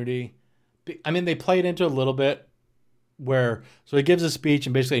opportunity. I mean, they played into it a little bit where, so he gives a speech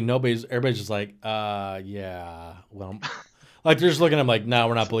and basically everybody's just like, yeah, well, like they're just looking at him like, no,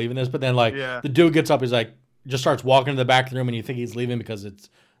 we're not believing this. But then like the dude gets up, he's like, just starts walking to the back of the room, and you think he's leaving because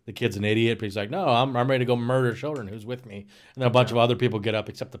the kid's an idiot. But he's like, no, I'm ready to go murder children. Who's with me? And then a bunch of other people get up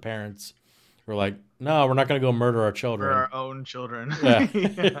except the parents. We're like, no, we're not going to go murder our children. For our own children.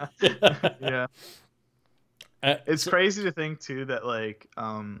 Yeah. Yeah. It's crazy to think too that like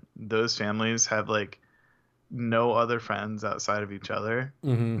those families have like no other friends outside of each other.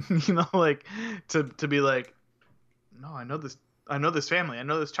 Mm-hmm. You know, like to be like, no, I know this family, I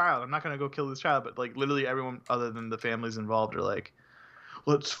know this child, I'm not gonna go kill this child, but like literally everyone other than the families involved are like,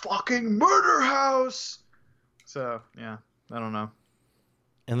 let's fucking murder house. So yeah, I don't know.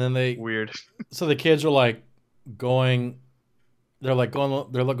 And then weird. So the kids are like going to like the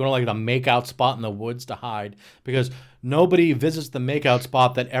makeout spot in the woods to hide because nobody visits the makeout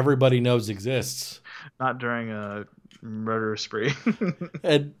spot that everybody knows exists. Not during a murder spree.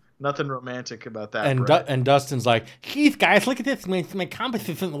 And nothing romantic about that. And Dustin's like, Keith, guys, look at this. My compass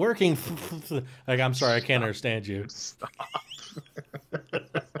isn't working. Like, I'm sorry, I can't understand you. Stop.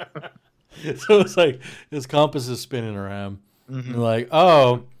 So it's like his compass is spinning around. Mm-hmm. Like,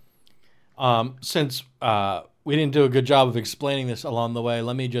 since we didn't do a good job of explaining this along the way,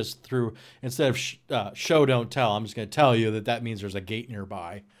 let me just instead of show don't tell, I'm just going to tell you that means there's a gate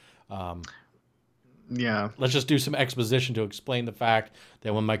nearby. Yeah. Let's just do some exposition to explain the fact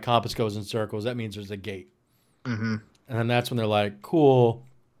that when my compass goes in circles, that means there's a gate. Mm-hmm. And then that's when they're like, cool.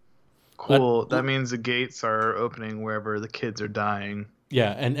 That means the gates are opening wherever the kids are dying.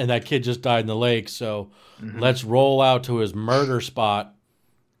 Yeah, and that kid just died in the lake, so let's roll out to his murder spot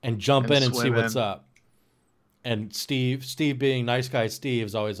and jump in and see what's up. And Steve being nice guy Steve,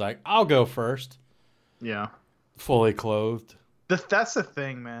 is always like, I'll go first. Yeah. Fully clothed. That's the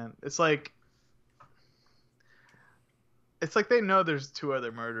thing, man. It's like they know there's two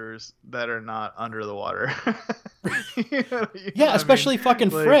other murderers that are not under the water. Especially fucking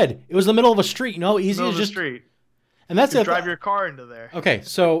like, Fred. It was the middle of a street, easy as just street. And that's it. Drive your car into there. Okay,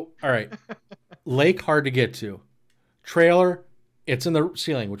 so all right. Lake hard to get to. Trailer, it's in the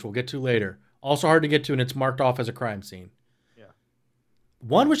ceiling, which we'll get to later. Also hard to get to, and it's marked off as a crime scene. Yeah.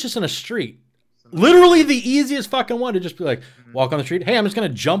 One was just in a street. Literally the easiest fucking one to just be like, walk on the street. Hey, I'm just gonna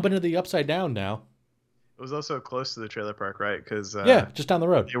jump into the upside down now. It was also close to the trailer park, right? Because just down the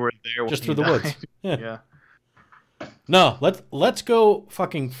road. They were there just through the woods. Yeah. No, let's go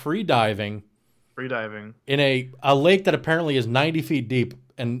fucking free diving. Free diving in a lake that apparently is 90 feet deep,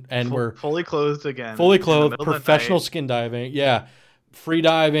 and we're fully clothed again. Fully clothed, professional skin diving. Yeah, free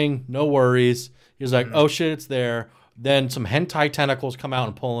diving, no worries. He's like, oh shit, it's there. Then some hentai tentacles come out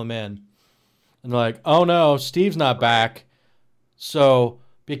and pull him in. And they're like, oh no, Steve's not back. So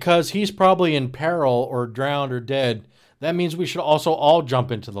because he's probably in peril or drowned or dead, that means we should also all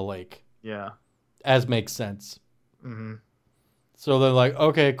jump into the lake. Yeah. As makes sense. Mm-hmm. So they're like,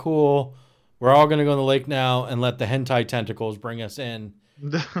 okay, cool. We're all going to go in the lake now and let the hentai tentacles bring us in.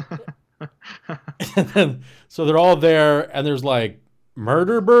 So they're all there, and there's like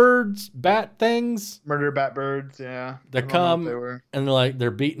murder birds, bat things. Murder bat birds, yeah. They come, and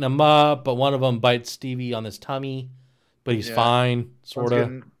they're beating him up, but one of them bites Stevie on his tummy, but he's fine, sort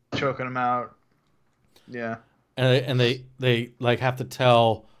of. Choking him out. Yeah. And they like have to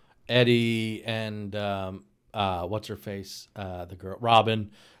tell Eddie and what's her face, the girl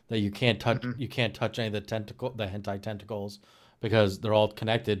Robin, that you can't touch any of the hentai tentacles because they're all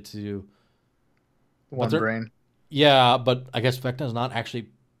connected to one brain. Yeah, but I guess Vecna's not actually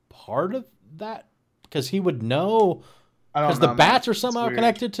part of that because he would know because the bats are somehow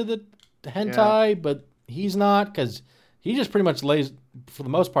connected to the hentai, but he's not because he just pretty much lays, for the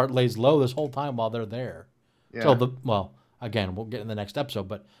most part, lays low this whole time while they're there. Yeah. Again, we'll get in the next episode,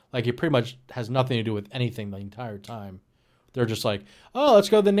 but like he pretty much has nothing to do with anything the entire time. They're just like, oh, let's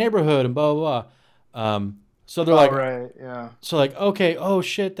go to the neighborhood and blah blah blah. So they're like, right, yeah. So like, okay, oh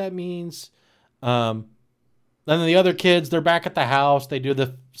shit, that means. Then the other kids, they're back at the house. They do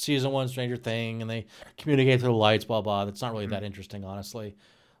the season 1 Stranger Thing, and they communicate through the lights, blah blah. That's not really that interesting, honestly.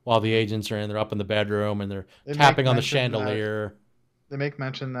 While the agents are in, they're up in the bedroom and they're tapping on the chandelier. They make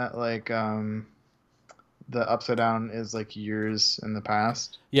mention that like the Upside Down is like years in the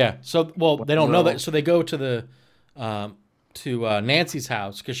past. Yeah. So they don't know that. So they go to the Nancy's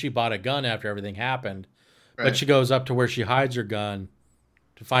house because she bought a gun after everything happened, but she goes up to where she hides her gun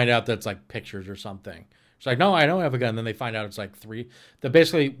to find out that's like pictures or something. She's like, no, I don't have a gun. Then they find out it's like 3. That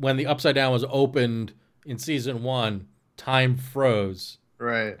basically when the Upside Down was opened in season 1, time froze.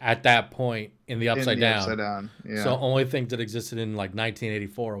 Right. At that point in the Upside Down. Upside Down. Yeah. So only things that existed in like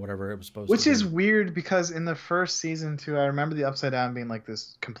 1984 or whatever it was supposed to be. Which is weird because in the first season too, I remember the Upside Down being like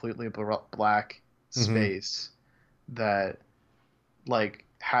this completely black space that like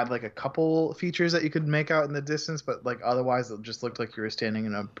had like a couple features that you could make out in the distance, but like otherwise it just looked like you were standing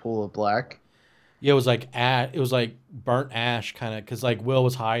in a pool of black. Yeah, it was like burnt ash kind of because like Will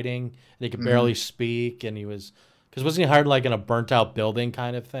was hiding and he could barely speak and he was. Because wasn't he hired like in a burnt out building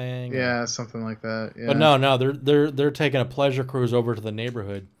kind of thing? Yeah, something like that. Yeah. But no, they're taking a pleasure cruise over to the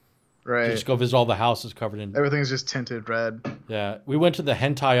neighborhood. Right. To just go visit all the houses covered in. Everything's just tinted red. Yeah, we went to the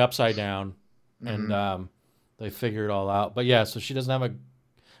hentai Upside Down, and they figured it all out. But yeah, so she doesn't have a.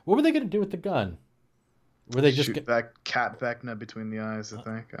 What were they going to do with the gun? Were they just shoot that cat Vecna between the eyes? I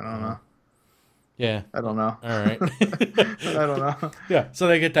think I don't know. Yeah. I don't know. All right. I don't know. Yeah, so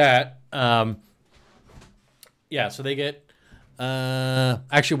they get that. Yeah, so they get.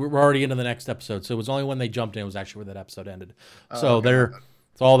 Actually, we're already into the next episode, so it was only when they jumped in was actually where that episode ended. So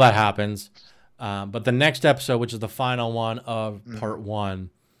all that happens. But the next episode, which is the final one of part 1,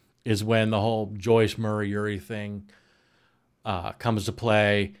 is when the whole Joyce Murray Yuri thing comes to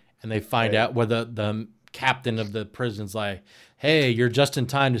play, and they find out where the captain of the prison's like, "Hey, you're just in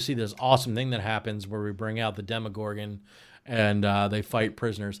time to see this awesome thing that happens where we bring out the Demogorgon, and they fight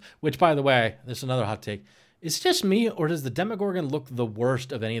prisoners." Which, by the way, this is another hot take. Is it just me, or does the Demogorgon look the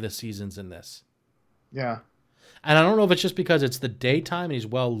worst of any of the seasons in this? Yeah. And I don't know if it's just because it's the daytime and he's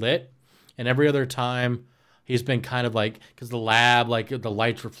well lit, and every other time he's been kind of like, because the lab, like the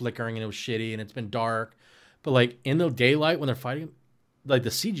lights were flickering and it was shitty and it's been dark. But like in the daylight when they're fighting, like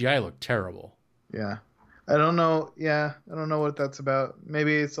the CGI looked terrible. Yeah. I don't know. Yeah. I don't know what that's about.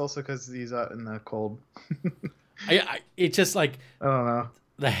 Maybe it's also because he's out in the cold. It's just like, I don't know.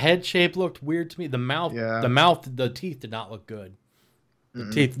 The head shape looked weird to me. The mouth, the teeth did not look good. The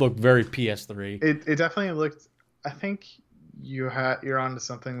teeth looked very PS3. It definitely looked. I think you're onto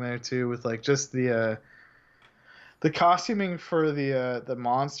something there too with like just the costuming for the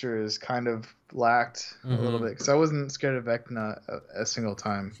monsters kind of lacked a little bit because I wasn't scared of Vecna a single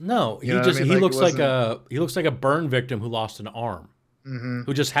time. No, he looks like a burn victim who lost an arm.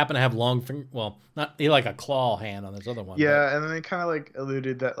 Who just happened to have long finger. Well, not he like a claw hand on this other one. Yeah, and then they kind of like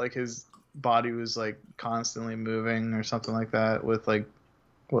alluded that like his body was like constantly moving or something like that with like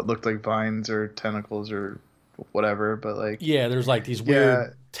what looked like vines or tentacles or whatever. But like there's like these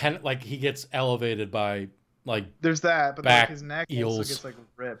weird like he gets elevated by like there's that, but like his neck eels. also gets like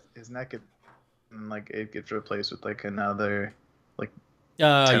ripped. His neck and like it gets replaced with like another like.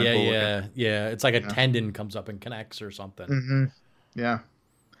 Yeah. It's like a tendon comes up and connects or something. Yeah.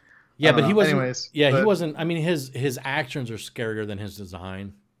 Yeah, but he wasn't. Anyways, he wasn't. I mean, his actions are scarier than his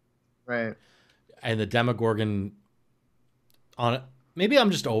design. Right. and the Demogorgon on it. Maybe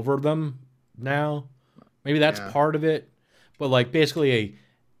I'm just over them now. Maybe that's part of it. But like basically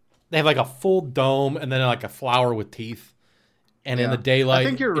they have like a full dome and then like a flower with teeth. And in the daylight, I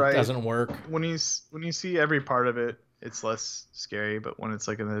think you're right. It doesn't work. When you see every part of it, it's less scary. But when it's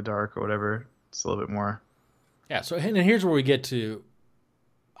like in the dark or whatever, it's a little bit more. Yeah. So and here's where we get to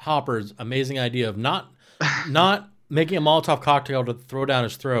Hopper's amazing idea of not making a Molotov cocktail to throw down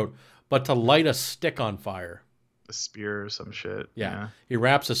his throat, but to light a stick on fire. A spear or some shit. Yeah. He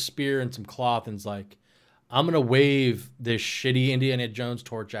wraps a spear in some cloth and is like, I'm going to wave this shitty Indiana Jones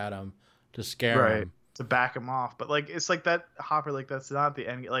torch at him to scare him. To back him off. But like, it's like that Hopper, like that's not the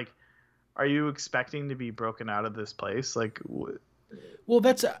end. Like, are you expecting to be broken out of this place? Like, well,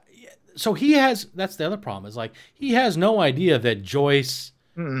 that's the other problem is like, he has no idea that Joyce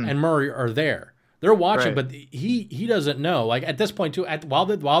and Murray are there. They're watching, but he doesn't know. Like at this point too, while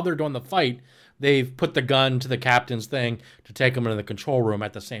they're doing the fight, they've put the gun to the captain's thing to take him into the control room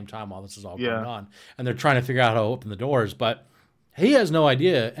at the same time while this is all going on. And they're trying to figure out how to open the doors, but he has no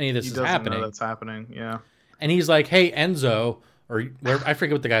idea any of this is happening. Know that's happening, yeah. And he's like, hey, Enzo, I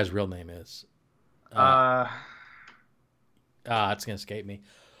forget what the guy's real name is. It's going to escape me.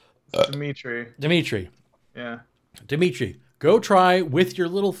 Dimitri. Yeah. Dimitri, go try with your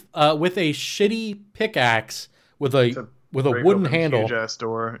little, with a shitty pickaxe with a wooden handle. Huge ass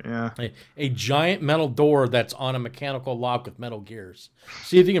door, yeah. A giant metal door that's on a mechanical lock with metal gears.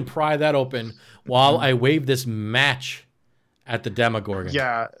 See if you can pry that open while I wave this match at the Demogorgon.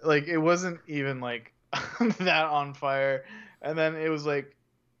 Yeah, like it wasn't even like that on fire. And then it was like,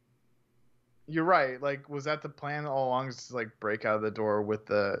 you're right. Like, was that the plan all along? Is to like break out of the door with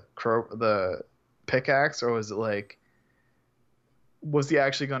the pickaxe, or was it like, was he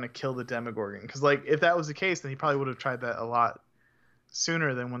actually going to kill the Demogorgon? Because like, if that was the case, then he probably would have tried that a lot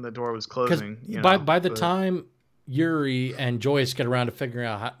sooner than when the door was closing. By the time Yuri and Joyce get around to figuring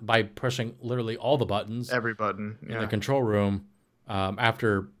out how, by pushing literally all the buttons, every button in the control room,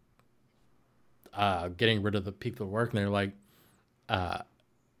 after getting rid of the people working there, like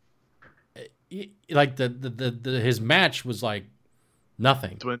his match was like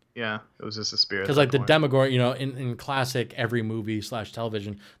nothing. Yeah, it was just a spear. Because like the Demogorgon, in classic every movie /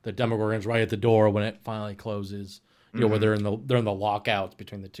 television, the Demogorgon's right at the door when it finally closes. Where they're in the lockouts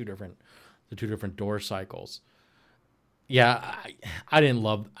between the two different door cycles. Yeah, I didn't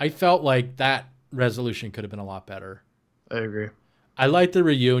love. I felt like that resolution could have been a lot better. I agree. I like the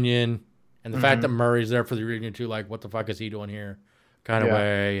reunion and the fact that Murray's there for the reunion too. Like, what the fuck is he doing here? Kind of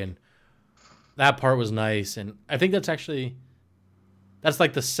way, and that part was nice. And I think that's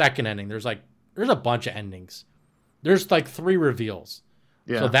like the second ending. There's a bunch of endings. There's like 3 reveals.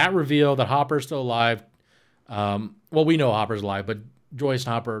 Yeah. So that reveal that Hopper's still alive. Well, we know Hopper's alive, but Joyce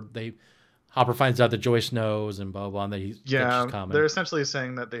and Hopper finds out that Joyce knows and blah blah, and that she's coming. They're essentially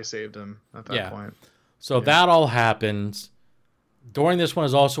saying that they saved him at that point. So that all happens. During this one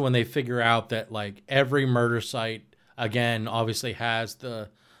is also when they figure out that like every murder site again obviously has the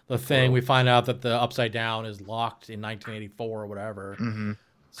thing. We find out that the Upside Down is locked in 1984 or whatever.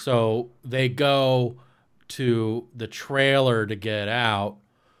 So they go to the trailer to get out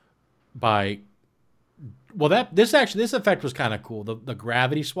by. Well, this effect was kind of cool. The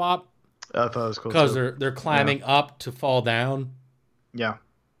gravity swap. I thought it was cool because they're climbing up to fall down. Yeah,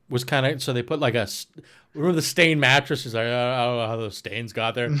 was kind of so they put like remember the stained mattress is like I don't know how those stains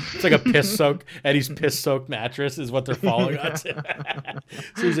got there. It's like a piss soaked Eddie's piss soaked mattress is what they're falling onto.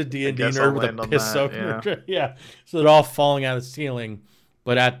 So he's a D&D nerd with a piss soaked mattress. Yeah, so they're all falling out of the ceiling.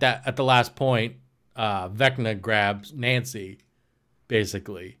 But at the last point, Vecna grabs Nancy,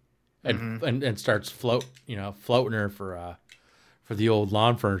 basically. And starts floating her for the old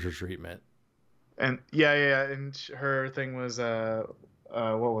lawn furniture treatment. And and her thing was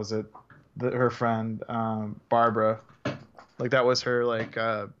what was it? Her friend Barbara, like that was her like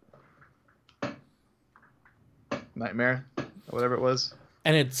nightmare, or whatever it was.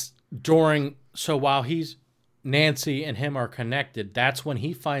 And it's while Nancy and him are connected, that's when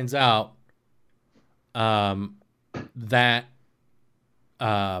he finds out that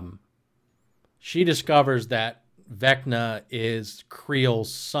she discovers that Vecna is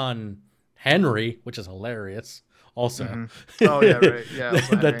Creel's son, Henry, which is hilarious. Also, oh yeah, right, yeah.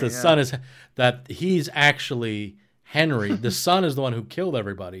 that the son is that he's actually Henry. The son is the one who killed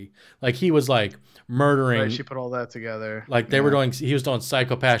everybody. Like he was like murdering. Right, she put all that together. Like they were doing. He was doing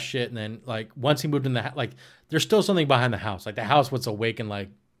psychopath shit, and then like once he moved in like there's still something behind the house. Like the house was awakened like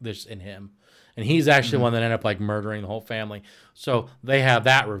this in him, and he's actually the one that ended up like murdering the whole family. So they have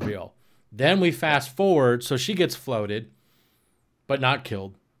that reveal. Then we fast forward, so she gets floated, but not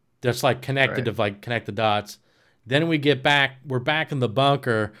killed. That's like connected to like connect the dots. Then we're back in the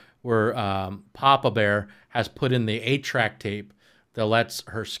bunker where Papa Bear has put in the 8-track tape that lets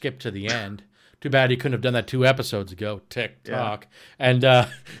her skip to the end. Too bad he couldn't have done that 2 episodes ago. Tick tock. And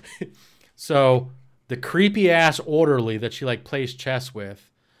so the creepy ass orderly that she like plays chess with,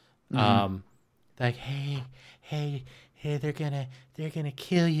 like, hey, they're gonna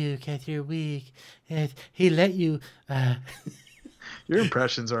kill you because you're weak. He let you. Your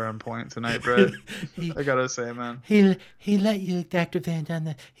impressions are on point tonight, Brett. I gotta say, man. He let you, Dr. Van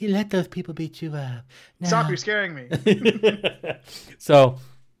Dunn. He let those people beat you up. No. Stop! You're scaring me. So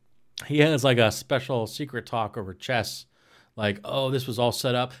he has like a special secret talk over chess, like, oh, this was all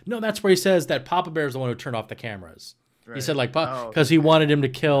set up. No, that's where he says that Papa Bear is the one who turned off the cameras. Right. He said like, because he wanted him to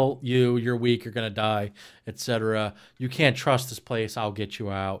kill you. You're weak. You're gonna die, etc. You can't trust this place. I'll get you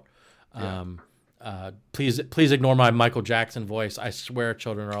out. Yeah. Please ignore my Michael Jackson voice. I swear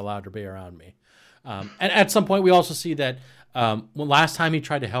children are allowed to be around me. And at some point, we also see that last time he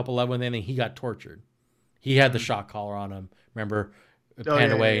tried to help 11 with anything, he got tortured. He had the shock collar on him. Remember?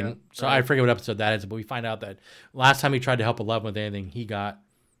 Panned away. Yeah. So I forget what episode that is, but we find out that last time he tried to help 11 with anything, he got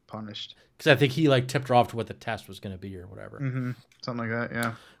punished. Because I think he like tipped her off to what the test was going to be or whatever. Mm-hmm. Something like that,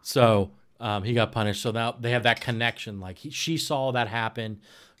 yeah. So he got punished. So now they have that connection. Like she saw that happen.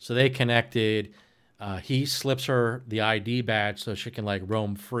 So they connected. He slips her the ID badge so she can like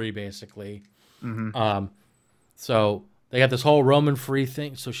roam free, basically. Mm-hmm. So they got this whole roaming free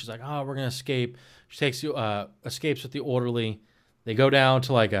thing. So she's like, "Oh, we're gonna escape." She takes you, escapes with the orderly. They go down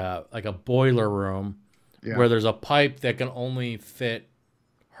to like a boiler room where there's a pipe that can only fit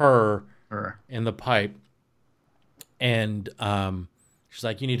her in the pipe, and she's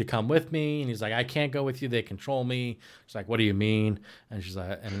like, "You need to come with me." And he's like, "I can't go with you. They control me." She's like, "What do you mean?" And she's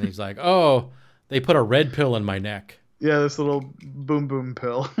like, and he's like, "Oh, they put a red pill in my neck." Yeah, this little boom boom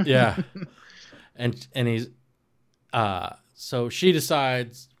pill. Yeah, and he's so she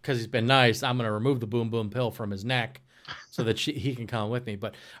decides, because he's been nice, I'm gonna remove the boom boom pill from his neck so that he can come with me.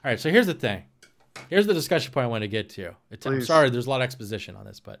 But all right, so here's the thing. Here's the discussion point I want to get to. I'm sorry, there's a lot of exposition on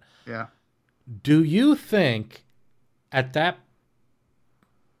this, but yeah. Do you think at that?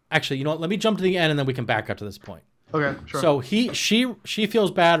 Actually, you know what? Let me jump to the end and then we can back up to this point. Okay, sure. So she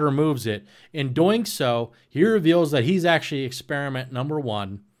feels bad, removes it. In doing so, he reveals that he's actually experiment number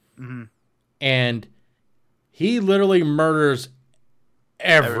 1, and he literally murders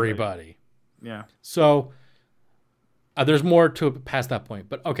everybody. Yeah. So there's more to it past that point,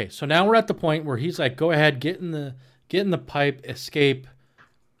 but okay. So now we're at the point where he's like, "Go ahead, get in the pipe, escape.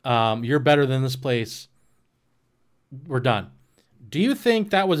 You're better than this place. We're done." Do you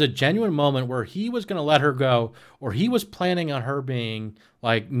think that was a genuine moment where he was going to let her go, or he was planning on her being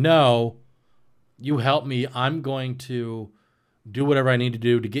like, "No, you help me. I'm going to do whatever I need to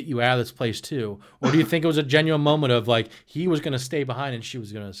do to get you out of this place too"? Or do you think it was a genuine moment of like he was going to stay behind and she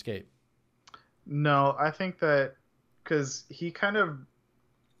was going to escape? No, I think that because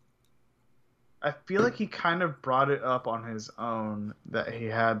I feel like he kind of brought it up on his own that he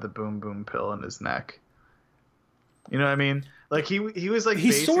had the boom boom pill in his neck. You know what I mean? Like he was like,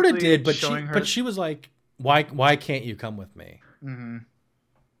 he sort of did, but she was like, why can't you come with me? Mm-hmm.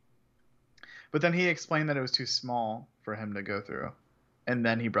 But then he explained that it was too small for him to go through, and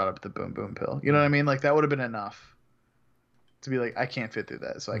then he brought up the boom boom pill. You know what I mean? Like that would have been enough to be like, I can't fit through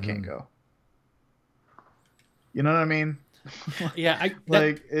that, so I can't go. You know what I mean? Yeah,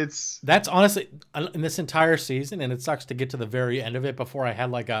 that's honestly in this entire season, and it sucks to get to the very end of it before I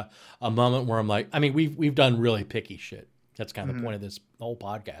had like a moment where I'm like, I mean, we've done really picky shit. That's kind of the point of this whole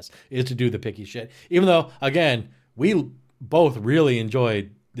podcast, is to do the picky shit. Even though, again, we both really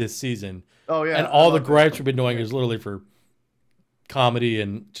enjoyed this season. Oh yeah, and all the gripes we've been doing is literally for comedy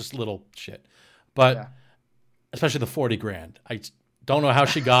and just little shit. But especially the 40 grand, I don't know how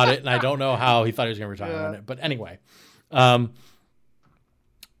she got it, and I don't know how he thought he was going to retire on it. But anyway. That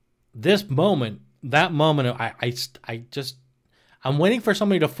moment, I'm waiting for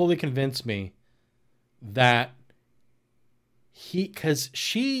somebody to fully convince me that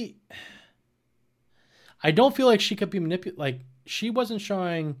I don't feel like she could be like she wasn't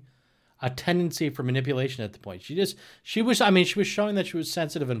showing a tendency for manipulation at the point. She was showing that she was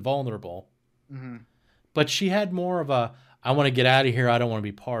sensitive and vulnerable, but she had more of a, I want to get out of here, I don't want to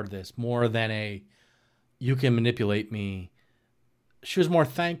be part of this, more than a, you can manipulate me. She was more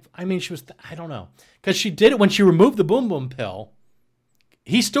I don't know. Because she did it when she removed the boom boom pill.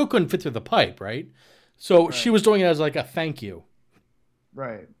 He still couldn't fit through the pipe, right? So she was doing it as like a thank you.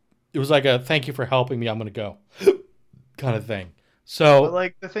 Right. It was like a thank you for helping me, I'm going to go kind of thing. So, but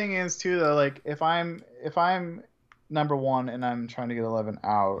like the thing is too, though, like if I'm number 1 and I'm trying to get 11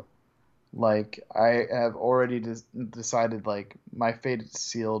 out, Like, I have already decided, like, my fate is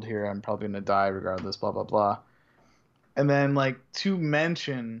sealed here. I'm probably gonna die regardless. Blah blah blah. And then, like, to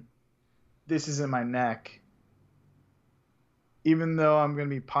mention this is in my neck, even though I'm gonna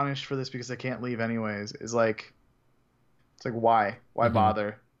be punished for this because I can't leave anyways, is like, it's like, why Mhm.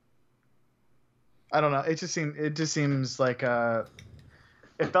 bother? I don't know. It just seems like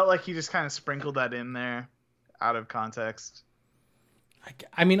it felt like he just kind of sprinkled that in there out of context.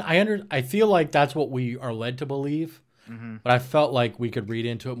 I mean, I feel like that's what we are led to believe, Mm-hmm. but I felt like we could read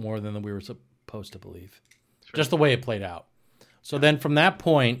into it more than we were supposed to believe. Sure. Just the way it played out. So then from that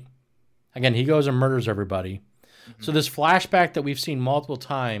point, again, he goes and murders everybody. Mm-hmm. So this flashback that we've seen multiple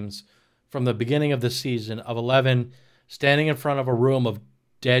times from the beginning of the season of 11 standing in front of a room of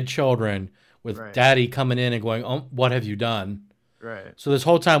dead children with Right. daddy coming in and going, "Oh, what have you done?" Right. So this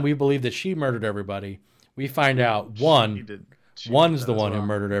whole time we believe that she murdered everybody. We find out She one's did the that as one who well.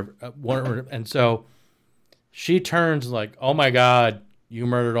 murdered one, and so she turns like, "Oh my God, you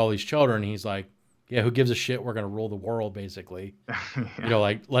murdered all these children." And he's like, "Yeah, who gives a shit? We're gonna rule the world, basically. Yeah. You know,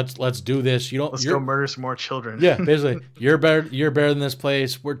 like let's do this. You don't. Let's you're, go murder some more children. yeah, basically, you're better. You're better than this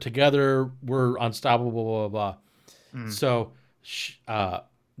place. We're together. We're unstoppable. Blah blah blah." Mm. So,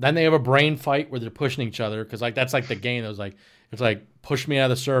 then they have a brain fight where they're pushing each other because like that's like the game that was like it's like push me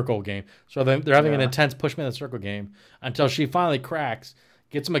out of the circle game. So they're having an Yeah. intense push me out of the circle game until she finally cracks,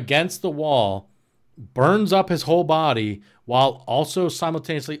 gets him against the wall, burns up his whole body while also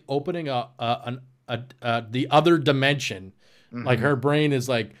simultaneously opening the other dimension. Mhm. Like her brain is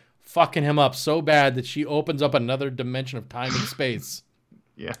like fucking him up so bad that she opens up another dimension of time and space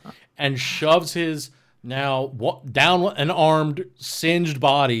Yeah. and shoves his now down an armed, singed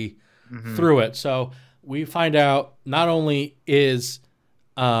body Mhm. through it. So we find out not only is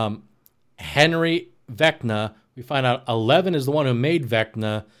Henry Vecna, we find out 11 is the one who made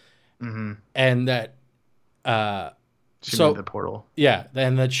Vecna, Mhm. and that She so made the portal. yeah,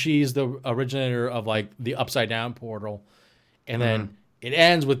 and that she's the originator of like the upside down portal, and then it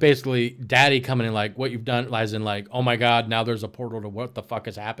ends with basically Daddy coming in like, what you've done lies in like, oh my God, now there's a portal to what the fuck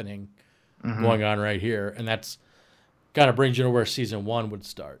is happening Mhm. going on right here, and that's kind of brings you to where season 1 would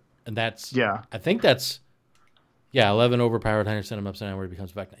start, and that's Yeah. I think that's 11 overpowered Henderson him upside down where he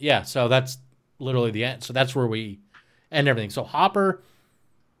becomes Vecna. Yeah, so that's literally the end. So that's where we end everything. So Hopper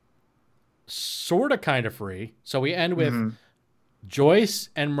sort of kind of free. So we end with Mhm. Joyce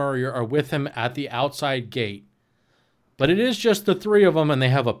and Murray are with him at the outside gate. But it is just the three of them, and they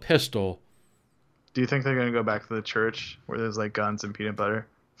have a pistol. Do you think they're gonna go back to the church where there's like guns and peanut butter?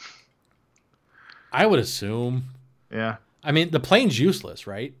 I would assume. Yeah. I mean, the plane's useless,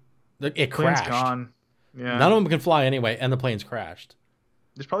 right? It Plane's crashed. gone. Yeah. None of them can fly anyway, and the plane's crashed.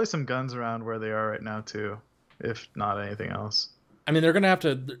 There's probably some guns around where they are right now too, if not anything else. I mean, they're going to have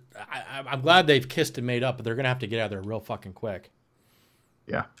to... I'm glad they've kissed and made up, but they're going to have to get out of there real fucking quick.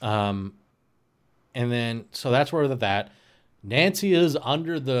 Yeah. And then, so that's where that. Nancy is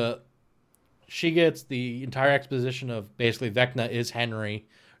under the... She gets the entire exposition of basically Vecna is Henry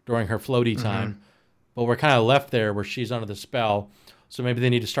during her floaty time. But we're kind of left there where she's under the spell. So maybe they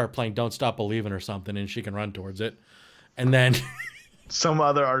need to start playing Don't Stop Believing or something, and she can run towards it. And then... Some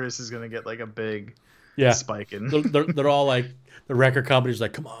other artist is gonna get like a big spike in. They're all like... The record company's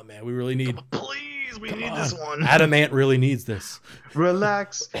like, come on, man, we really need... Please, we need this one. Adamant really needs this.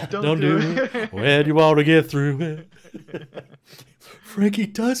 Relax. Don't do do it. it. When you want to get through it. Frankie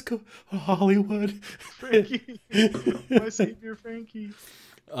does go to Hollywood. Frankie. My savior, Frankie.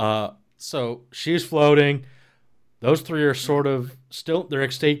 So she's floating. Those three are sort of still, they're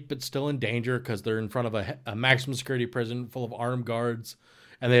extinct, but still in danger because they're in front of a maximum security prison full of armed guards,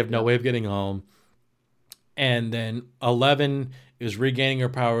 and they have no way of getting home. And then 11 is regaining her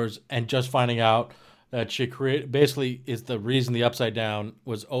powers and just finding out that she basically is the reason the Upside Down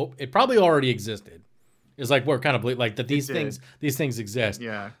was it probably already existed. It's like we're kind of like that these things exist.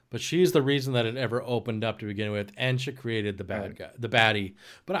 Yeah. But she's the reason that it ever opened up to begin with, and she created the bad guy, the baddie.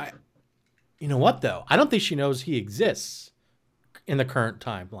 But you know what though? I don't think she knows he exists in the current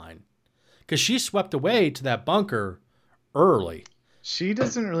timeline because she swept away to that bunker early. She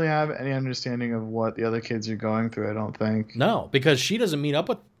doesn't really have any understanding of what the other kids are going through, I don't think. No, because she doesn't meet up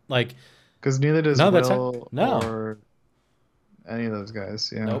with like. Because neither does Will no. or any of those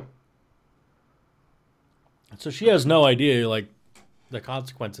guys. Yeah. Nope. So she has no idea like the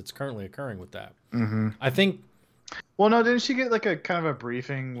consequence that's currently occurring with that. Mm-hmm. I think. Well, no, didn't she get like a kind of a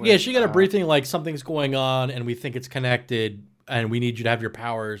briefing? With, yeah, she got a briefing like something's going on and we think it's connected and we need you to have your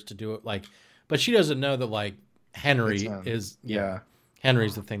powers to do it. Like, but she doesn't know that like Henry is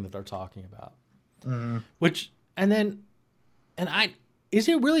Henry's the thing that they're talking about. Mm-hmm. Which is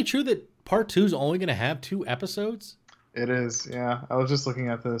it really true that part 2's only going to have 2 episodes? It is, yeah. I was just looking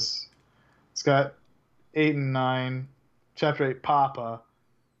at this. It's got 8 and 9. Chapter 8, Papa.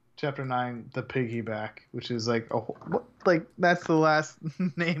 Chapter 9, The Piggyback, which is like that's the last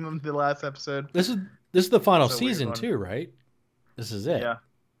name of the last episode. This is the final season too, right? This is it. Yeah,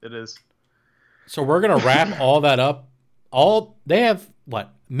 it is. So we're gonna wrap all that up. They have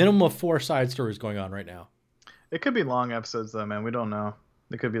what, minimum of 4 side stories going on right now. It could be long episodes though, man. We don't know.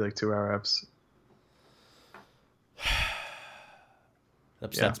 It could be like 2-hour eps.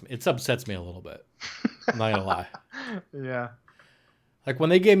 It upsets me a little bit. I'm not gonna lie. Yeah. Like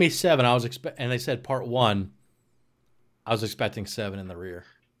when they gave me 7, and they said part 1, I was expecting 7 in the rear.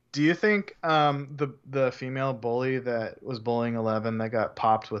 Do you think the female bully that was bullying 11 that got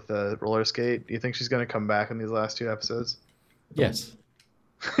popped with a roller skate, do you think she's going to come back in these last 2 episodes? Yes.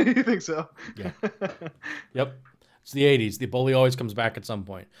 You think so? Yeah. Yep. It's the 80s. The bully always comes back at some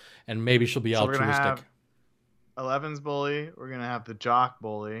point, and maybe she'll be altruistic. We're going to have 11's bully. We're going to have the jock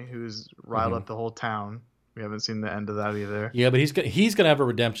bully who's riled up the whole town. We haven't seen the end of that either. Yeah, but he's gonna have a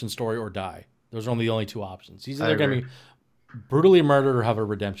redemption story or die. Those are the only 2 options. He's either gonna be brutally murdered or have a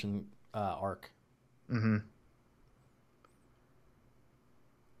redemption arc. Mm-hmm.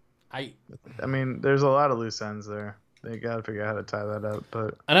 I mean, there's a lot of loose ends there. They gotta figure out how to tie that up.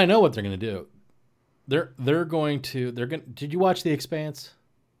 And I know what they're gonna do. They're going to. Did you watch The Expanse?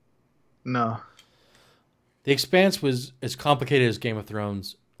 No. The Expanse was as complicated as Game of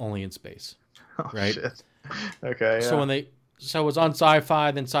Thrones, only in space. Oh, right? Shit. Okay. Yeah. So it was on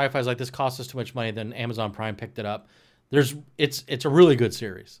Sci-Fi, then Sci-Fi's like, this costs us too much money, then Amazon Prime picked it up. It's a really good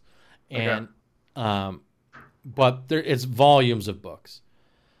series. And but it's volumes of books.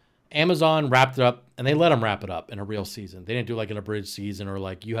 Amazon wrapped it up, and they let them wrap it up in a real season. They didn't do like an abridged season or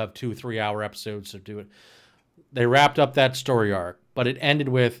like you have 2-3 hour episodes to do it. They wrapped up that story arc, but it ended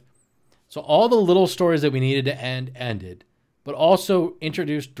with, so all the little stories that we needed to end ended. But also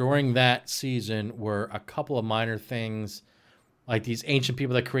introduced during that season were a couple of minor things, like these ancient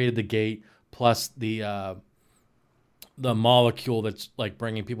people that created the gate, plus the molecule that's like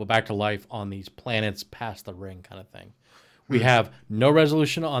bringing people back to life on these planets past the ring, kind of thing. We have no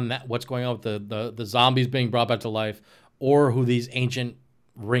resolution on that, what's going on with the zombies being brought back to life, or who these ancient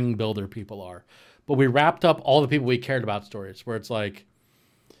ring builder people are. But we wrapped up all the people we cared about stories, where it's like,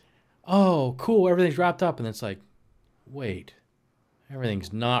 oh, cool, everything's wrapped up, and it's like, wait,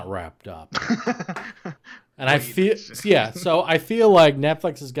 everything's not wrapped up. And I feel, so I feel like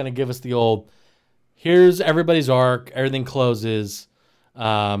Netflix is going to give us the old, here's everybody's arc, everything closes.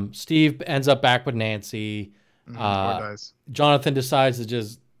 Steve ends up back with Nancy. Jonathan decides to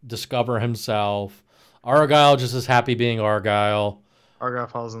just discover himself. Argyle just is happy being Argyle. Argyle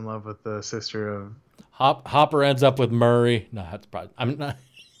falls in love with the sister of... Hopper ends up with Murray. No, that's probably... I'm not...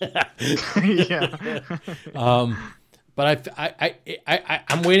 Yeah. But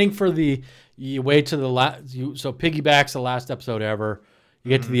I'm waiting for you wait to the last. So Piggyback's the last episode ever. You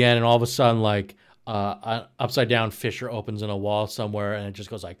get to the end, and all of a sudden, like an upside down fissure opens in a wall somewhere, and it just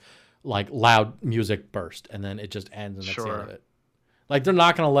goes like loud music burst, and then it just ends, and that's the end of it. Like they're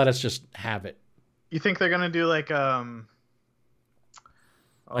not gonna let us just have it. You think they're gonna do like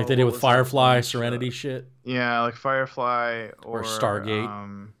like they did with Firefly, Serenity shit? Yeah, like Firefly or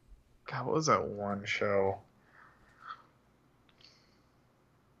Stargate. God, what was that one show?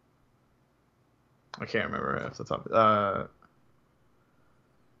 I can't remember off the top.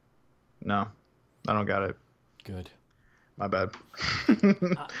 No, I don't got it. Good. My bad.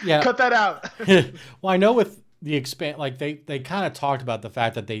 Yeah. Cut that out. Well, I know with the expand, like they kind of talked about the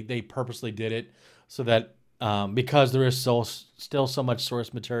fact that they purposely did it so that because there is still so much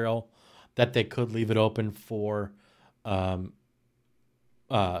source material that they could leave it open for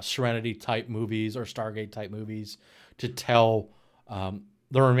Serenity type movies or Stargate type movies to tell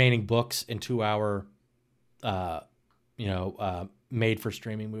the remaining books in 2-hour made for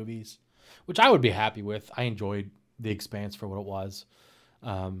streaming movies, which I would be happy with. I enjoyed The Expanse for what it was.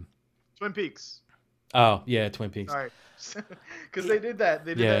 Twin Peaks. Oh yeah, Twin Peaks. Sorry, because they did that.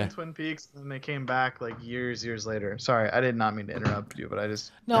 They did that in Twin Peaks, and then they came back like years later. Sorry, I did not mean to interrupt you, but I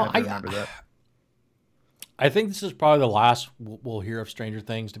just remember that. I think this is probably the last we'll hear of Stranger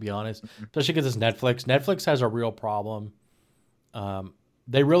Things, to be honest, especially because it's Netflix. Netflix has a real problem.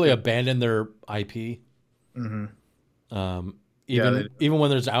 They really abandoned their IP. Even when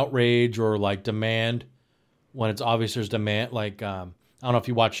there's outrage or like demand, when it's obvious there's demand, like I don't know if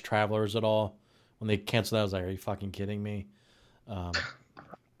you watch Travelers at all. When they canceled that, I was like, "Are you fucking kidding me?" No,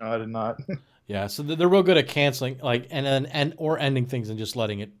 I did not. Yeah, so they're real good at canceling, like, and or ending things and just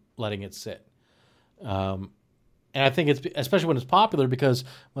letting it sit. And I think it's especially when it's popular, because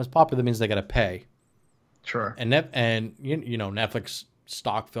when it's popular, that means they got to pay. Sure. And Netflix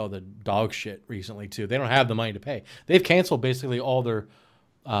stock fell to dog shit recently too. They don't have the money to pay. They've canceled basically all their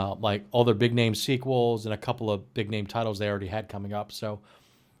all their big name sequels and a couple of big name titles they already had coming up. So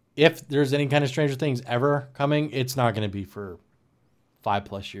if there's any kind of Stranger Things ever coming, it's not going to be for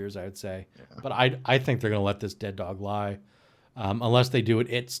 5+ years, I would say. Yeah. But I think they're going to let this dead dog lie, unless they do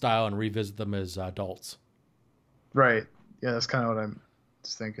it style and revisit them as adults. Right. Yeah, that's kind of what I'm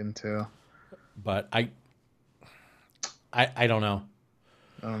just thinking too. But I don't know.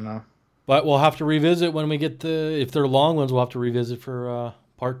 I don't know. But we'll have to revisit when we get if they're long ones, we'll have to revisit for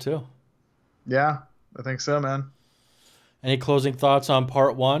part 2. Yeah, I think so, man. Any closing thoughts on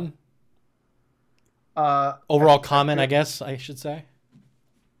part 1? Overall comment, I guess I should say.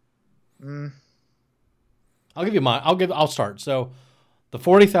 I'll give you mine. I'll start. So the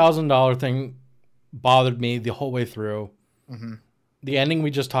 $40,000 thing bothered me the whole way through. Mm-hmm. The ending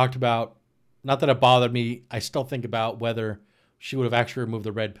we just talked about, not that it bothered me. I still think about whether she would have actually removed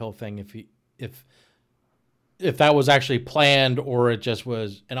the red pill thing if that was actually planned, or it just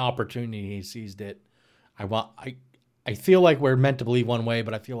was an opportunity. He seized it. I feel like we're meant to believe one way,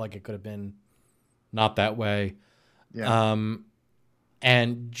 but I feel like it could have been not that way. Yeah.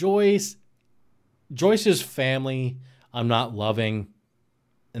 And Joyce's family, I'm not loving,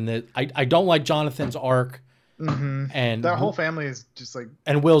 and I don't like Jonathan's arc. Mm-hmm. And that whole family is just like,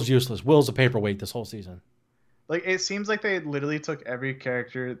 and Will's useless. Will's a paperweight this whole season. Like, it seems like they literally took every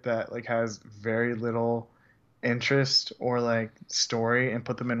character that like has very little interest or like story and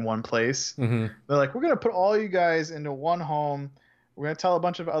put them in one place. Mm-hmm. They're like, we're gonna put all you guys into one home. We're gonna tell a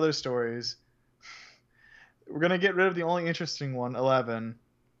bunch of other stories. We're gonna get rid of the only interesting one, 11,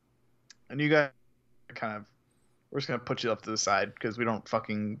 and you guys we're just gonna put you off to the side because we don't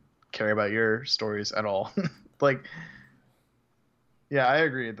fucking care about your stories at all. Like, yeah, I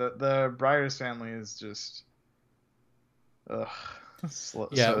agree. The Briars family is just. Ugh.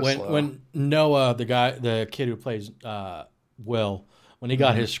 When Noah, the kid who plays Will, when he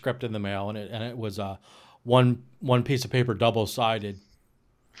got his script in the mail and it was one piece of paper double-sided,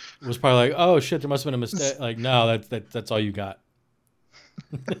 it was probably like, oh shit, there must have been a mistake. Like, no, that's all you got.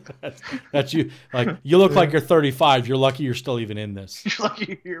 that's you. Like, you look like you're 35. You're lucky you're still even in this. You're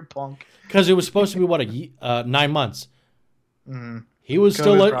lucky you're a punk. Because it was supposed to be 9 months. Mm-hmm. He was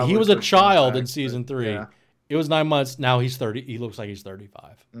he was a child in season 3. Yeah. It was 9 months. Now he's 30. He looks like he's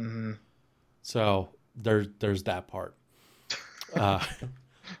 35. Mm-hmm. So there's that part.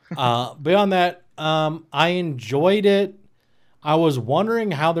 Beyond that, I enjoyed it. I was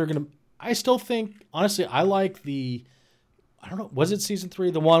wondering how they're gonna. I still think, honestly, I like I don't know. Was it season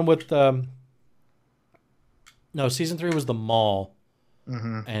 3? The one with no, season 3 was the mall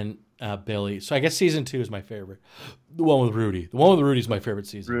and Billy. So I guess season 2 is my favorite. The one with Rudy. The one with Rudy is my favorite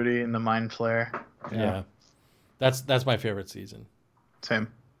season. Rudy and the Mind Flare. Yeah. That's my favorite season. Same.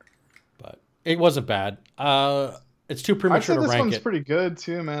 But it wasn't bad. It's too premature to rank it. I'd say this one's pretty good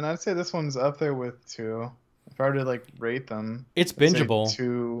too, man. I'd say this one's up there with 2. If I were to like rate them, it's bingeable.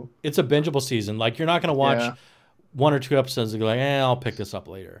 2. It's a bingeable season. Like, you're not going to watch 1 or 2 episodes and go like, I'll pick this up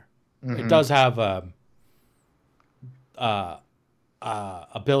later. Mm-hmm. It does have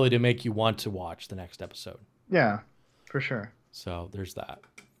ability to make you want to watch the next episode. Yeah, for sure. So there's that.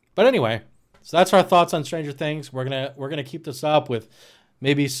 But anyway, so that's our thoughts on Stranger Things. We're gonna keep this up with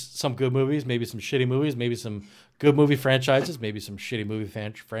maybe some good movies, maybe some shitty movies, maybe some good movie franchises, maybe some shitty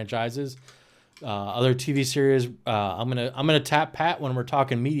movie franchises, other TV series. I'm gonna tap Pat when we're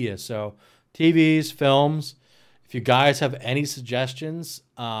talking media. So TVs, films. If you guys have any suggestions,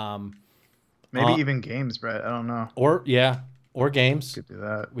 maybe even games, Brett. I don't know. Or games. We could do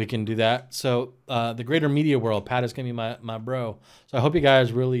that. We can do that. So the greater media world, Pat is gonna be my bro. So I hope you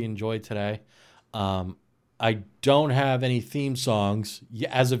guys really enjoyed today. I don't have any theme songs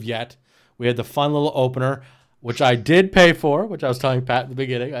as of yet. We had the fun little opener, which I did pay for, which I was telling Pat at the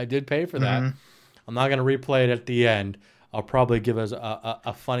beginning. I did pay for that. Mm-hmm. I'm not going to replay it at the end. I'll probably give us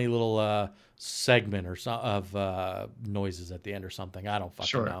a funny little segment of noises at the end or something. I don't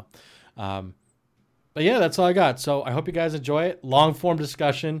fucking know. But yeah, that's all I got. So I hope you guys enjoy it. Long form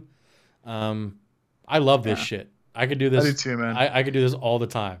discussion. I love this shit. I could do this. I do too, man. I could do this all the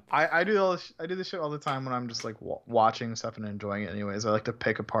time. I do this shit all the time when I'm just like watching stuff and enjoying it. Anyways, I like to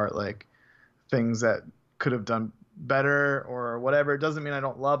pick apart like things that could have done better or whatever. It doesn't mean I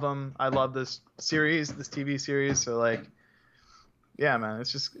don't love them. I love this TV series. So like, yeah, man,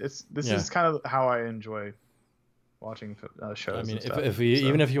 this is kind of how I enjoy watching shows. I mean, and stuff,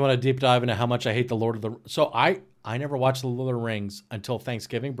 even if you want to deep dive into how much I hate the Lord of the, so I never watched the Lord of the Rings until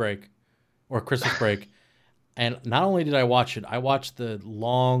Thanksgiving break or Christmas break. And not only did I watch it, I watched the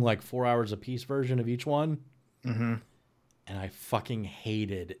long, like 4 hours a piece version of each one. Mm-hmm. And I fucking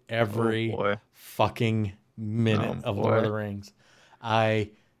hated every boy. fucking minute of boy. Lord of the Rings.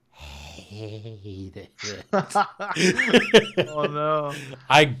 I hated it. Oh no.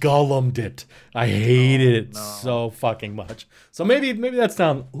 I Gollumed it. I hated it no. so fucking much. So maybe that's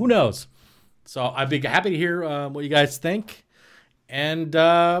down. Who knows? So I'd be happy to hear what you guys think. And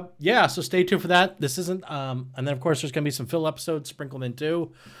yeah, so stay tuned for that. This isn't, and then of course there's gonna be some Phil episodes sprinkled in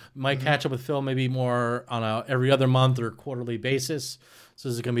too. Might catch up with Phil maybe more on a every other month or quarterly basis. So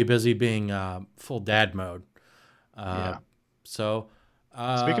this is gonna be busy being full dad mode. Yeah. So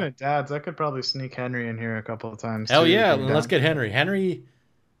Speaking of dads, I could probably sneak Henry in here a couple of times. hell too, yeah, if you're let's down. get Henry.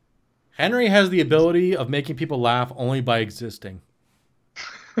 Henry has the ability of making people laugh only by existing.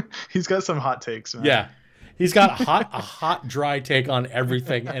 He's got some hot takes, man. Yeah. He's got a hot, dry take on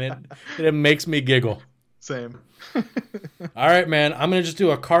everything, and it makes me giggle. Same. All right, man. I'm gonna just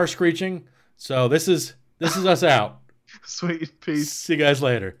do a car screeching. So this is us out. Sweet. Peace. See you guys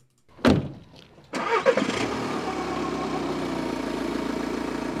later.